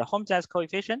convergence for the homogenized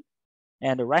coefficient,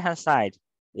 and the right-hand side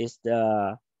is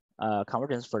the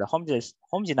convergence for the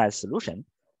homogenized solution.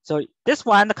 So this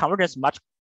one, the convergence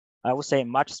I would say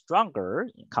much stronger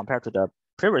compared to the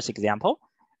previous example.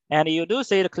 And you do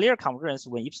see the clear convergence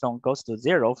when epsilon goes to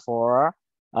 0 for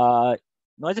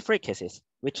noisy-free cases,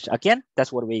 which again,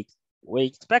 that's what we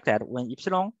expected. When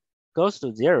epsilon goes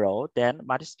to 0, then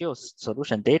multiscale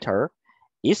solution data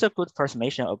is a good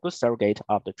approximation, a good surrogate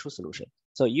of the true solution.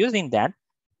 So using that,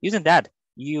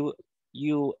 you're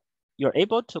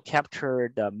able to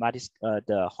capture the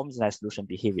homogenized solution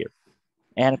behavior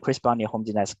and corresponding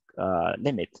homogenized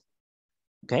limit.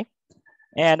 Okay,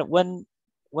 and when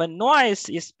noise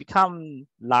is become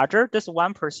larger, this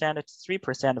 1%,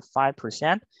 3%,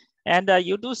 5%, and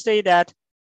you do say that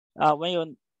when your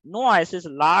noise is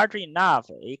large enough,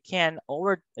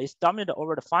 it's dominant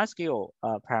over the fine scale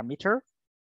parameter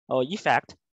or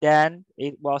effect, then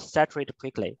it will saturate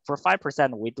quickly. For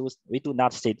 5%, we do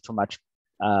not see too much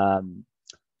the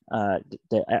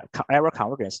error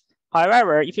convergence.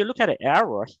 However, if you look at the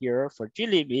error here for G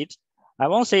limit, I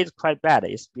won't say it's quite bad.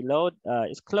 It's below,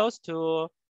 it's close to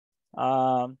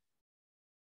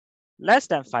less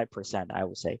than 5%, I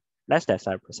would say, less than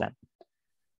 5%.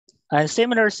 And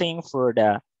similar thing for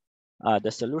the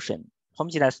solution,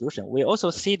 homogeneous solution. We also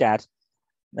see that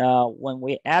when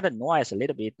we add a noise a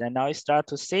little bit, then now you start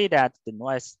to see that the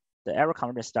noise, the error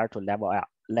convergence start to level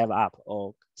up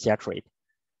or saturate.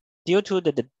 Due to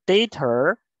the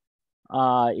data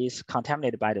is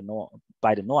contaminated by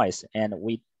the noise, and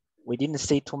we didn't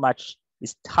see too much.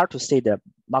 It's hard to see the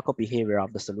Markov behavior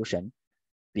of the solution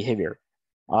behavior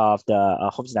of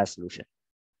the homogenized solution.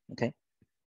 Okay.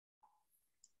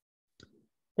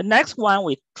 The next one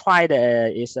we tried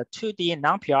is a 2D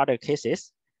non-periodic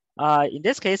cases. In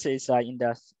this case, it's in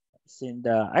the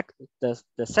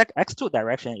x2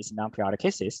 direction is non-periodic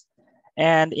cases,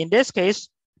 and in this case,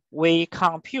 we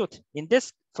compute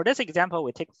for this example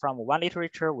we take from one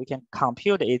literature. We can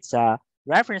compute its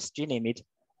reference G limit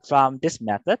from this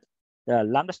method, the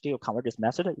lambda scale convergence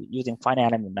method using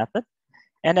finite element method.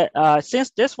 And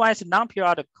since this one is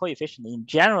non-periodic coefficient, in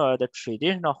general, the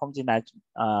traditional homogenized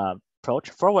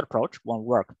forward approach won't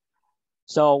work.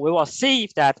 So we will see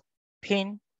if that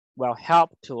pin will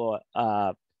help to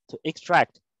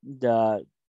extract the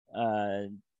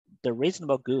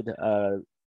reasonable good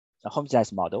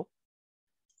homogenized model.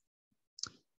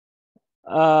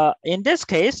 In this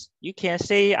case, you can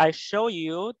see I show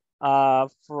you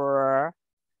for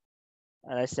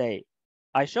let's say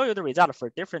I show you the result for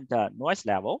different noise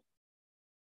level,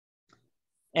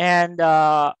 and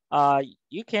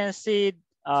you can see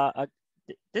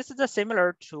this is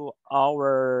similar to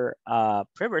our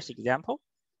previous example.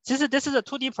 Since this is a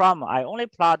 2D problem, I only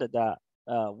plotted the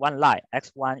one line,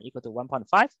 x1 equal to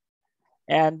 1.5.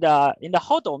 And in the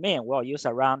whole domain, we'll use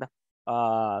around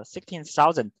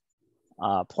 16,000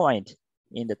 point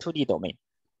in the 2D domain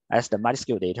as the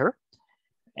multiscale data.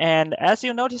 And as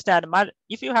you notice that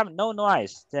if you have no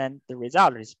noise, then the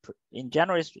result is in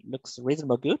general looks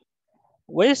reasonably good.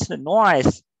 With the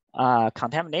noise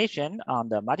contamination on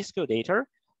the multiscale data,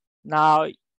 now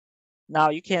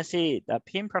you can see the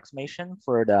pin approximation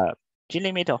for the G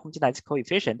limit of homogenized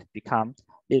coefficient become a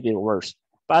little bit worse,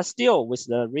 but still with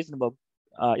the reasonable,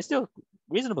 it's still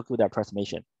reasonable good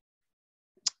approximation.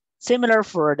 Similar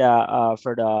for the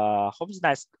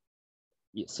homogenized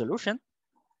solution,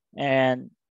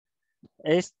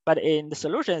 but in the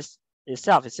solutions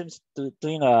itself, it seems to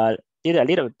did a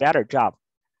little bit better job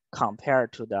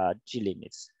compared to the G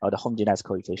limits or the homogenized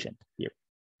coefficient here.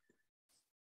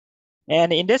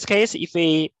 And in this case, if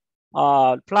we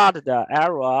plot the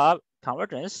error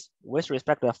convergence with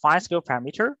respect to the fine scale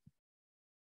parameter,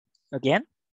 again,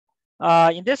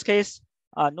 in this case,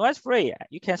 noise free,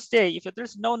 you can say if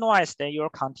there's no noise, then you'll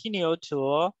continue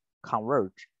to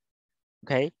converge.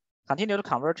 Okay, continue to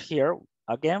converge here.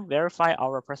 Again, verify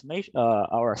our approximation,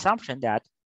 our assumption that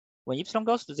when epsilon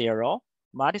goes to 0,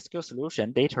 multiscale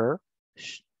solution data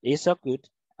is a good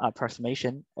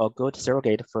approximation or good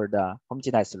surrogate for the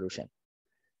homogenized solution.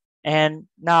 And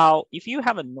now, if you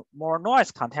have more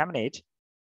noise contaminate,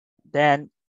 then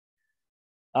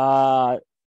the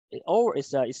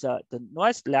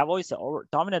noise level is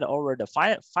dominant over the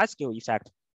fine scale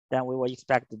effect. Then we will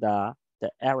expect the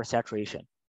error saturation,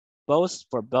 both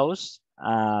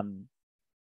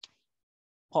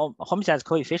homogenized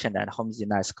coefficient and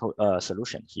homogenized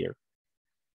solution here.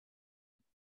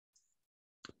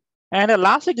 And the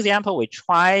last example we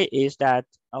try is that,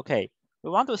 okay, we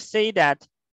want to say that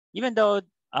even though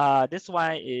this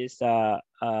one is, so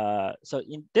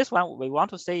in this one, we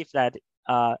want to say if that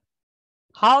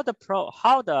how the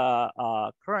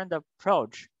current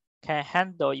approach can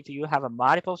handle if you have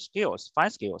multiple scales, fine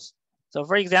scales. So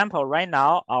for example, right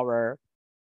now, our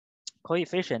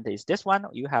coefficient is this one.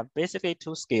 You have basically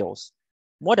 2 scales,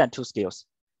 more than 2 scales.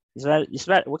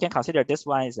 we can consider this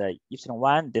one is a epsilon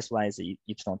 1, this one is a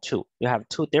epsilon 2. You have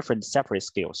two different separate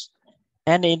scales.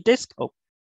 And in this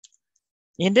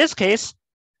case,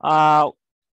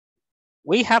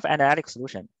 we have an analytic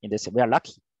solution in this. We are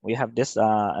lucky. We have this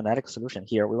analytic solution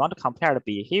here. We want to compare the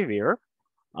behavior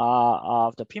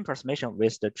of the pin approximation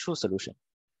with the true solution.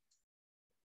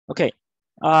 Okay.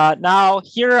 Now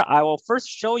here I will first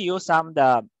show you some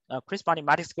the corresponding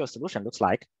multiscale solution looks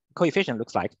like, coefficient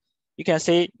looks like. You can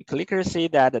clearly see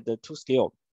that the two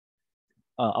scale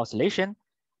oscillation,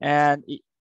 and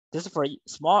this is for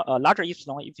larger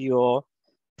epsilon. If you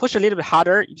push a little bit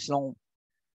harder, epsilon,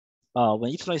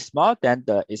 when epsilon is small, then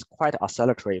it's quite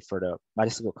oscillatory for the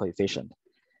multiscale coefficient.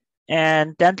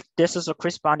 And then this is a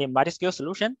corresponding multiscale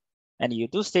solution, and you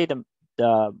do see the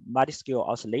multiscale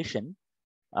oscillation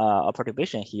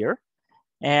perturbation here.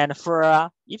 And for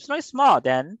epsilon is small,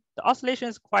 then the oscillation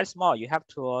is quite small. You have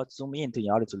to zoom in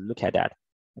order to look at that.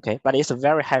 Okay, but it's a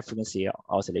very high frequency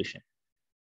oscillation.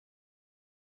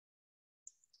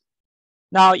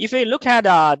 Now, if we look at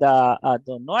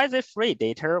the noisy-free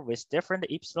data with different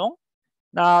epsilon,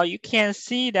 now you can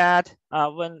see that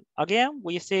when again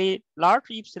we see large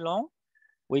epsilon,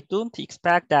 we don't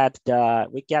expect that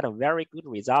we get a very good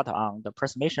result on the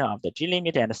approximation of the G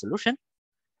limit and the solution,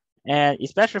 and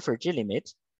especially for G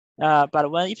limit. But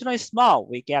when epsilon is small,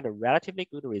 we get a relatively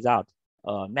good result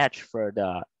match for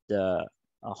the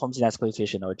homogenized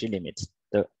coefficient or G limit,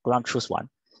 the ground truth one.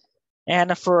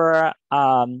 And for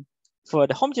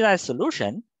the homogenized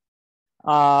solution,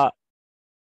 of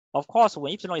course,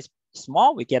 when epsilon is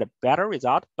small, we get a better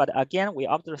result. But again, we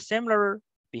observe similar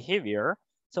behavior.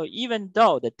 So even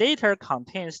though the data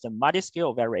contains the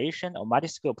multiscale variation or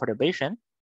multiscale perturbation,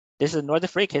 this is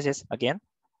noisy-free cases again.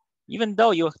 Even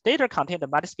though your data contain the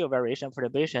multiscale variation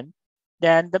perturbation,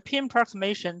 then the pin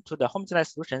approximation to the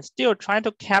homogenized solution still trying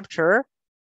to capture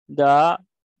the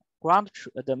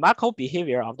Markov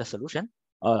behavior of the solution,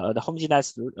 the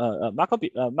homogenized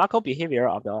Markov behavior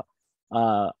of the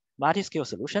multiscale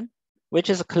solution, which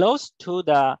is close to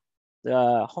the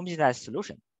homogenized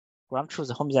solution, ground truth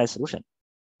homogenized solution,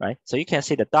 right? So you can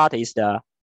see the dot is the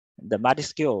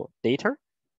multiscale data,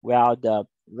 while the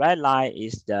red line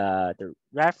is the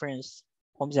reference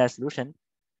homogenized solution,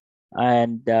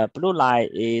 and the blue line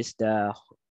is the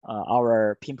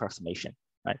our pin approximation,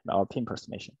 right? Our pin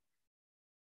approximation.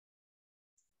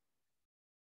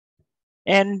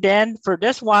 And then for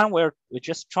this one, we're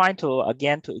just trying to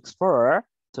again to explore,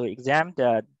 to examine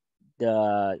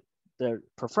the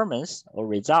performance or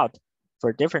result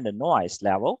for different noise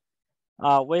level.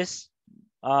 With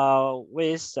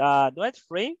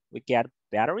noise-free, we get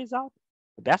better result,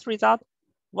 the best result.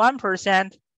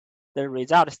 1%, the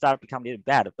result start becoming a little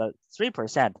bad, but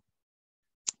 3%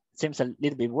 seems a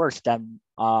little bit worse than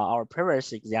our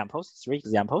previous examples, 3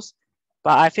 examples.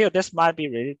 But I feel this might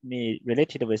be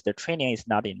related with the training is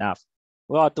not enough.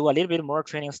 We'll do a little bit more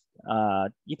training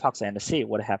epochs and see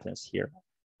what happens here.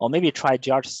 Or maybe try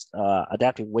George's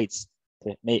adaptive weights.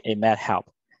 It might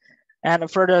help.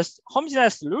 And for the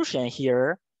homogeneous solution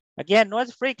here, again,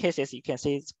 noise-free cases, you can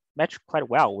see it's matched quite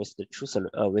well with the truth,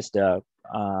 with the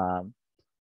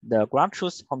ground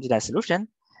truth homogeneous solution.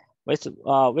 With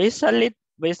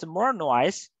more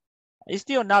noise, it's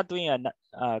still not doing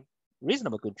a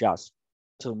reasonable good job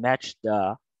to match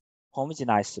the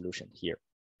homogenized solution here.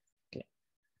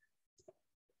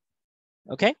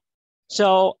 Okay.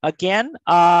 So again,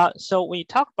 so we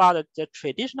talk about the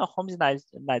traditional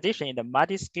homogenization in the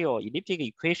multiscale elliptic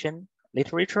equation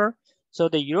literature. So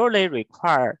they usually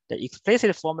require the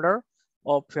explicit formula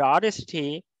or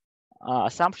periodicity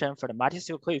assumption for the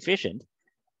multiscale coefficient.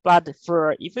 But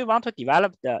if we want to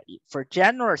develop for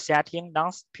general setting,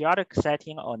 non-periodic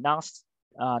setting, or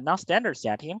non-standard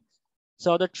setting,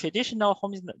 so the traditional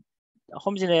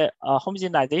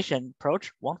homogenization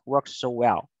approach won't work so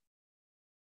well.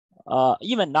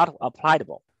 Even not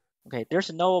applicable. Okay,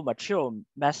 there's no mature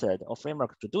method or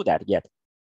framework to do that yet.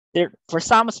 For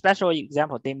some special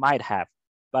example, they might have,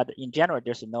 but in general,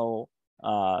 there's no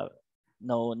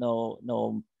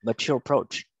mature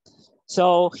approach.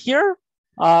 So here,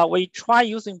 we try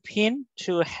using pin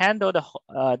to handle the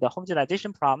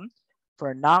homogenization problem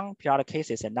for non-periodic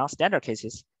cases and non-standard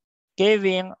cases,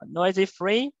 giving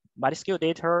noisy-free multiscale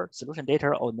data, solution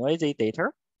data, or noisy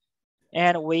data.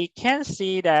 And we can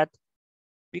see that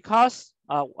because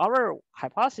our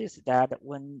hypothesis that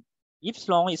when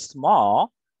epsilon is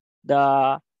small,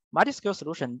 the multiscale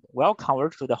solution will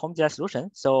converge to the homogeneous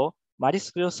solution. So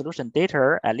multiscale solution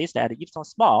data, at least at epsilon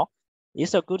small,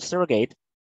 is a good surrogate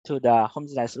to the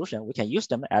homogeneous solution. We can use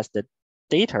them as the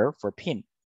data for pin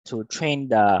to train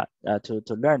to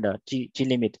learn the G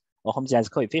limit or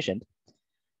homogenized coefficient.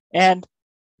 And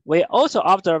we also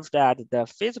observed that the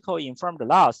physical informed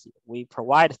loss we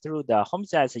provide through the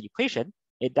homogenized equation,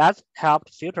 it does help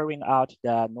filtering out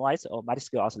the noise or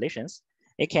multiscale oscillations.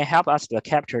 It can help us to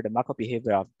capture the macro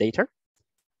behavior of data.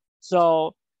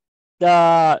 So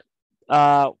the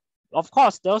of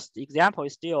course, those examples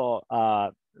is still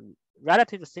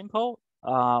relatively simple.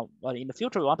 But in the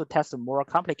future, we want to test a more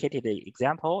complicated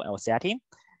example or setting.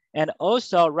 And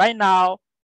also right now,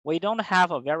 we don't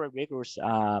have a very rigorous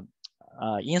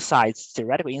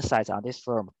theoretical insights on this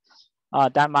firm.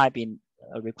 That might be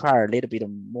require a little bit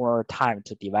more time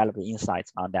to develop the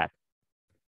insights on that.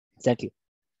 Thank you.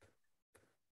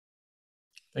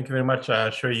 Thank you very much,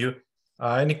 Xueyu.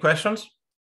 Any questions?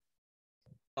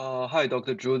 Hi,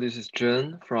 Dr. Zhu. This is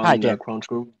Jen from the Crunch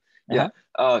Group. Yeah.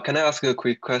 Can I ask a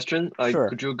quick question? Sure.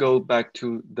 Could you go back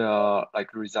to the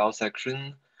result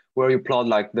section where you plot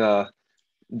like the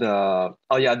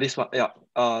oh yeah, this one, yeah.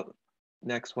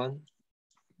 Next one.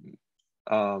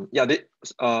 Yeah,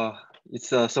 it's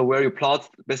so where you plot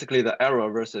basically the error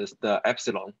versus the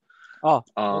epsilon. Oh,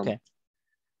 okay.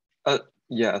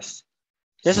 Yes.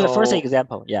 This is the first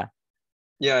example. Yeah.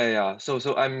 Yeah. So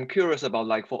I'm curious about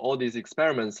like for all these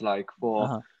experiments, like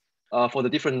for the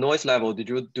different noise level, did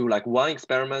you do like one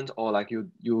experiment or like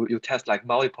you test like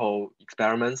multiple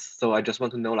experiments? So I just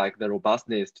want to know like the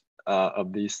robustness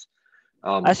of these.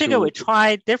 I think we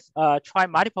try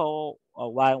multiple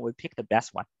one. We pick the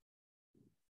best one.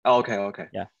 Oh, okay.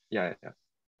 Yeah.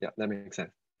 That makes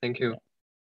sense. Thank you. Yeah.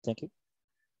 Thank you.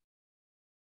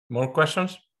 More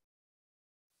questions?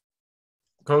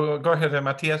 Go ahead,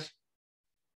 Matthias.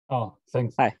 Oh,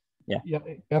 thanks. Hi.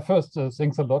 Yeah. First,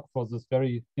 thanks a lot for this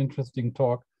very interesting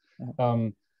talk.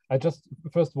 I just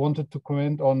first wanted to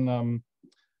comment on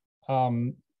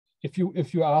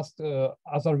if you asked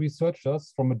other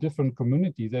researchers from a different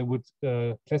community, they would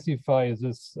classify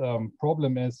this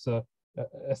problem as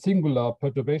a singular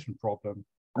perturbation problem.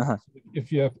 So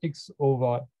if you have x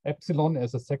over epsilon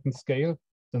as a second scale,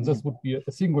 then this would be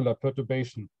a singular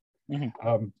perturbation.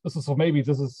 So maybe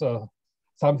this is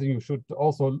something you should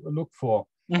also look for.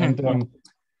 And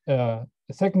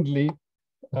secondly,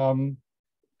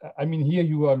 I mean, here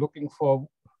you are looking for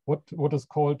what is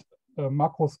called a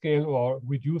macro scale or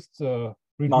reduced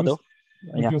model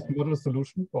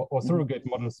solution or surrogate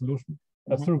model solution,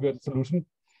 a surrogate solution.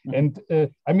 And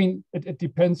I mean, it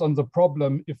depends on the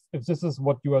problem if this is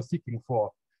what you are seeking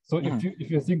for. So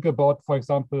if you think about, for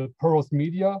example, porous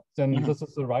media, then this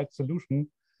is the right solution.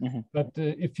 But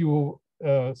if you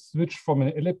switch from an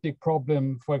elliptic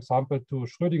problem, for example, to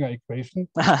Schrödinger equation,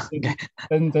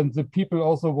 then the people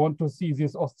also want to see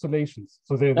these oscillations.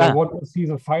 So they want to see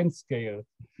the fine scale.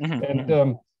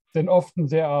 And then often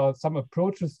there are some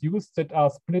approaches used that are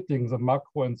splitting the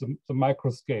macro and the micro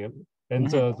scale. And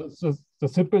the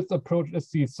simplest approach is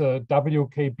this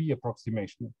WKB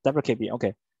approximation. WKB,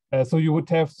 okay. So you would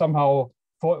have somehow,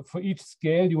 for each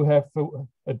scale, you have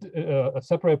a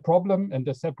separate problem and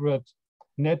a separate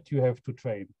net you have to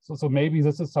train. So maybe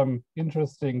this is some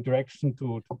interesting direction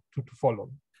to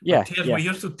follow. Yeah, we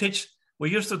used to teach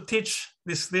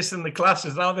this in the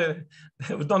classes. Now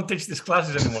we don't teach these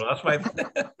classes anymore. That's why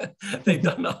they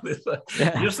don't know this.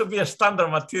 It used to be a standard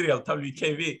material,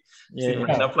 WKV.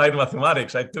 In applied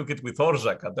mathematics, I took it with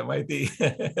Orzak at MIT.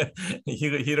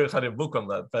 he had a book on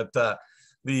that. But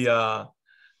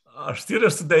our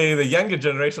students today, the younger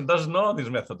generation, doesn't know these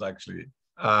methods actually,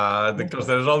 because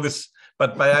there's all this.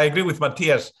 But I agree with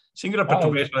Matthias. Singular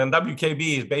perturbation and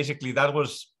WKB is basically that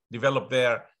was developed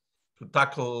there to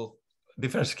tackle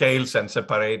different scales and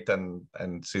separate and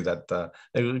see that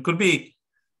it could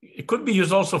be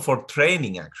used also for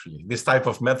training. Actually, this type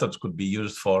of methods could be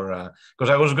used for because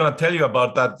I was going to tell you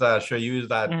about that. Xueyu,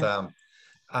 that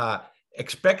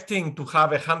expecting to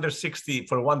have 160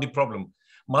 for a 1D problem,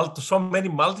 so many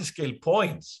multiscale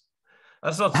points.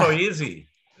 That's not so easy.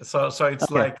 So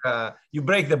it's like you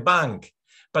break the bank.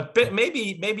 But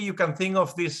maybe you can think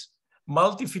of this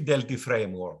multi-fidelity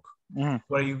framework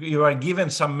where you are given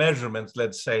some measurements,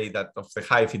 let's say that of the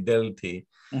high fidelity,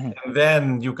 and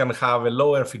then you can have a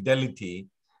lower fidelity,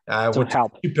 which is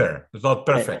cheaper. It's not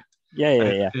perfect.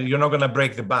 You're not going to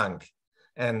break the bank.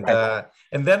 And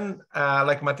then,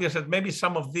 like Matthias said, maybe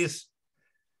some of these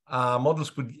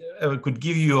models could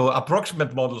give you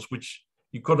approximate models, which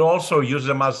you could also use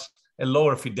them as a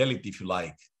lower fidelity, if you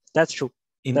like. That's true.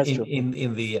 In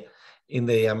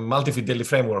the multi-fidelity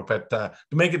framework, but to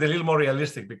make it a little more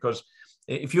realistic, because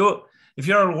if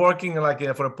you're working like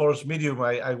for a porous medium,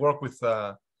 I work with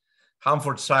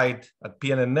Hanford site at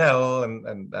PNNL,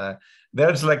 and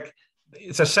there's like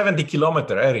it's a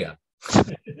 70-kilometer area.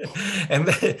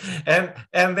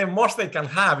 and the most they can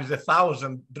have is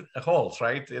 1,000 holes,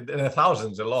 right? And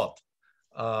 1,000's a lot.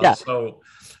 Yeah. So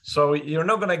you're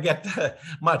not going to get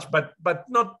much, but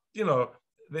not, you know,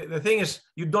 the thing is,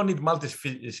 you don't need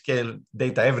multi-scale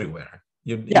data everywhere.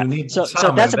 You need so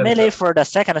that's mainly for the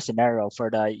second scenario.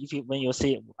 For the when you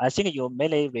see, I think you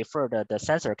mainly refer to the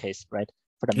sensor case, right?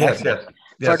 For the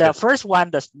for the first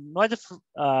one,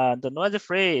 the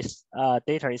noise-free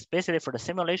data is basically for the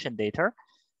simulation data.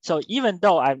 So even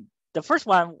though the first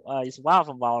one is one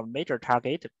of our major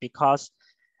target, because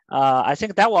I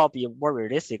think that will be more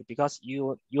realistic, because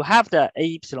you have the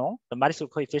A epsilon, the multiscale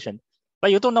coefficient,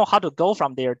 but you don't know how to go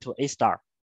from there to A star.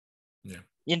 Yeah.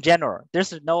 In general,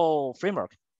 there's no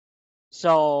framework.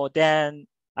 So then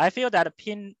I feel that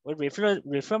PIN will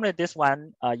reformulate this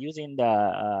one using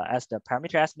the as the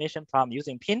parameter estimation from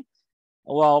using PIN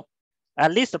will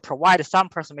at least provide some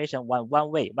approximation one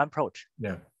way, one approach.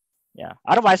 Yeah. Yeah.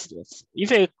 Otherwise,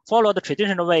 if you follow the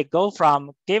traditional way, go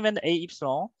from given A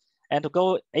epsilon and to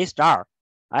go A star,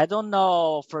 I don't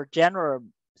know for general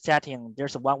setting,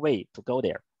 there's one way to go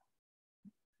there.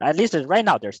 At least right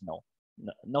now, there's no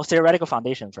theoretical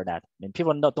foundation for that. I mean,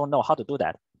 people don't know how to do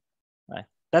that. Right?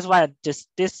 That's why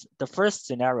the first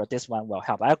scenario, this one will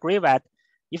help. I agree that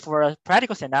if for a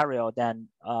practical scenario, then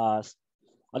a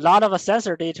lot of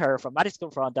sensor data from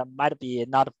multiscale front that might be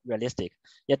not realistic.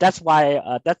 Yeah, that's why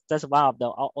that's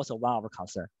also one of the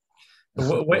concern.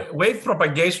 Wave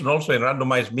propagation also in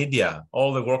randomized media,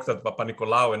 all the work that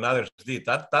Papanicolaou and others did,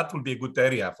 that will be a good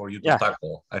area for you to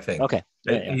tackle, I think. Okay.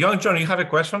 Young John, you have a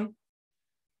question?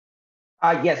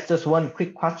 Yes, just one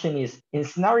quick question is, in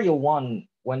scenario one,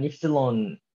 when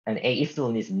epsilon and A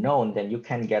epsilon is known, then you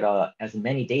can get as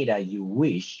many data you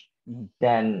wish.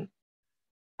 Then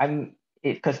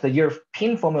because the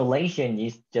European formulation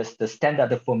is just the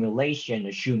standard formulation,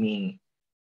 assuming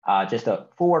just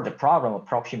for the problem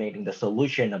approximating the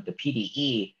solution of the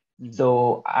PDE.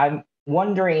 So I'm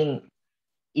wondering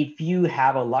if you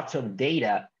have a lot of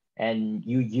data and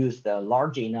you use the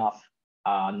large enough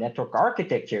network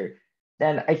architecture,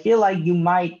 then I feel like you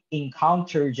might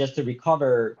encounter just to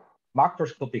recover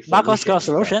macroscopic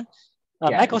solution.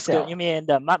 Microscale, you mean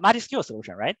the multi-scale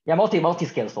solution, right? Yeah,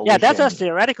 multi-scale solution. Yeah, that's a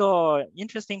theoretical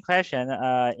interesting question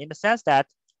in the sense that,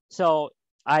 so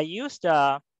I used,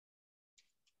 well,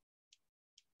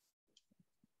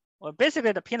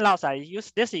 basically the pin loss, I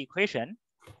use this equation.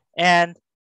 And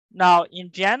now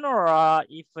in general,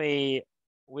 if we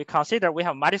consider we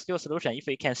have multi-scale solution, if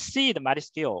we can see the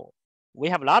multi-scale, we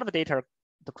have a lot of data.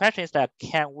 The question is that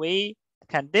can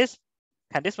this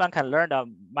one learn the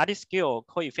multi-scale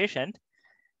coefficient?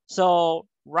 So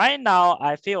right now,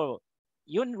 I feel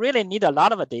you really need a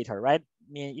lot of data, right? I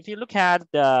mean, if you look at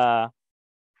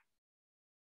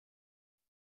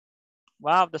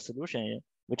one of the solution,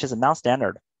 which is a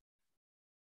non-standard.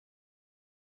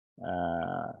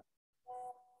 Let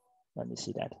me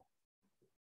see that.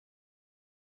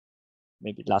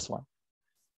 Maybe last one.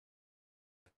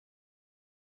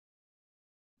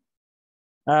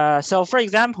 So for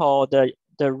example, the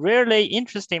really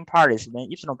interesting part is when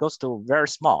epsilon goes to very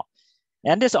small,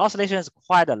 and this oscillation is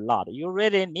quite a lot. You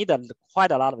really need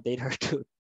quite a lot of data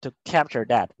to capture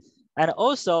that. And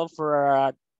also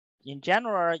for in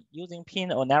general, using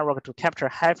PIN or network to capture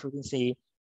high frequency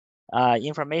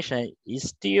information is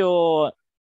still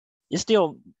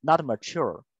not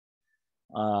mature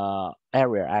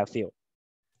area, I feel.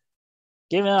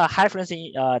 Given a high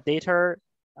frequency data,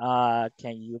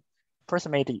 can you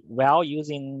approximate well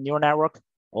using neural network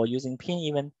or using PIN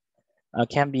even?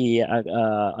 Can be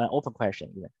an open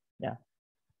question even. Yeah.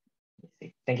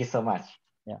 Thank you so much.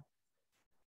 Yeah.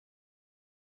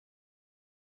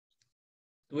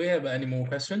 Do we have any more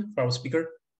questions for our speaker?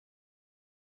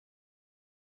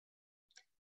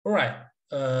 All right.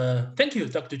 Thank you,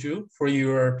 Dr. Zhu, for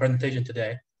your presentation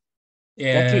today.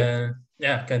 And thank you.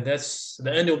 Yeah, okay, that's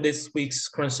the end of this week's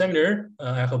current seminar.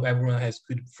 I hope everyone has a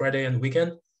good Friday and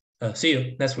weekend. See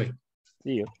you next week.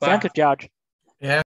 See you. Bye. Thank you, George.